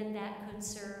then that could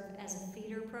serve as a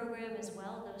feeder program as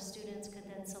well. Those students could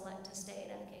then select to stay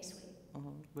at FK Suite.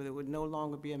 But it would no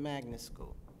longer be a magnet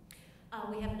school.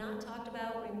 We have not talked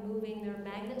about removing their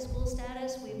magnet school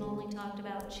status. We've only talked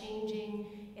about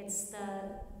changing, it's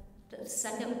the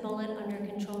second bullet under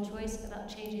control choice, about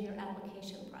changing their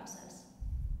application process.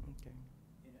 Okay.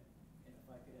 And if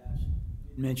I could ask,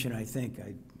 mention, I think,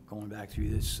 going back through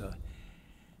this,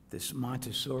 this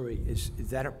Montessori, is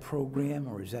that a program,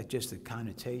 or is that just a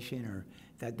connotation, or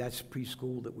that's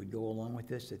preschool that would go along with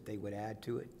this, that they would add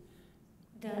to it?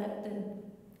 The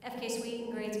FK Suite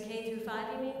in grades K through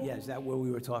 5, you mean? Yeah, is that where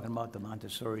we were talking about, the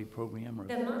Montessori program? Or?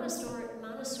 The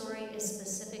Montessori is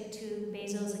specific to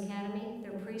Bezos Academy.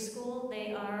 They're preschool.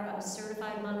 They are a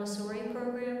certified Montessori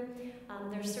program.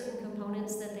 There's certain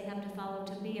components that they have to follow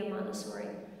to be a Montessori.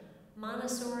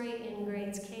 Montessori in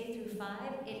grades K through 5,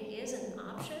 it is an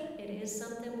option. It is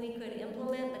something we could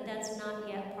implement, but that's not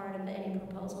yet part of any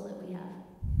proposal that we have.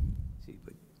 See,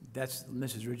 but that's,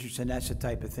 Mrs. Richardson, that's the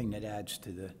type of thing that adds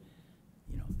to the,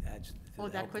 adds to the Oh,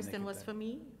 help that to make question it was better. for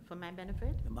me, for my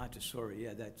benefit? The Montessori,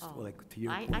 yeah, that's, Oh. well, like, to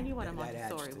your I point, knew what a that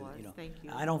adds Montessori to, was. Thank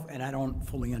you. I don't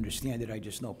fully understand it, I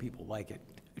just know people like it.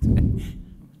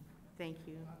 Thank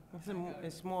you.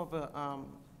 It's more of a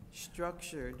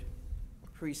structured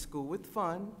preschool with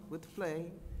fun, with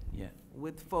play, Yeah,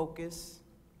 with focus,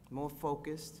 more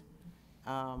focused.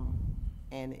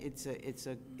 And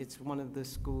it's one of the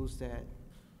schools that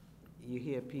you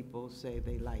hear people say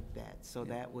they like that. So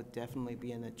Yeah. that would definitely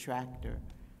be an attractor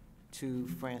to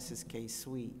Francis K.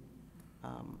 Suite.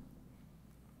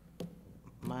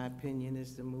 My opinion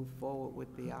is to move forward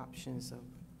with the options of,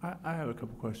 I have a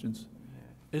couple questions.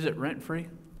 Is it rent-free?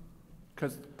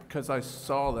 Because I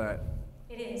saw that.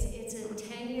 It is. It's a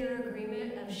 10-year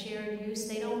agreement of shared use.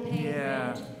 They don't pay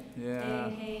Yeah, rent. yeah.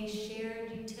 They pay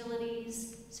shared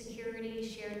utilities, security,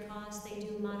 shared costs. They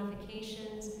do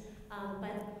modifications.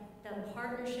 But the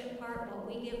partnership part, what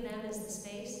we give them is the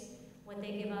space. What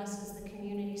they give us is the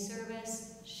community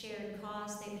service, shared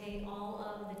costs. They pay all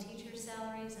of the teachers'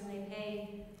 salaries, and they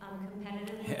pay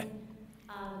competitively. Yeah.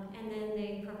 And then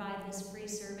they provide this free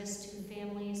service to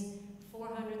families,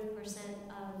 400%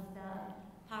 of the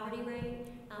poverty rate.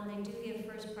 They do give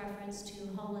first preference to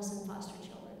homeless and foster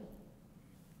children.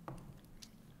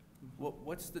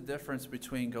 What's the difference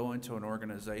between going to an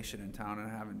organization in town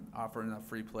and offering a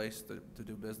free place to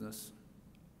do business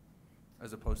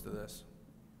as opposed to this?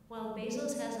 Well,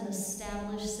 Bezos has an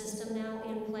established system now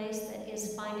in place that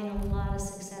is finding a lot of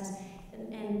success.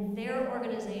 And their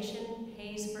organization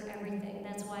pays for everything.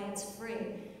 That's why it's free.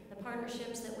 The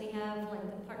partnerships that we have, like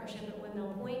the partnership at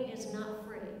Windmill Point, is not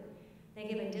free. They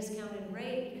give a discounted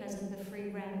rate because of the free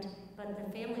rent, but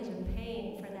the families are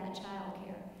paying for that child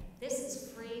care. This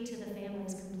is free to the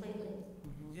families completely.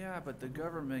 Yeah, but the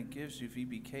government gives you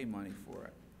VBK money for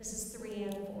it. This is 3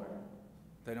 and 4.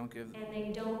 They don't give, And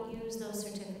they don't use those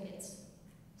certificates.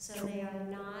 So they are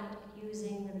not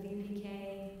using the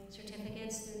VPK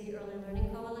certificates through the Early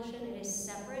Learning Coalition. It is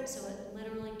separate, so it literally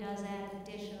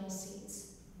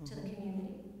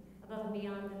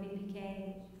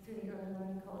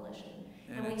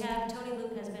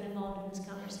Loop has been involved in this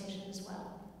conversation as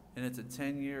well. And it's a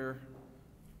 10-year,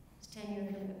 It's a 10-year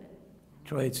commitment.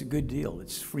 Troy, it's a good deal.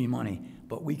 It's free money,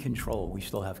 but we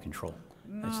still have control.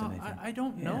 That's the no, main thing. I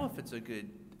don't know Yeah. if it's a good,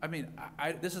 I mean,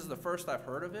 this is the first I've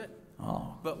heard of it,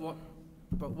 Oh, but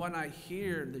when I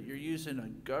hear that you're using a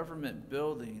government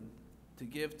building to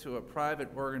give to a private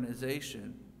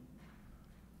organization,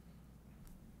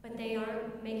 But they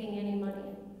aren't making any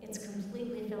money. It's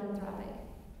completely philanthropic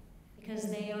because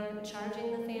they are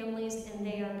charging the families and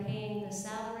they are paying the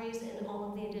salaries and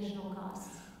all of the additional costs.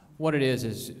 What it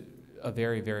is a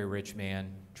very, very rich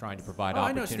man trying to provide oh,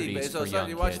 I know Steve opportunities for Bezos. young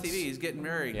You watch kids. TV, he's getting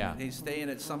married. Yeah. He's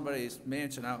staying at somebody's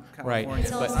mansion out in Right. California.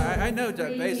 It's But also I know Jeff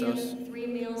 3 Bezos. 3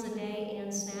 meals a day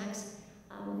and snacks,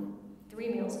 3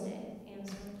 meals a day and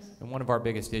snacks. And one of our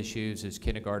biggest issues is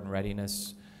kindergarten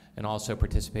readiness and also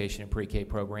participation in pre-K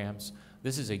programs.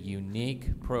 This is a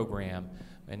unique program,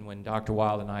 and when Dr.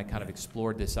 Wild and I kind of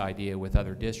explored this idea with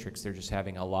other districts, they're just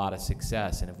having a lot of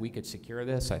success. And if we could secure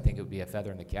this, I think it would be a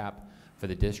feather in the cap for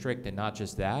the district. And not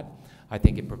just that, I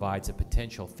think it provides a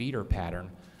potential feeder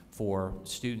pattern for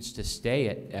students to stay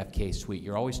at FK Suite.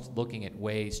 You're always looking at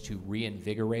ways to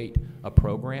reinvigorate a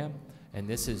program, and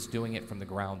this is doing it from the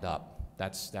ground up.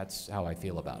 That's how I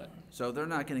feel about it. So they're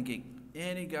not going to get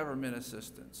any government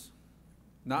assistance.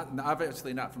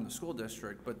 Obviously not from the school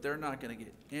district, but they're not going to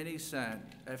get any cent,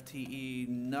 FTE,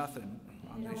 nothing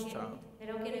on this child. They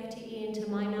don't get FTE, and to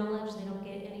my knowledge, they don't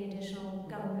get any additional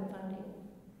government funding.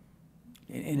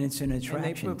 and it's an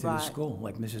attraction to the provide- school,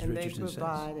 like Mrs. And they Richardson says.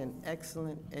 provide an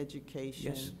excellent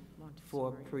education Yes.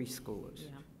 for preschoolers. Yeah.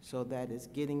 So that is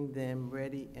getting them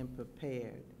ready and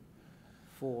prepared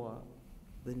for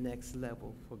the next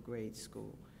level for grade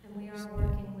school. And we are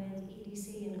working with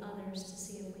EDC and others to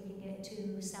see if we can get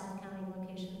 2 South County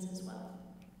locations as well.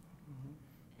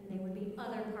 And they would be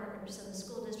other partners, so the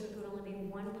school district would only be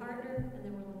 1 partner, and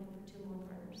then we're looking for 2 more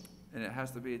partners. And it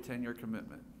has to be a 10-year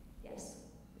commitment. Yes.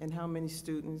 And how many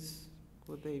students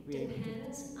will they be able to?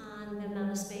 Depends on the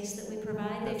amount of space that we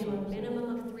provide. They do a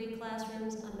minimum of 3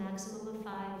 classrooms, a maximum of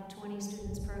 5, 20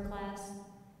 students per class,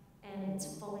 and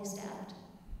it's fully staffed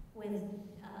with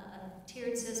a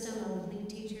tiered system of lead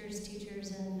teachers,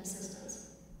 teachers, and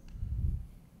assistants.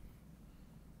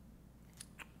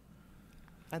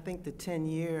 I think the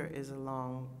 10-year is a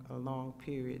long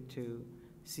period to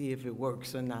see if it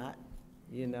works or not,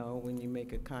 you know, when you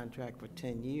make a contract for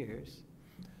 10 years.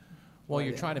 Well,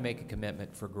 you're trying to make a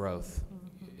commitment for growth,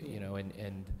 you know,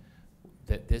 and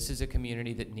that this is a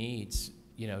community that needs,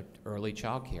 you know, early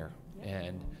childcare.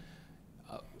 And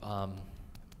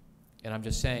I'm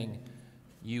just saying,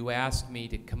 you asked me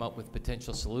to come up with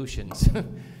potential solutions,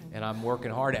 and I'm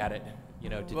working hard at it, you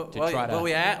know, to try to. Well,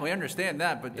 we understand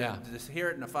that, but Yeah. to just hear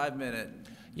it in a 5-minute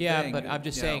Yeah, thing, but I'm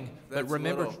just you know, saying, but that's a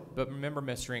remember, little-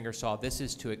 Mr. Ingersoll, this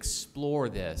is to explore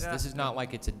this. Yeah. This is not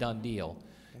like it's a done deal.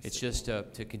 It's just to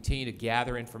continue to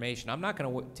gather information. I'm not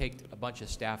going to take a bunch of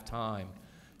staff time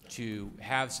to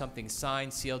have something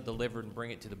signed, sealed, delivered, and bring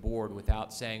it to the board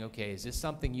without saying, okay, is this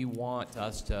something you want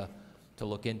us to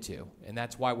look into? And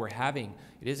that's why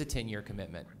it is a 10-year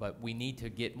commitment, but we need to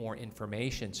get more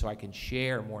information so I can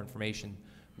share more information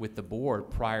with the board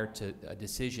prior to a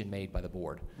decision made by the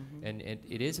board. And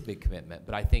it is a big commitment,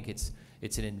 but I think it's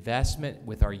an investment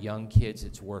with our young kids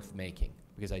it's worth making,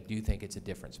 because I do think it's a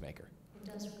difference maker.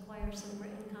 It does require some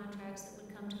written contracts that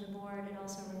would come to the board. It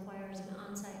also requires an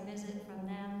on-site visit from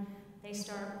them. They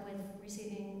start with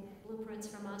receiving blueprints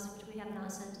from us, which we have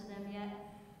not sent to them yet.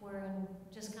 We're in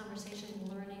just conversation,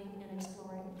 learning, and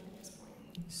exploring at this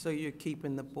point. So you're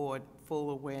keeping the board full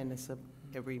awareness of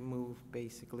every move,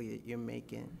 basically, that you're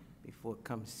making before it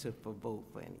comes to for vote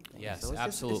for anything? Yes, So it's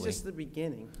absolutely. It's just the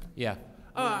beginning. Yeah.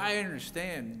 Oh, I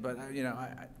understand, but, you know,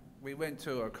 we went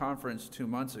to a conference 2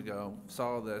 months ago,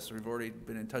 saw this, we've already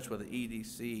been in touch with the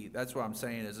EDC. That's what I'm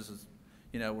saying is this is,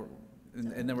 you know,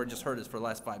 and then we're just heard this for the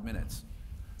last 5 minutes.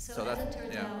 So So as that's- it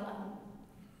turns yeah. out,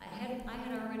 I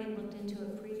had already looked into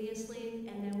it previously,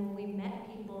 and then when we met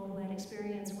people who had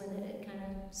experience with it, it kind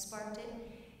of sparked it.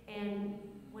 And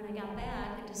when I got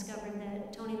back, I discovered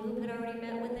that Tony Loop had already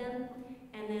met with them,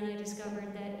 and then I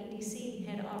discovered that EDC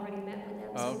had already met with them.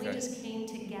 Oh, So we okay. just came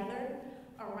together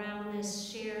around this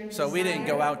shared So we didn't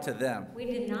go desire. out to them? We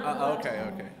did not Oh, go out to okay,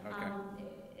 them. okay.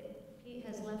 Pete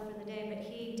has left for the day,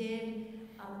 but he did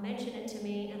mention it to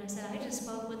me, and I said, I just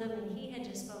spoke with him, and he had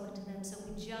just spoken to them, so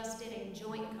we just did a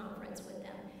joint conference with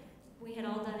them. We had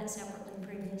all done it separately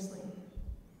previously.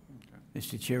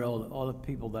 Mr. Chair, all the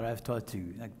people that I've talked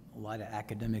to, like a lot of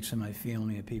academics in my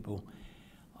family and people,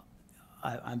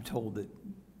 I'm told that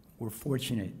we're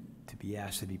fortunate to be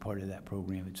asked to be part of that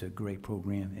program. It's a great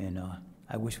program, and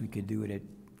I wish we could do it at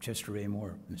Chester A.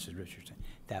 Moore, Mrs. Richardson.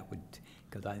 That would,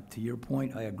 because to your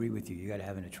point, I agree with you. You got to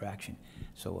have an attraction.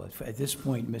 So at this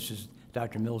point,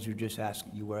 Dr. Mills,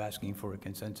 you were asking for a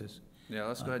consensus. Yeah,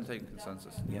 let's go ahead and take a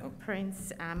consensus. Yeah.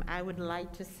 Prince, I would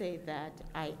like to say that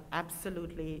I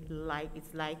absolutely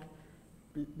it's like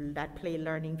that play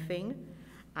learning thing.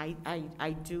 I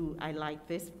like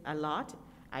this a lot.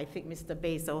 I think Mr.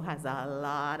 Bezos has a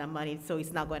lot of money, so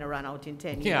it's not going to run out in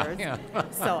 10 years. Yeah.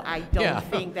 So I don't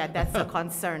think that that's a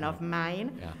concern of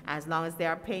mine. Yeah. As long as they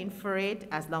are paying for it,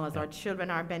 as long as our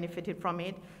children are benefited from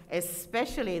it,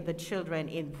 especially the children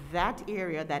in that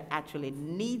area that actually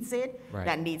needs it, Right.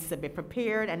 that needs to be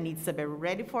prepared and needs to be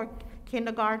ready for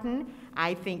kindergarten.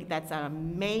 I think that's an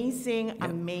amazing,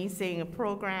 amazing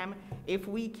program. If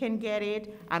we can get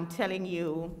it, I'm telling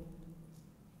you,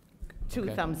 two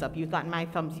Okay. thumbs up. You got my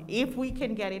thumbs. If we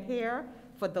can get it here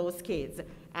for those kids,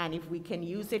 and if we can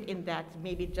use it in that,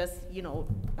 maybe just,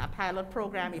 a pilot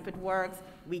program, if it works,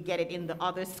 we get it in the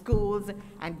other schools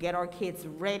and get our kids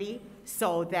ready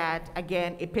so that,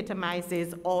 again,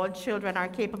 epitomizes all children are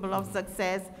capable of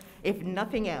success. If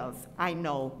nothing else, I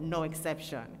know, no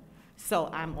exception.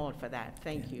 So I'm all for that.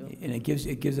 Thank you. And it gives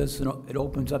us, it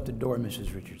opens up the door,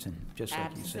 Mrs. Richardson, just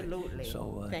like you said. Absolutely.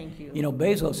 So, Thank you.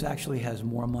 Bezos actually has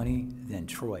more money than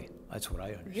Troy. That's what I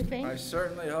You understand. think? I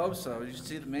certainly hope so. You should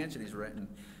see the mansion he's renting.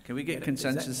 Can we get Is that-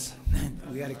 consensus?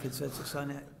 We got a consensus on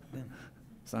that then?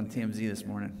 It's on TMZ this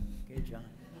morning. Okay, John.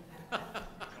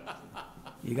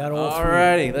 You got all All three.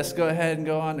 righty, let's go ahead and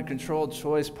go on to controlled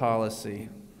choice policy.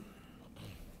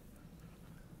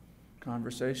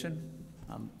 Conversation?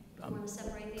 You want to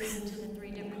separate these into the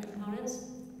three different components?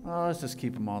 Oh, let's just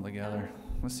keep them all together.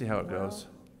 Let's see how it goes.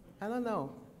 I don't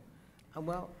know.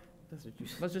 Well, that's what you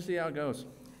said. Let's just see how it goes.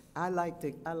 I like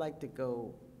to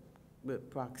go with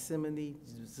proximity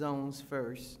zones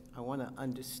first. I want to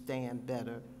understand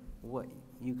better what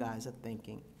you guys are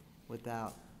thinking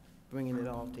without bringing it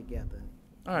all together.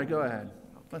 All right, go ahead.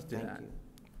 Let's do Thank that. you.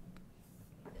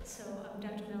 So,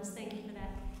 Dr. Mills, thank you for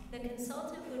that. The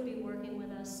consultant would be working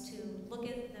with us to look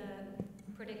at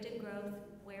the predicted growth,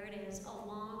 where it is,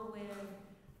 along with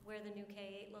where the new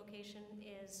K-8 location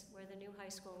is, where the new high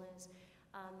school is,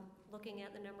 looking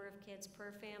at the number of kids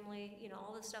per family,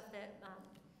 all the stuff that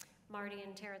Marty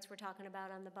and Terrence were talking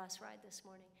about on the bus ride this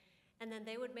morning. And then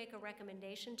they would make a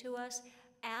recommendation to us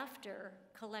after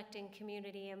collecting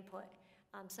community input.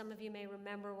 Some of you may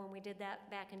remember when we did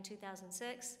that back in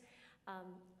 2006.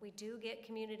 We do get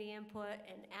community input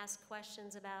and ask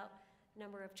questions about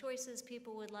number of choices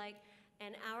people would like.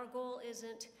 And our goal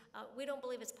isn't, we don't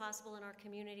believe it's possible in our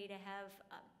community to have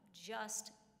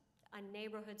just a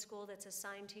neighborhood school that's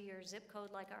assigned to your zip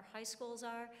code like our high schools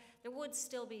are. There would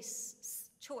still be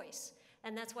choice,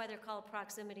 and that's why they're called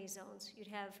proximity zones. You'd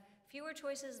have fewer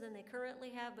choices than they currently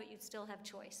have, but you'd still have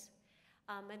choice.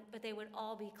 But they would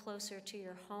all be closer to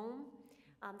your home.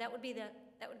 That would be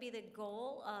the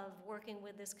goal of working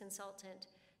with this consultant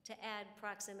to add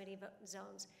proximity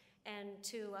zones. And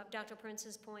to Dr.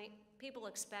 Prince's point, people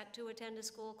expect to attend a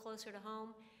school closer to home,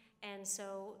 and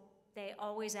so they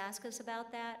always ask us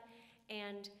about that.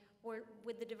 And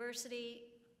with the diversity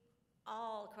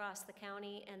all across the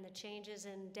county and the changes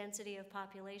in density of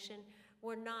population,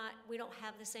 we don't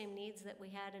have the same needs that we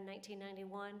had in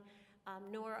 1991,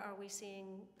 nor are we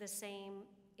seeing the same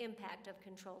impact of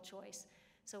controlled choice.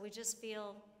 So we just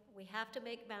feel we have to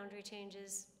make boundary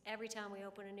changes every time we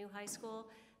open a new high school.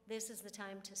 This is the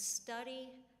time to study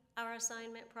our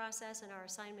assignment process and our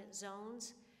assignment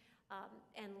zones,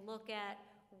 and look at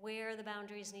where the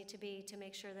boundaries need to be to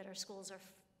make sure that our schools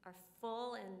are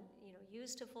full and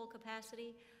used to full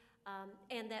capacity,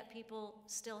 and that people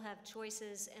still have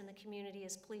choices and the community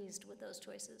is pleased with those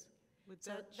choices.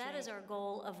 So that is our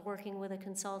goal of working with a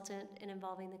consultant and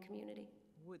involving the community.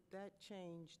 Would that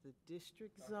change the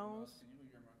district zones? Can you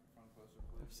move your microphone closer,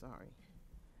 please? I'm sorry.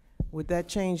 Would that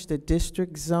change the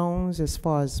district zones as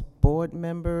far as board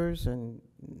members and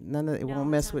it No, won't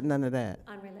mess it's with none of that?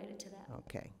 Unrelated to that.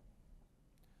 Okay.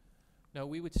 No,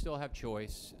 we would still have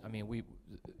choice. I mean,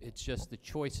 it's just the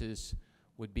choices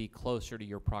would be closer to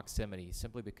your proximity,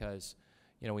 simply because,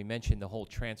 we mentioned the whole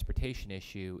transportation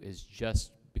issue is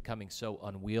just becoming so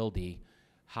unwieldy,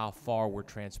 how far we're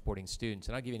transporting students.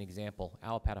 And I'll give you an example,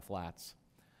 Allapattah Flats.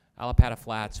 Allapattah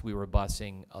Flats, we were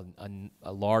busing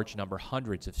a large number,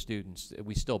 hundreds of students.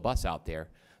 We still bus out there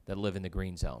that live in the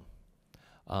green zone.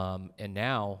 And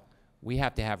now we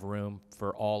have to have room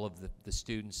for all of the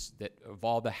students of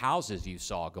all the houses you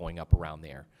saw going up around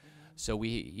there. So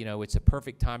it's a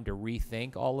perfect time to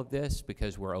rethink all of this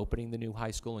because we're opening the new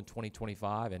high school in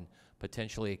 2025 and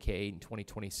potentially a K-8 in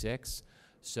 2026.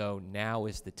 So now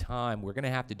is the time. We're going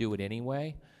to have to do it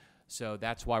anyway, So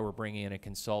that's why we're bringing in a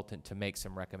consultant to make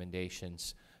some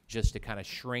recommendations, just to kind of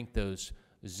shrink those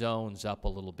zones up a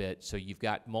little bit, so you've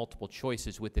got multiple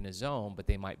choices within a zone, but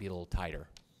they might be a little tighter.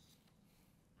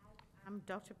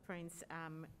 Dr. Prince,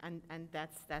 and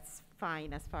that's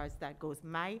fine as far as that goes.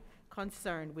 My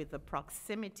concern with the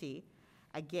proximity,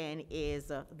 again,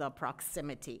 is the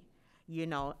proximity. You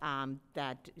know,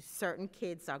 that certain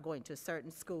kids are going to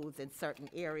certain schools in certain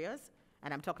areas,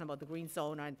 and I'm talking about the green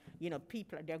zone, and, you know,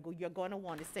 people, you're going to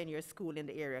want to send your school in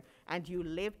the area, and you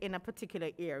live in a particular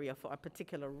area for a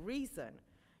particular reason,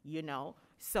 you know.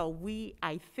 So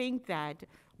I think that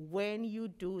when you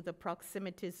do the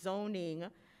proximity zoning,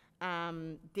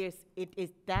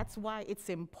 that's why it's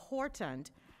important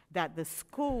that the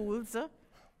schools,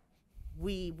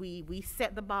 we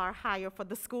set the bar higher for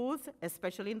the schools,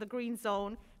 especially in the green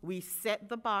zone. We set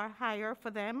the bar higher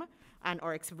for them and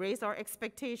raise our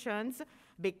expectations,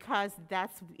 because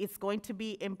it's going to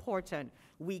be important.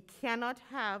 We cannot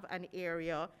have an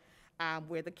area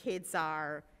where the kids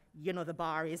are, you know, the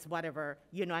bar is whatever,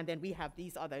 you know, and then we have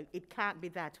these other. It can't be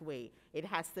that way. It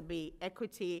has to be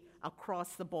equity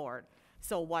across the board.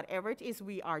 So whatever it is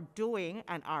we are doing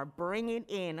and are bringing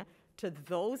in to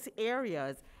those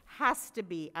areas has to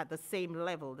be at the same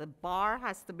level. The bar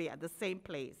has to be at the same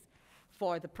place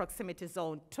for the proximity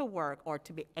zone to work or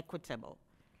to be equitable.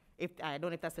 I don't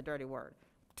know if that's a dirty word,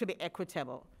 to be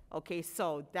equitable. Okay,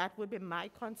 so that would be my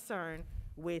concern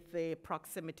with the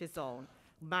proximity zone.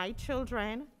 My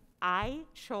children, I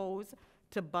chose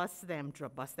to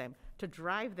to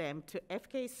drive them to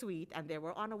FK Suite, and they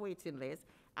were on a waiting list.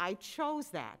 I chose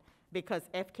that because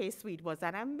FK Suite was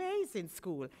an amazing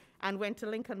school, and went to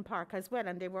Lincoln Park as well,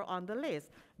 and they were on the list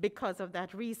because of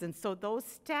that reason. So those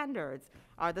standards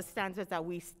are the standards that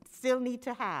we still need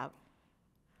to have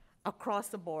across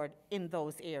the board in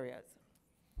those areas.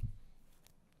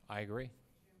 I agree.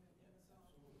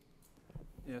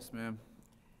 Yes, ma'am.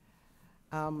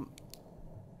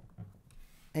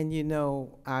 And you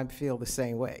know, I feel the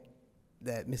same way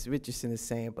that Ms. Richardson is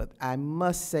saying, but I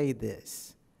must say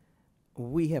this.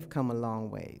 We have come a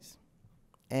long ways.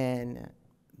 And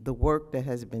the work that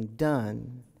has been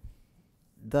done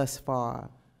thus far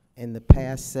in the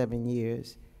past 7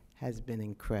 years has been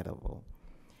incredible.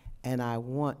 And I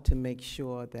want to make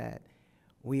sure that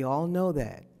we all know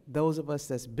that. Those of us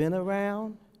that's been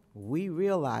around, we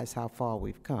realize how far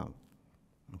we've come.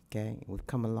 Okay, we've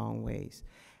come a long ways.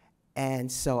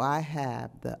 And so I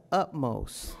have the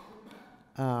utmost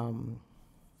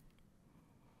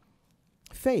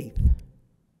faith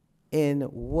in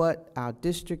what our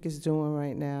district is doing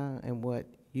right now and what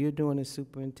you're doing as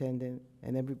superintendent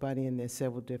and everybody in their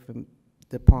several different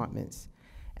departments.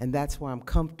 And that's why I'm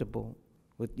comfortable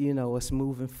with, you know, us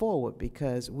moving forward,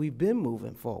 because we've been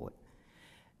moving forward.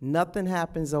 Nothing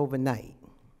happens overnight.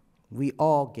 We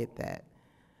all get that.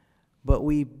 But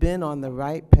we've been on the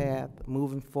right path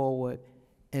moving forward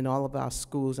in all of our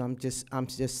schools. I'm just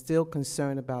still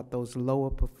concerned about those lower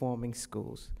performing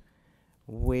schools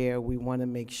where we want to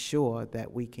make sure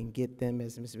that we can get them,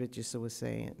 as Ms. Richardson was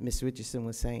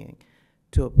saying,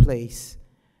 to a place.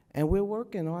 And we're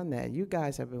working on that. You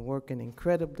guys have been working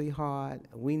incredibly hard.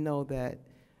 We know that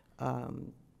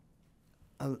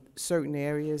certain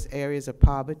areas of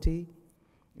poverty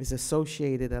is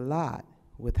associated a lot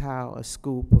with how a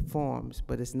school performs,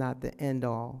 but it's not the end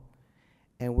all.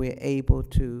 And we're able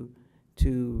to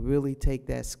really take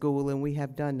that school, and we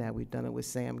have done that. We've done it with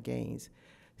Sam Gaines.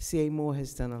 C.A. Moore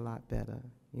has done a lot better,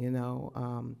 you know.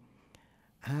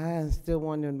 I'm still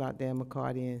wondering about Dan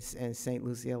McCarty and St.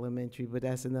 Lucie Elementary, but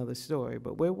that's another story.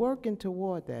 But we're working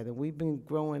toward that, and we've been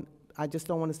growing. I just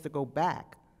don't want us to go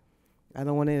back. I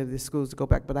don't want any of the schools to go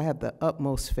back, but I have the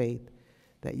utmost faith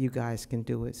that you guys can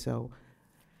do it. So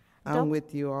I'm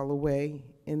with you all the way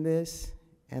in this,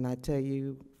 and I tell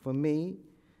you, for me,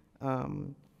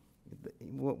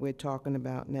 what we're talking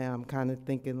about now, I'm kind of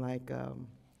thinking like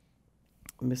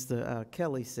Mr.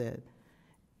 Kelly said,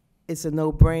 it's a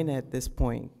no-brainer at this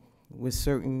point with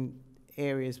certain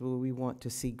areas where we want to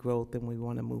see growth and we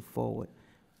want to move forward.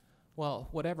 Well,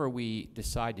 whatever we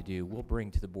decide to do, we'll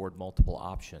bring to the board multiple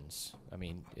options. I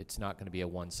mean, it's not going to be a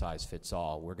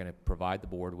one-size-fits-all. We're going to provide the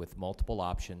board with multiple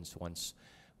options once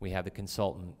we have the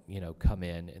consultant, you know, come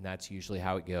in, and that's usually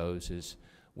how it goes, is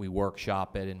we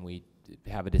workshop it and we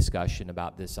have a discussion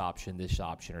about this option,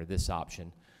 or this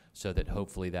option, so that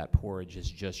hopefully that porridge is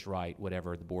just right,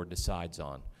 whatever the board decides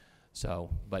on. So,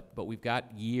 but we've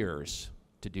got years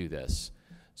to do this.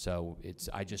 So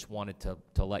I just wanted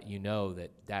to let you know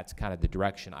that that's kind of the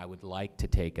direction I would like to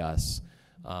take us,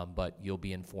 but you'll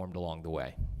be informed along the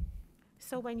way.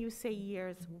 So when you say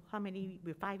years, how many,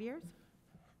 5 years?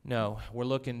 No, we're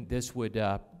looking, this would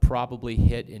probably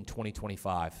hit in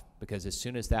 2025, because as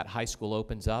soon as that high school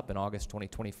opens up in August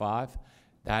 2025,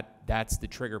 that's the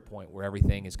trigger point where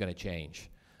everything is going to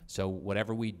change. So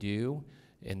whatever we do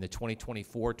in the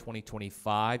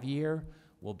 2024-2025 year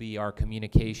will be our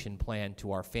communication plan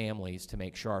to our families to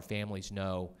make sure our families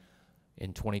know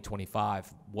in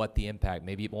 2025 what the impact,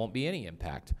 maybe it won't be any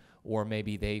impact, or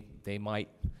maybe they might,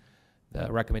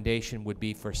 the recommendation would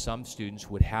be for some students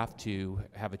would have to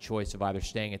have a choice of either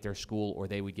staying at their school or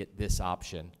they would get this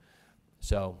option.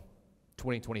 So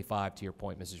 2025, to your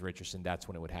point, Mrs. Richardson, that's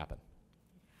when it would happen.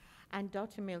 And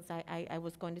Dr. Mills, I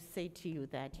was going to say to you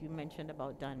that you mentioned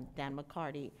about Dan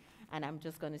McCarty, and I'm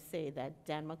just going to say that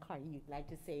Dan McCarty, you'd like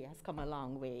to say, has come a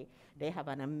long way. They have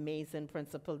an amazing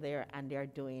principal there, and they're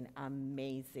doing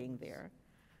amazing there.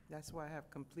 That's why I have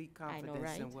complete I know,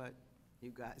 confidence in right? what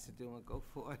you guys are doing. Go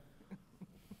for it.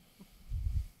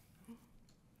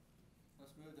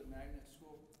 Let's move to magnet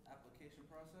school application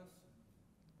process.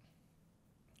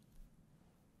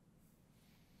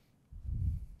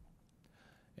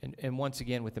 And once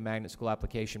again, with the magnet school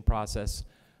application process,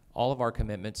 all of our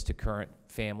commitments to current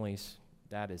families,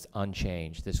 that is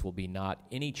unchanged. This will be not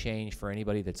any change for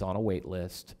anybody that's on a wait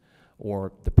list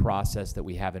or the process that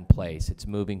we have in place. It's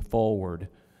moving forward.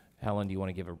 Helen, do you want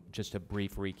to give just a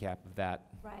brief recap of that?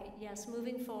 Right, yes,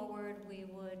 moving forward, we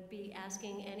would be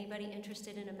asking anybody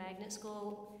interested in a magnet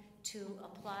school to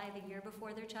apply the year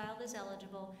before their child is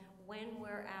eligible. When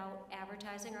we're out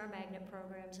advertising our magnet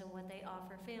programs and what they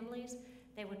offer families,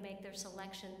 they would make their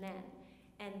selection then.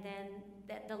 And then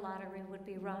the lottery would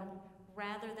be run,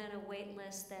 rather than a wait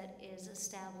list that is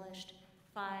established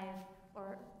 5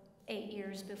 or 8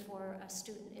 years before a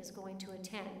student is going to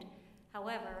attend.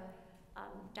 However,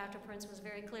 Dr. Prince was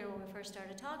very clear when we first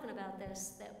started talking about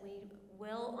this that we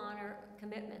will honor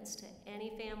commitments to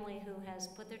any family who has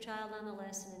put their child on the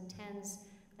list and intends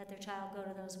that their child go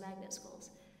to those magnet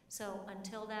schools. So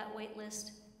until that wait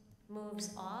list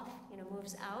moves off,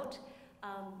 moves out,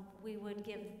 they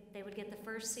would get the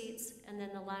first seats, and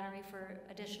then the lottery for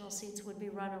additional seats would be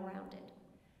run around it.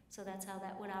 So that's how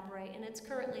that would operate, and it's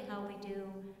currently how we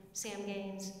do Sam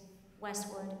Gaines,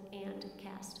 Westwood, and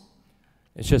Cast.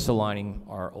 It's just aligning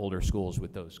our older schools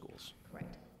with those schools.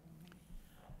 Correct.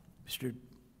 Mr.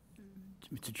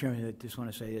 Chairman, I just want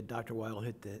to say that Dr. Weil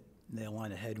hit the nail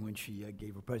on the head when she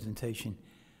gave her presentation.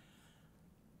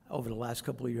 Over the last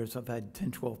couple of years, I've had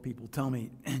 10, 12 people tell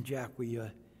me, Jack, we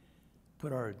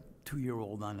put our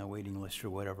 2-year-old on the waiting list or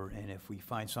whatever, and if we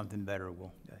find something better,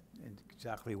 we'll, and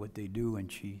exactly what they do, and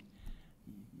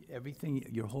everything,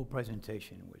 your whole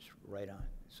presentation was right on.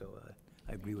 So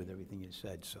I agree with everything you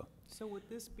said, so. So would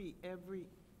this be every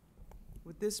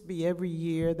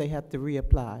year they have to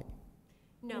reapply?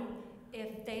 No.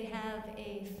 If they have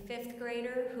a 5th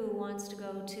grader who wants to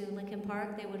go to Lincoln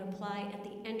Park, they would apply at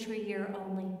the entry year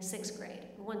only, 6th grade.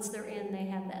 Once they're in, they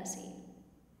have that seat.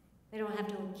 They don't have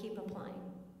to keep applying.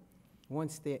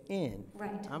 Once they're in?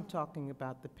 Right. I'm talking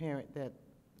about the parent that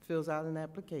fills out an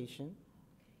application,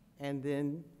 and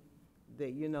then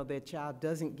their child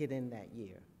doesn't get in that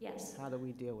year. Yes. How do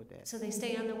we deal with that? So they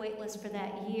stay on the wait list for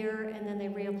that year, and then they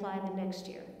reapply the next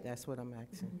year. That's what I'm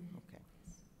asking. Mm-hmm. Okay.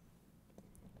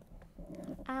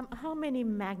 How many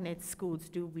magnet schools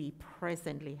do we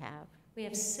presently have? We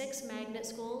have 6 magnet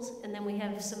schools, and then we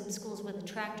have some schools with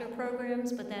attractor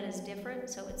programs, but that is different,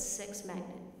 so it's 6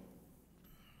 magnet.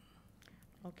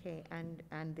 Okay,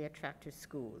 and the attractor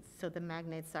schools. So the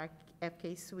magnets are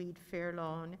FK Suite,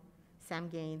 Fairlawn, Sam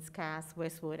Gaines, Cass,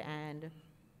 Westwood, and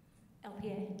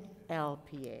LPA.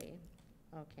 LPA.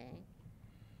 Okay.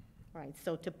 All right,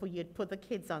 so you'd put the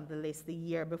kids on the list the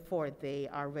year before they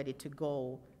are ready to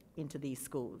go into these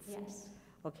schools? Yes.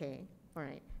 Okay, all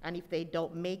right. And if they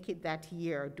don't make it that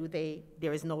year,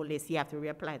 there is no list, you have to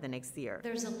reapply the next year?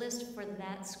 There's a list for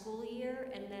that school year,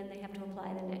 and then they have to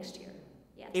apply the next year.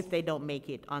 Yes. If they don't make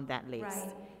it on that list?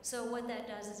 Right. So what that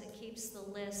does is it keeps the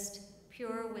list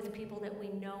pure with people that we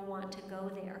know want to go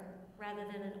there, rather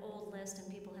than an old list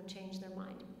and people have changed their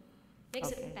mind.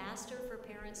 Makes Okay. it faster for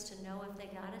parents to know if they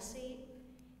got a seat,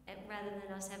 rather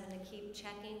than us having to keep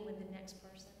checking with the next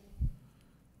person.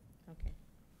 Okay.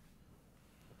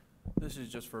 This is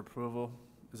just for approval.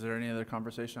 Is there any other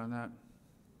conversation on that?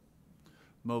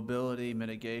 Mobility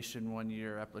mitigation,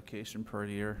 1-year application per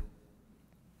year.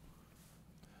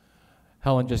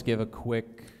 Helen, just give a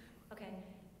quick. Okay.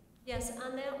 Yes,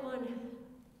 on that one,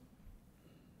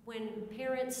 when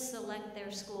parents select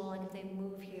their school, like if they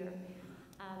move here,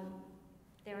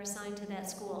 they're assigned to that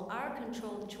school. Our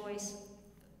controlled choice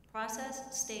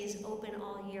process stays open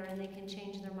all year, and they can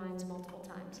change their minds multiple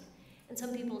times. And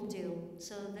some people do,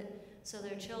 so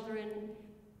their children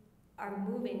are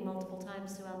moving multiple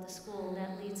times throughout the school,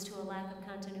 that leads to a lack of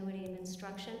continuity of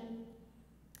instruction.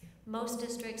 Most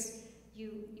districts,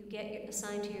 you get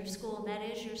assigned to your school, and that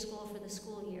is your school for the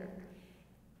school year,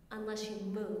 unless you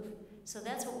move. So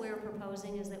that's what we're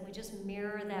proposing, is that we just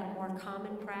mirror that more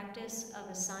common practice of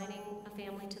assigning a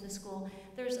family to the school.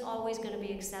 There's always going to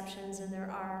be exceptions, and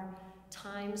there are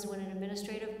times when an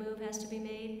administrative move has to be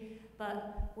made,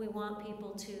 but we want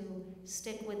people to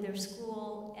stick with their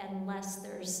school unless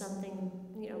there's something,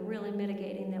 really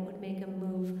mitigating that would make them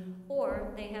move.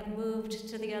 Or they have moved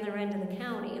to the other end of the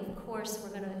county. Of course, we're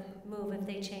going to move if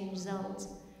they change zones.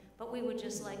 But we would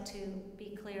just like to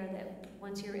be clear that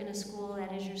once you're in a school,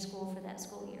 that is your school for that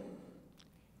school year,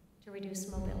 to reduce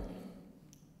mobility.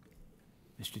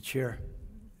 Mr. Chair,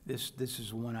 this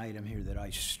is one item here that I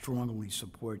strongly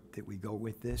support that we go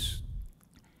with this.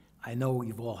 I know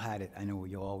you've all had it. I know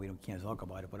we can't talk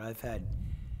about it, but I've had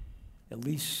at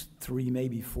least 3,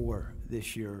 maybe 4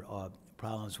 this year,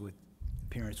 problems with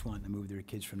parents wanting to move their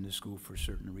kids from the school for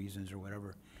certain reasons or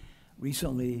whatever.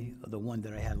 Recently, the one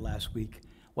that I had last week,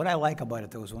 what I like about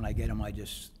it, though, is when I get him, I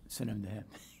just send him to him.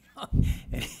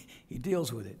 And he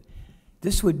deals with it.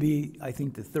 This would be, I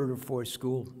think, the 3rd or 4th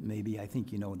school, maybe. I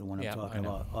think you know the one I'm talking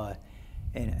about.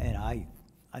 And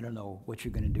I don't know what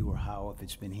you're going to do or how, if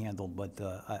it's been handled, but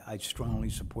I strongly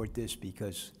support this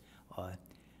because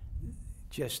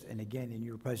and again, in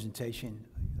your presentation,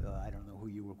 I don't know who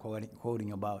you were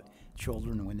quoting about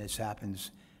children, and when this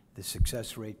happens, the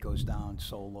success rate goes down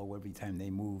so low every time they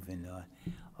move, and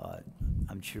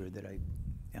I'm sure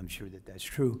that that's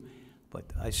true. But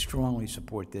I strongly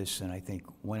support this, and I think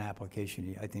one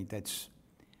application, I think that's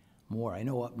more. I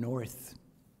know up north,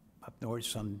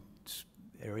 some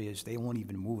areas, they won't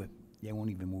even move it. They won't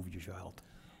even move your child.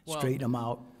 Well, straighten them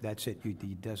out, that's it. He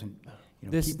doesn't,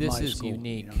 This keep them out of is school,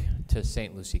 unique to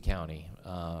St. Lucie County,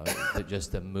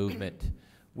 just the movement.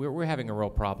 We're having a real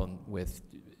problem with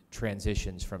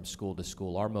transitions from school to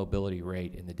school. Our mobility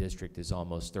rate in the district is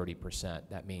almost 30%.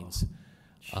 That means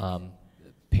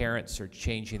parents are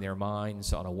changing their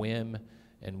minds on a whim,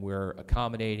 and we're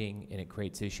accommodating, and it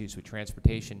creates issues with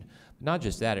transportation. Not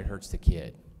just that, it hurts the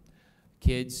kid.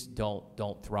 Kids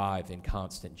don't thrive in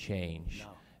constant change.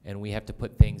 No. And we have to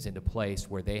put things into place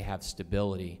where they have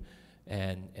stability,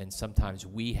 and sometimes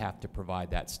we have to provide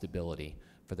that stability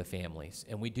for the families.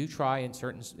 And we do try in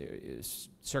certain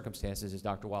circumstances, as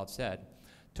Dr. Wild said,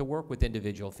 to work with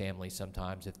individual families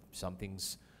sometimes if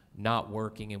something's not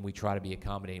working, and we try to be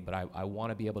accommodating. But I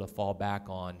want to be able to fall back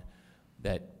on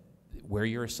that where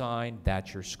you're assigned,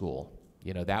 that's your school.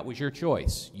 That was your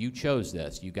choice. You chose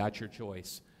this. You got your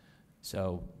choice.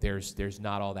 So there's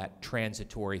not all that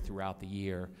transitory throughout the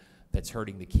year that's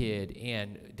hurting the kid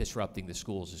and disrupting the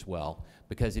schools as well,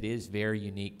 because it is very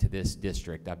unique to this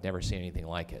district. I've never seen anything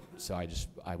like it. So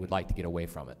I would like to get away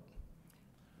from it.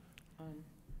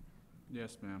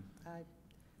 Yes, ma'am.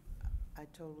 I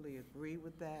totally agree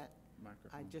with that.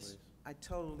 Microphone, I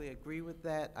totally agree with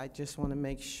that. I just want to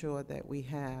make sure that we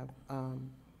have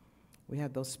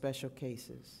those special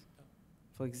cases.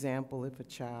 For example, if a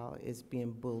child is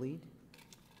being bullied,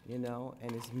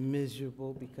 and is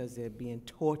miserable because they're being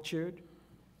tortured,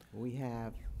 we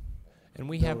have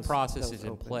processes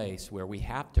in place where we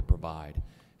have to provide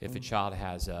if a child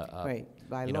has right,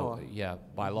 by law.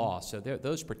 By law. So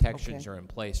those protections are in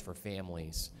place for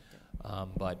families.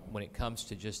 But when it comes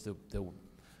to just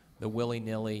the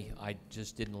willy-nilly, I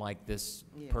just didn't like this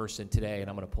person today, and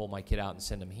I'm going to pull my kid out and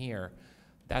send him here.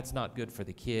 That's not good for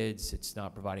the kids. It's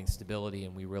not providing stability,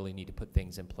 and we really need to put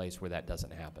things in place where that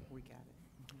doesn't happen. We got it.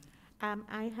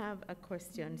 I have a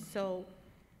question. So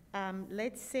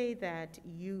let's say that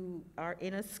you are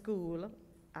in a school,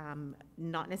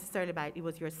 not necessarily it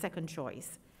was your second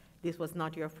choice. This was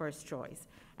not your first choice.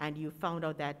 And you found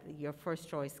out that your first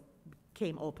choice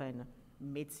came open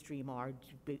midstream or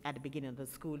at the beginning of the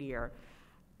school year.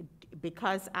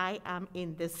 Because I am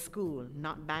in this school,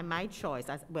 not by my choice,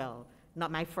 not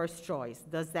my first choice,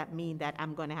 does that mean that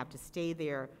I'm going to have to stay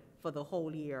there for the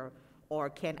whole year, or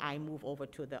can I move over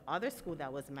to the other school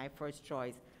that was my first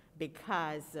choice?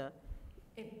 Because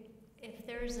if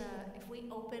we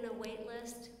open a wait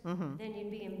list, then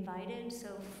you'd be invited. So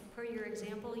per your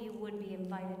example, you would be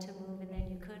invited to move, and then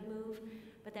you could move,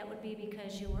 but that would be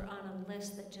because you were on a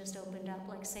list that just opened up,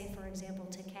 like say, for example,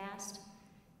 to CAST,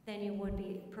 then you would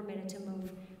be permitted to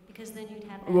move, because then you'd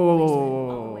have that placement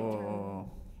all the way through.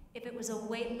 If it was a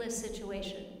wait list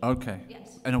situation. Okay.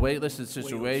 Yes. And a waitlisted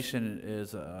situation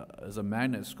is a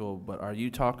magnet school, but are you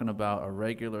talking about a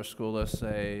regular school, let's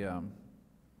say,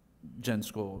 Gen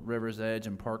School, River's Edge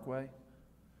and Parkway?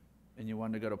 And you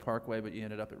wanted to go to Parkway, but you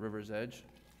ended up at River's Edge?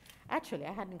 Actually,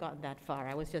 I hadn't gotten that far.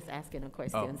 I was just asking a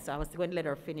question, so I was going to let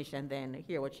her finish and then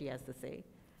hear what she has to say.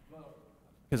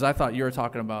 Because I thought you were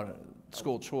talking about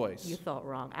school choice. You thought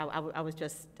wrong.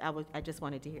 I just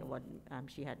wanted to hear what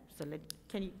she had. So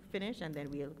can you finish and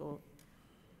then we'll go?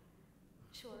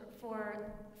 Sure.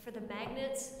 For the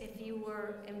magnets, if you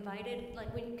were invited,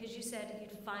 like because you said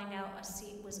you'd find out a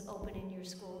seat was open in your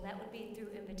school, that would be through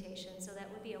invitation, so that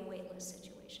would be a waitlist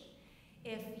situation.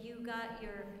 If you got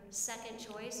your second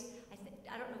choice,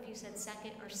 I don't know if you said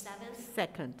second or seventh.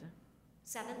 Second.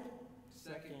 Seventh?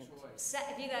 Second choice.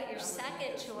 If you got your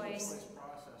second choice,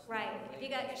 right, if you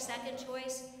got your second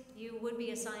choice, you would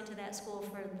be assigned to that school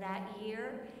for that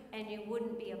year, and you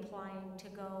wouldn't be applying to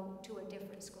go to a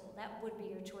different school. That would be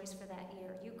your choice for that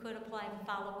year. You could apply the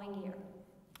following year.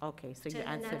 Okay, so you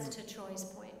And answered. that's to Troy's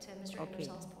point, to Mr. Okay.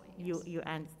 Ingersoll's point.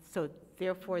 Yes. So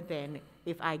therefore then,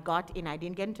 if I got in, I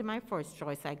didn't get into my first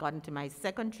choice, I got into my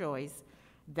second choice,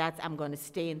 I'm going to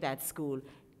stay in that school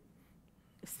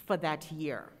for that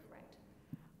year.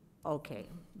 Right. Okay,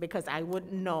 because I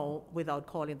wouldn't know without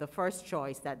calling the first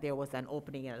choice that there was an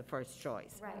opening in the first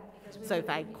choice. Right. Because So if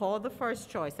I call the first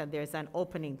choice and there's an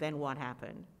opening, then what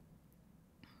happened?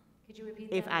 Could you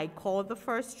repeat that? If I called the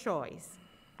first choice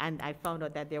and I found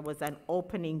out that there was an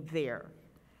opening there,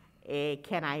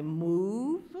 can I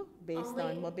move based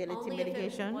on mobility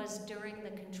mitigation? Only if it was during the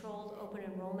controlled open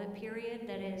enrollment period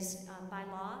that is by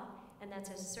law, and that's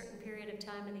a certain period of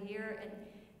time of the year. And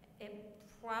it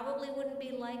probably wouldn't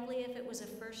be likely if it was a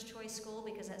first choice school,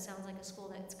 because that sounds like a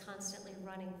school that's constantly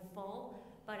running full.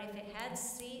 But if it had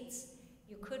seats,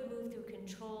 you could move through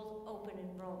controlled open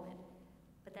enrollment,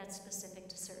 but that's specific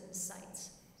to certain sites.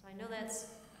 So I know that's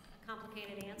a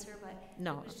complicated answer, but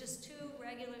No. if it was just two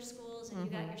regular schools and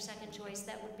you got your second choice,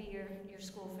 that would be your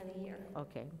school for the year.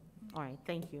 Okay, all right,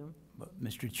 thank you. But,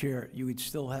 Mr. Chair, you would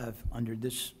still have, under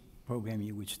this program,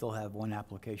 you would still have one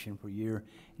application per year,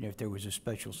 and if there was a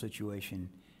special situation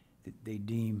that they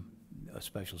deem a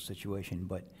special situation,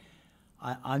 but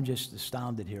I'm just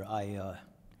astounded here.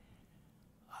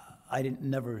 I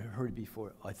never heard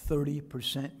before, a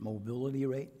 30% mobility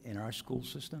rate in our school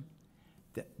system?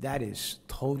 That is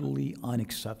totally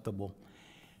unacceptable.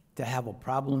 To have a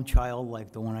problem child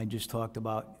like the one I just talked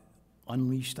about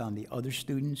unleashed on the other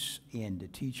students and the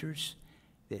teachers,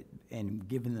 and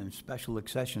giving them special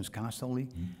accessions constantly,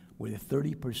 with a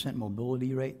 30%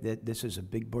 mobility rate, this is a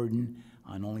big burden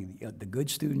on only the good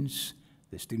students,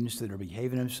 the students that are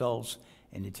behaving themselves,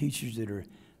 and the teachers that are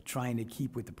trying to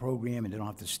keep with the program and they don't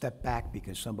have to step back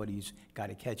because somebody's got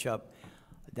to catch up.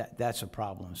 That's a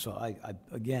problem. So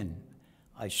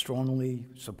I strongly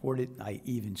support it. I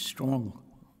even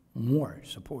more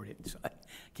support it. So I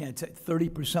can't say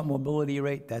 30% mobility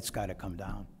rate, that's got to come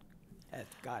down.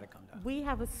 That's got to come down. We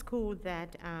have a school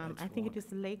that, I think it is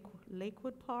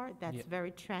Lakewood Park, that's Yeah.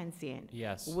 very transient.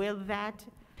 Yes. Will that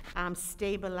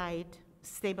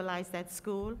stabilize that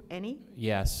school any?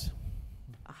 Yes.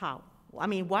 How? I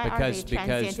mean, why are they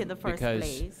transient in the first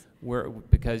place?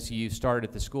 Because you started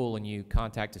at the school and you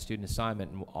contact a student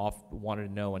assignment and wanted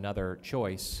to know another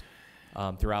choice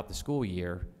throughout the school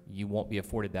year, you won't be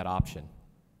afforded that option.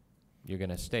 You're going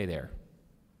to stay there.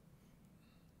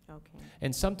 Okay.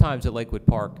 And sometimes at Lakewood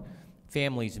Park,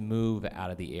 families move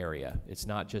out of the area. It's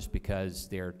not just because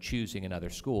they're choosing another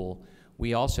school.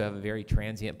 We also have a very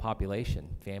transient population.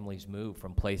 Families move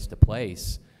from place to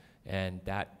place, and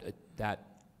that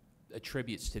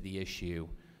attributes to the issue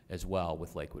as well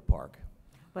with Lakewood Park.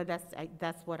 But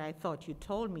that's what I thought. You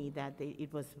told me that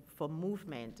it was for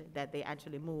movement, that they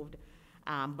actually moved.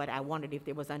 But I wondered if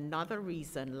there was another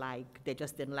reason, like they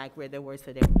just didn't like where they were,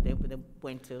 so they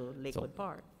went to Lakewood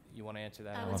Park. You want to answer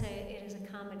that, I Ellen? would say it is a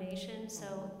combination,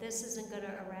 so this isn't going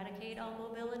to eradicate all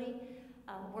mobility.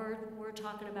 We're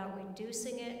talking about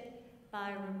reducing it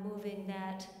by removing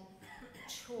that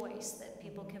choice that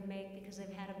people can make because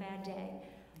they've had a bad day,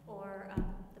 or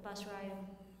the bus ride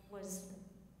was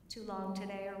too long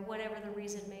today, or whatever the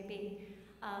reason may be.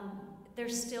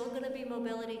 There's still going to be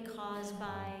mobility caused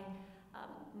by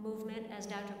movement, as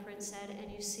Dr. Prince said,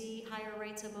 and you see higher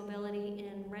rates of mobility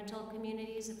in rental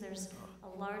communities. If there's a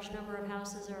large number of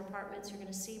houses or apartments, you're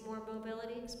going to see more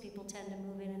mobility because people tend to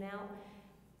move in and out.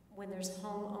 When there's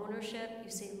home ownership,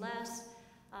 you see less.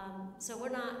 So we're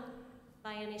not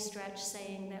by any stretch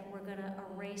saying that we're going to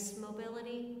erase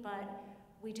mobility, but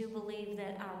we do believe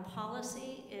that our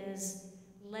policy is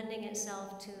lending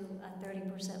itself to a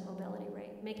 30% mobility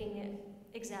rate, making it,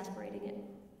 exasperating it.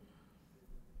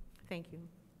 Thank you.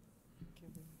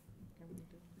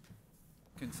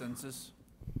 Consensus?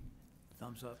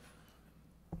 Thumbs up.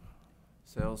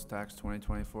 Sales tax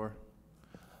 2024?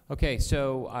 Okay,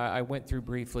 so I went through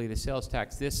briefly the sales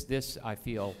tax. This I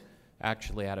feel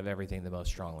actually out of everything the most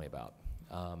strongly about.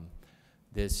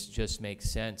 This just makes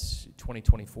sense.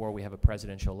 2024, we have a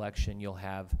presidential election. You'll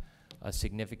have a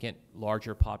significant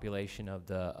larger population of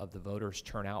the voters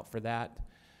turn out for that.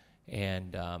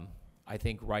 And I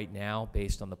think right now,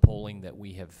 based on the polling that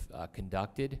we have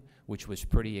conducted, which was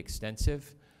pretty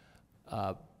extensive,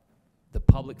 the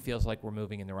public feels like we're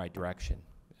moving in the right direction.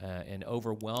 And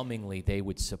overwhelmingly, they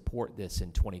would support this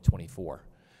in 2024.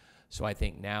 So I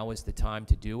think now is the time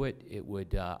to do it. It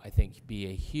would, I think, be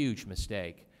a huge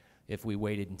mistake if we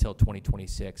waited until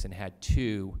 2026 and had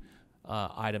two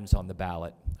items on the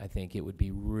ballot. I think it would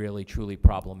be really, truly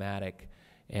problematic,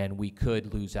 and we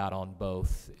could lose out on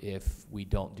both if we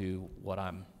don't do what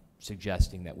I'm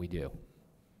suggesting that we do.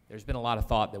 There's been a lot of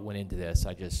thought that went into this.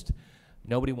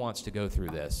 Nobody wants to go through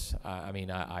this. I mean,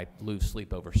 I lose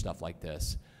sleep over stuff like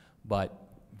this, but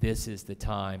this is the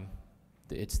time.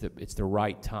 It's the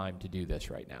right time to do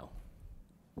this right now.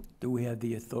 Do we have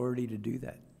the authority to do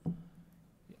that?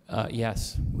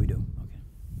 Yes. We do, okay.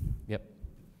 Yep.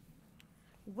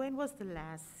 When was the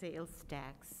last sales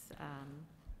tax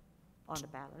on the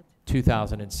ballot?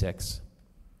 2006.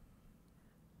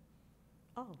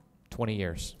 Oh, 20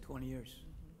 years. 20 years.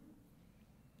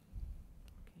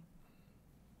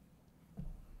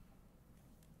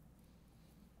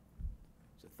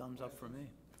 It's a thumbs up for me.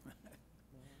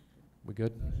 We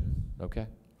good? Okay.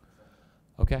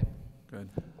 Okay. Good.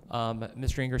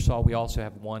 Mr. Ingersoll, we also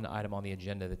have one item on the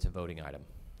agenda that's a voting item.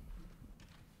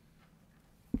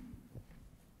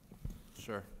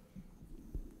 Sure.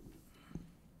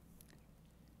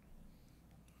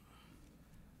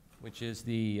 Which is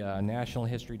the National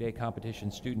History Day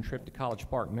competition student trip to College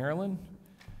Park, Maryland.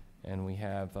 And we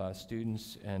have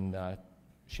students and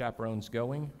chaperones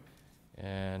going.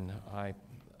 And I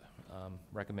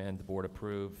recommend the board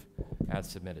approve as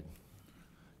submitted.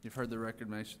 You've heard the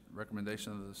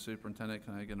recommendation of the superintendent.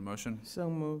 Can I get a motion? So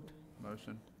moved.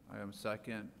 Motion. I am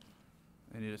second.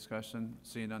 Any discussion?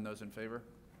 Seeing none, those in favor?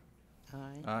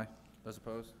 Aye. Aye. Those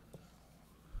opposed?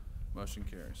 Motion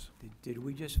carries. Did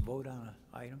we just vote on an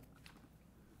item?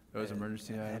 It was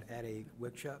emergency item. At a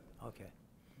workshop? Okay.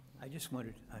 I just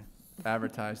wondered.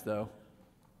 Advertised, though.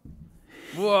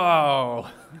 Whoa!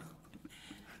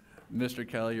 Mr.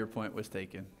 Kelly, your point was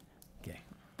taken. Okay.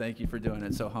 Thank you for doing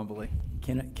it so humbly.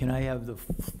 Can I have the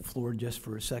floor just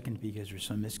for a second, because there's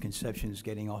some misconceptions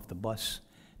getting off the bus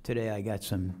today. I got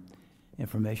some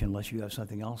information, unless you have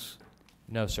something else.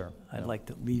 No, sir. I'd No. like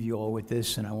to leave you all with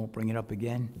this, and I won't bring it up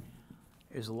again.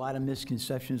 There's a lot of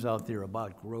misconceptions out there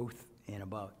about growth and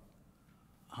about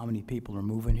how many people are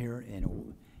moving here,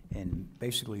 and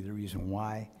basically the reason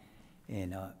why.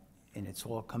 And it's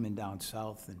all coming down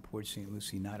south in Port St.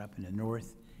 Lucie, not up in the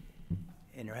north.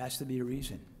 And there has to be a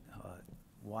reason.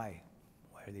 Why?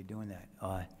 Why are they doing that?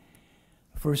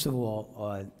 First of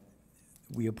all,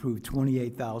 we approved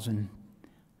 28,000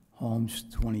 homes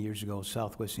 20 years ago,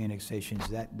 Southwest annexations.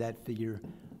 That figure,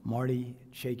 Marty,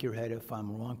 shake your head if I'm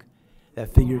wrong.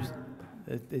 That figure,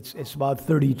 it's about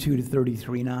 32 to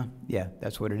 33 now. Yeah,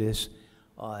 that's what it is.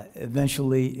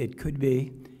 Eventually, it could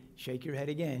be, shake your head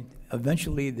again,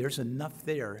 eventually there's enough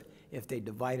there, if they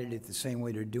divided it the same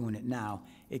way they're doing it now,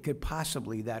 it could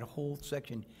possibly, that whole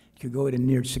section could go to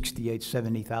near 68,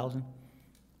 70,000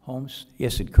 homes.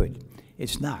 Yes, it could.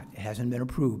 It's not. It hasn't been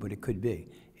approved, but it could be.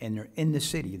 And they're in the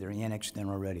city. They're annexed in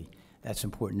already. That's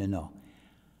important to know.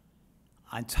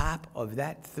 On top of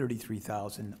that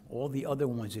 33,000, all the other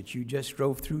ones that you just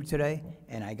drove through today,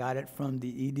 and I got it from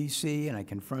the EDC, and I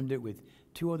confirmed it with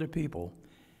 2 other people,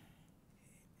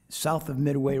 south of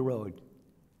Midway Road,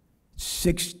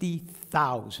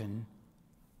 60,000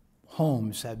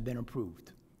 homes have been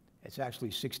approved. It's actually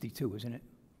 62, isn't it?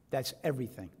 That's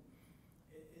everything.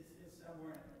 It's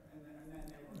somewhere in that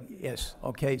neighborhood. Yes,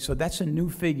 okay, so that's a new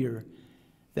figure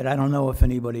that I don't know if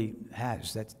anybody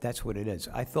has. That's what it is.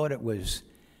 I thought it was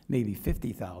maybe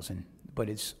 50,000, but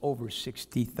it's over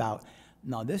 60,000.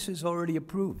 Now, this is already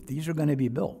approved. These are going to be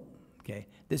built, okay?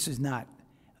 This is not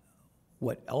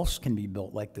what else can be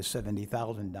built, like the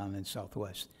 70,000 down in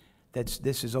Southwest.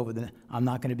 This is over the, I'm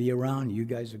not going to be around. You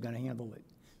guys are going to handle it,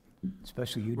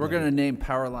 especially you. We're Debbie. going to name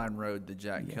Powerline Road the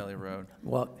Jack Kelly Road.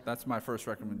 Well, That's my first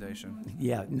recommendation.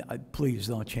 yeah, please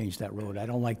don't change that road. I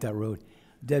don't like that road.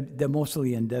 They're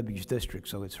mostly in Debbie's district,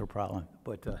 so it's her problem.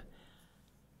 But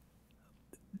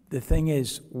the thing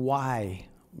is, why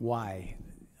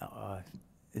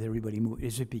is everybody moving?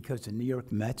 Is it because the New York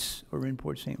Mets are in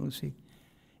Port St. Lucie?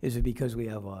 Is it because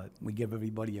we give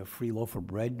everybody a free loaf of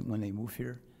bread when they move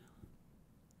here?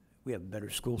 We have a better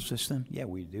school system? Yeah,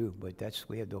 we do, but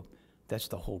we have the That's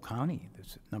the whole county.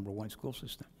 That's the #1 school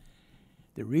system.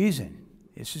 The reason,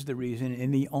 this is the reason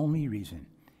and the only reason,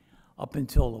 up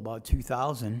until about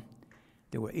 2000,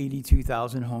 there were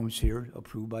 82,000 homes here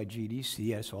approved by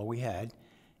GDC. That's all we had.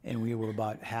 And we were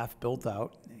about half built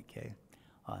out, okay?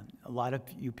 A lot of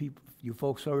you people, you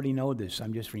folks already know this.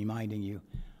 I'm just reminding you.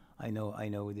 I know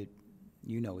that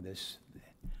you know this.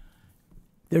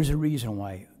 There's a reason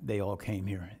why they all came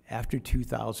here. After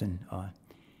 2000,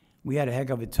 we had a heck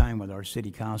of a time with our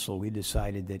city council. We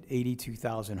decided that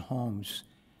 82,000 homes,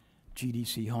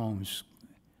 GDC homes,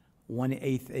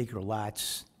 1/8 acre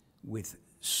lots with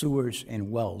sewers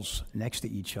and wells next to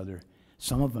each other,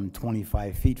 some of them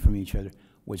 25 feet from each other,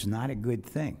 was not a good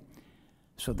thing.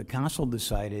 So the council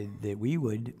decided that we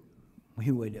would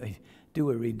do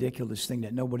a ridiculous thing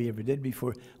that nobody ever did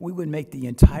before. We would make the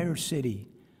entire city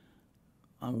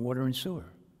on water and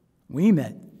sewer. We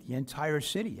meant the entire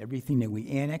city, everything that we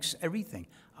annexed, everything,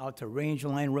 out to Range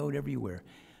Line Road, everywhere.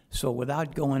 So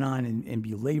without going on and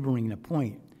belaboring the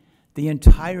point, the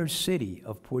entire city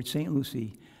of Port St.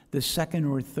 Lucie, the second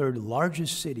or third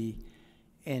largest city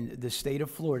in the state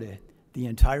of Florida, the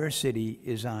entire city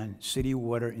is on city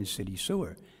water and city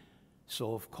sewer.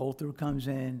 So if Coulter comes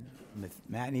in,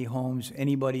 Matney Homes,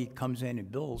 anybody comes in and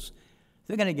builds,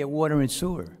 they're gonna get water and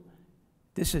sewer.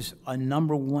 This is a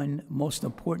 #1 most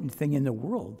important thing in the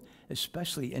world,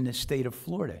 especially in the state of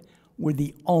Florida. We're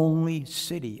the only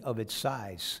city of its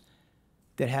size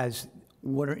that has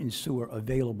water and sewer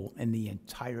available in the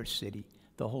entire city,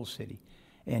 the whole city.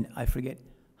 And I forget,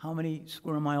 how many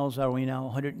square miles are we now?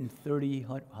 130,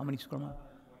 how many square miles?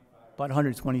 About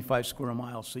 125 square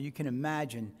miles. So you can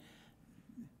imagine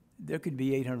there could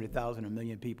be 800,000, 1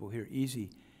 million people here, easy.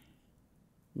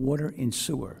 Water and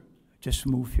sewer, just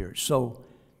move here. So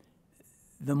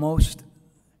the most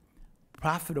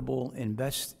profitable and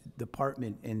best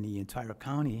department in the entire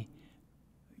county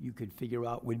you could figure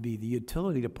out would be the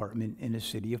utility department in the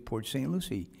city of Port St.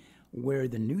 Lucie, where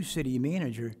the new city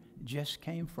manager just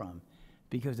came from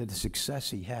because of the success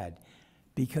he had.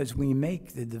 Because we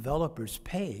make the developers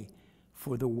pay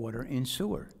for the water and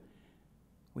sewer.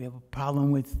 We have a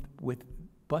problem with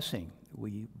busing.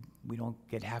 We don't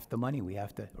get half the money. We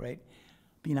have to, right?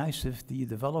 Be nice if the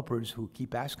developers who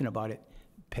keep asking about it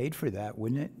paid for that,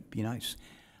 wouldn't it? Be nice.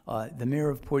 The mayor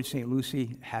of Port St.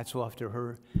 Lucie, hats off to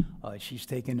her. She's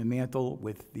taken the mantle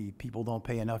with the people don't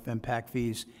pay enough impact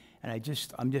fees. And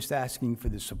I'm just asking for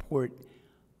the support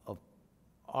of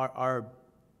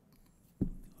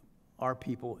our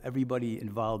people, everybody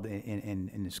involved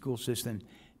in the school system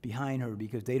behind her,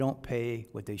 because they don't pay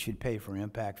what they should pay for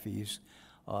impact fees.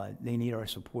 They need our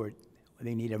support.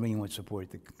 They need everyone's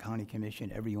support, the county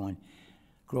commission, everyone.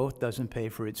 Growth doesn't pay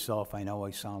for itself. I know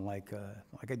I sound like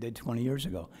I did 20 years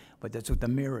ago, but that's what the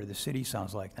mayor of the city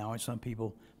sounds like now, and some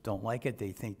people don't like it.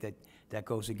 They think that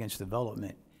goes against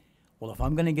development. Well, if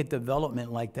I'm gonna get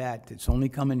development like that, it's only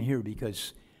coming here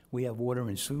because we have water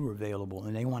and sewer available,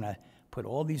 and they wanna put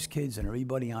all these kids and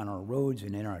everybody on our roads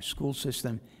and in our school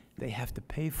system. They have to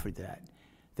pay for that.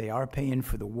 They are paying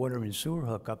for the water and sewer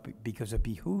hookup because it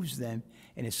behooves them,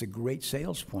 and it's a great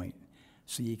sales point.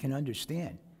 So you can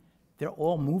understand. They're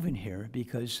all moving here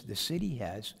because the city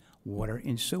has water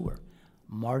and sewer.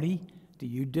 Marty, do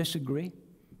you disagree?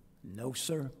 No,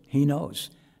 sir. He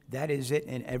knows. That is it,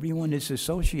 and everyone that's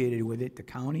associated with it, the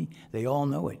county, they all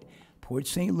know it. Port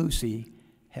St. Lucie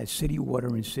has city water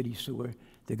and city sewer.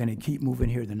 They're gonna keep moving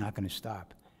here. They're not gonna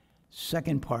stop.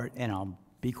 Second part, and I'll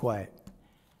be quiet.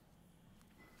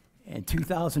 In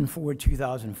 2004,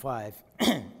 2005,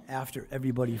 after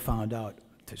everybody found out,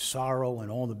 Tesoro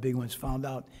and all the big ones found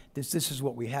out this is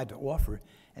what we had to offer,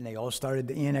 and they all started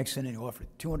to annex in and offered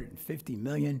 $250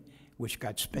 million, which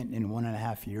got spent in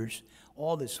 1.5 years.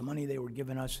 All this money they were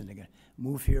giving us, and they're gonna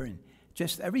move here, and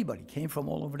just everybody came from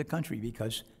all over the country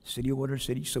because city water,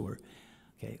 city sewer.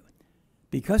 Okay,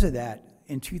 because of that,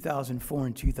 in 2004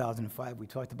 and 2005, we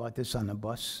talked about this on the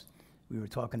bus. We were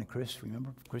talking to Chris,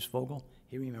 remember? Chris Vogel,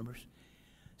 he remembers.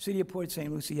 City of Port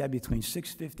St. Lucie had between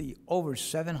 650, over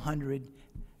 700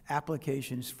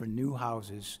 applications for new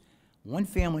houses,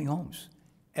 one-family homes,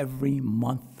 every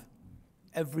month,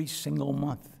 every single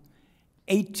month.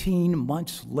 18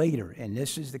 months later, and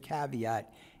this is the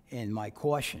caveat and my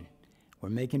caution, we're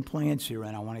making plans here,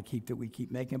 and I want to keep that we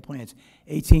keep making plans.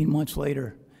 18 months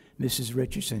later, Mrs.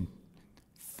 Richardson,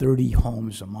 30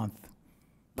 homes a month.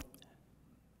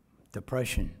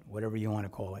 Depression, whatever you want to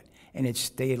call it. And it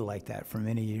stayed like that for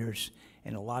many years.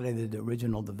 And a lot of the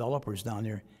original developers down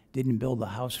there didn't build a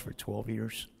house for 12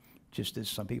 years, just as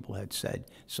some people had said.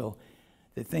 So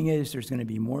the thing is, there's going to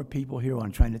be more people here.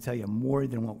 I'm trying to tell you more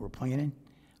than what we're planning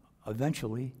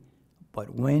eventually.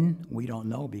 But when, we don't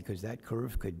know, because that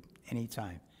curve could,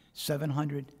 anytime,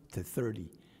 700 to 30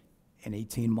 in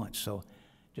 18 months. So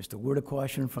just a word of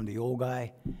caution from the old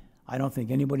guy. I don't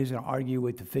think anybody's going to argue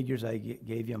with the figures I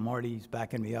gave you. Marty's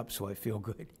backing me up, so I feel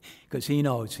good, because he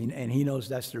knows, and he knows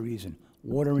that's the reason.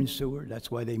 Water and sewer,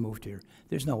 that's why they moved here.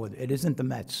 There's no other, it isn't the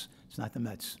Mets. It's not the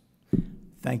Mets.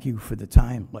 Thank you for the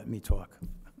time. Let me talk.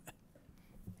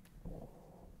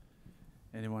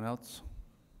 Anyone else?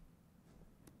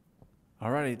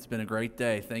 All righty, it's been a great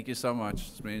day. Thank you so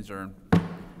much. This meeting's adjourned.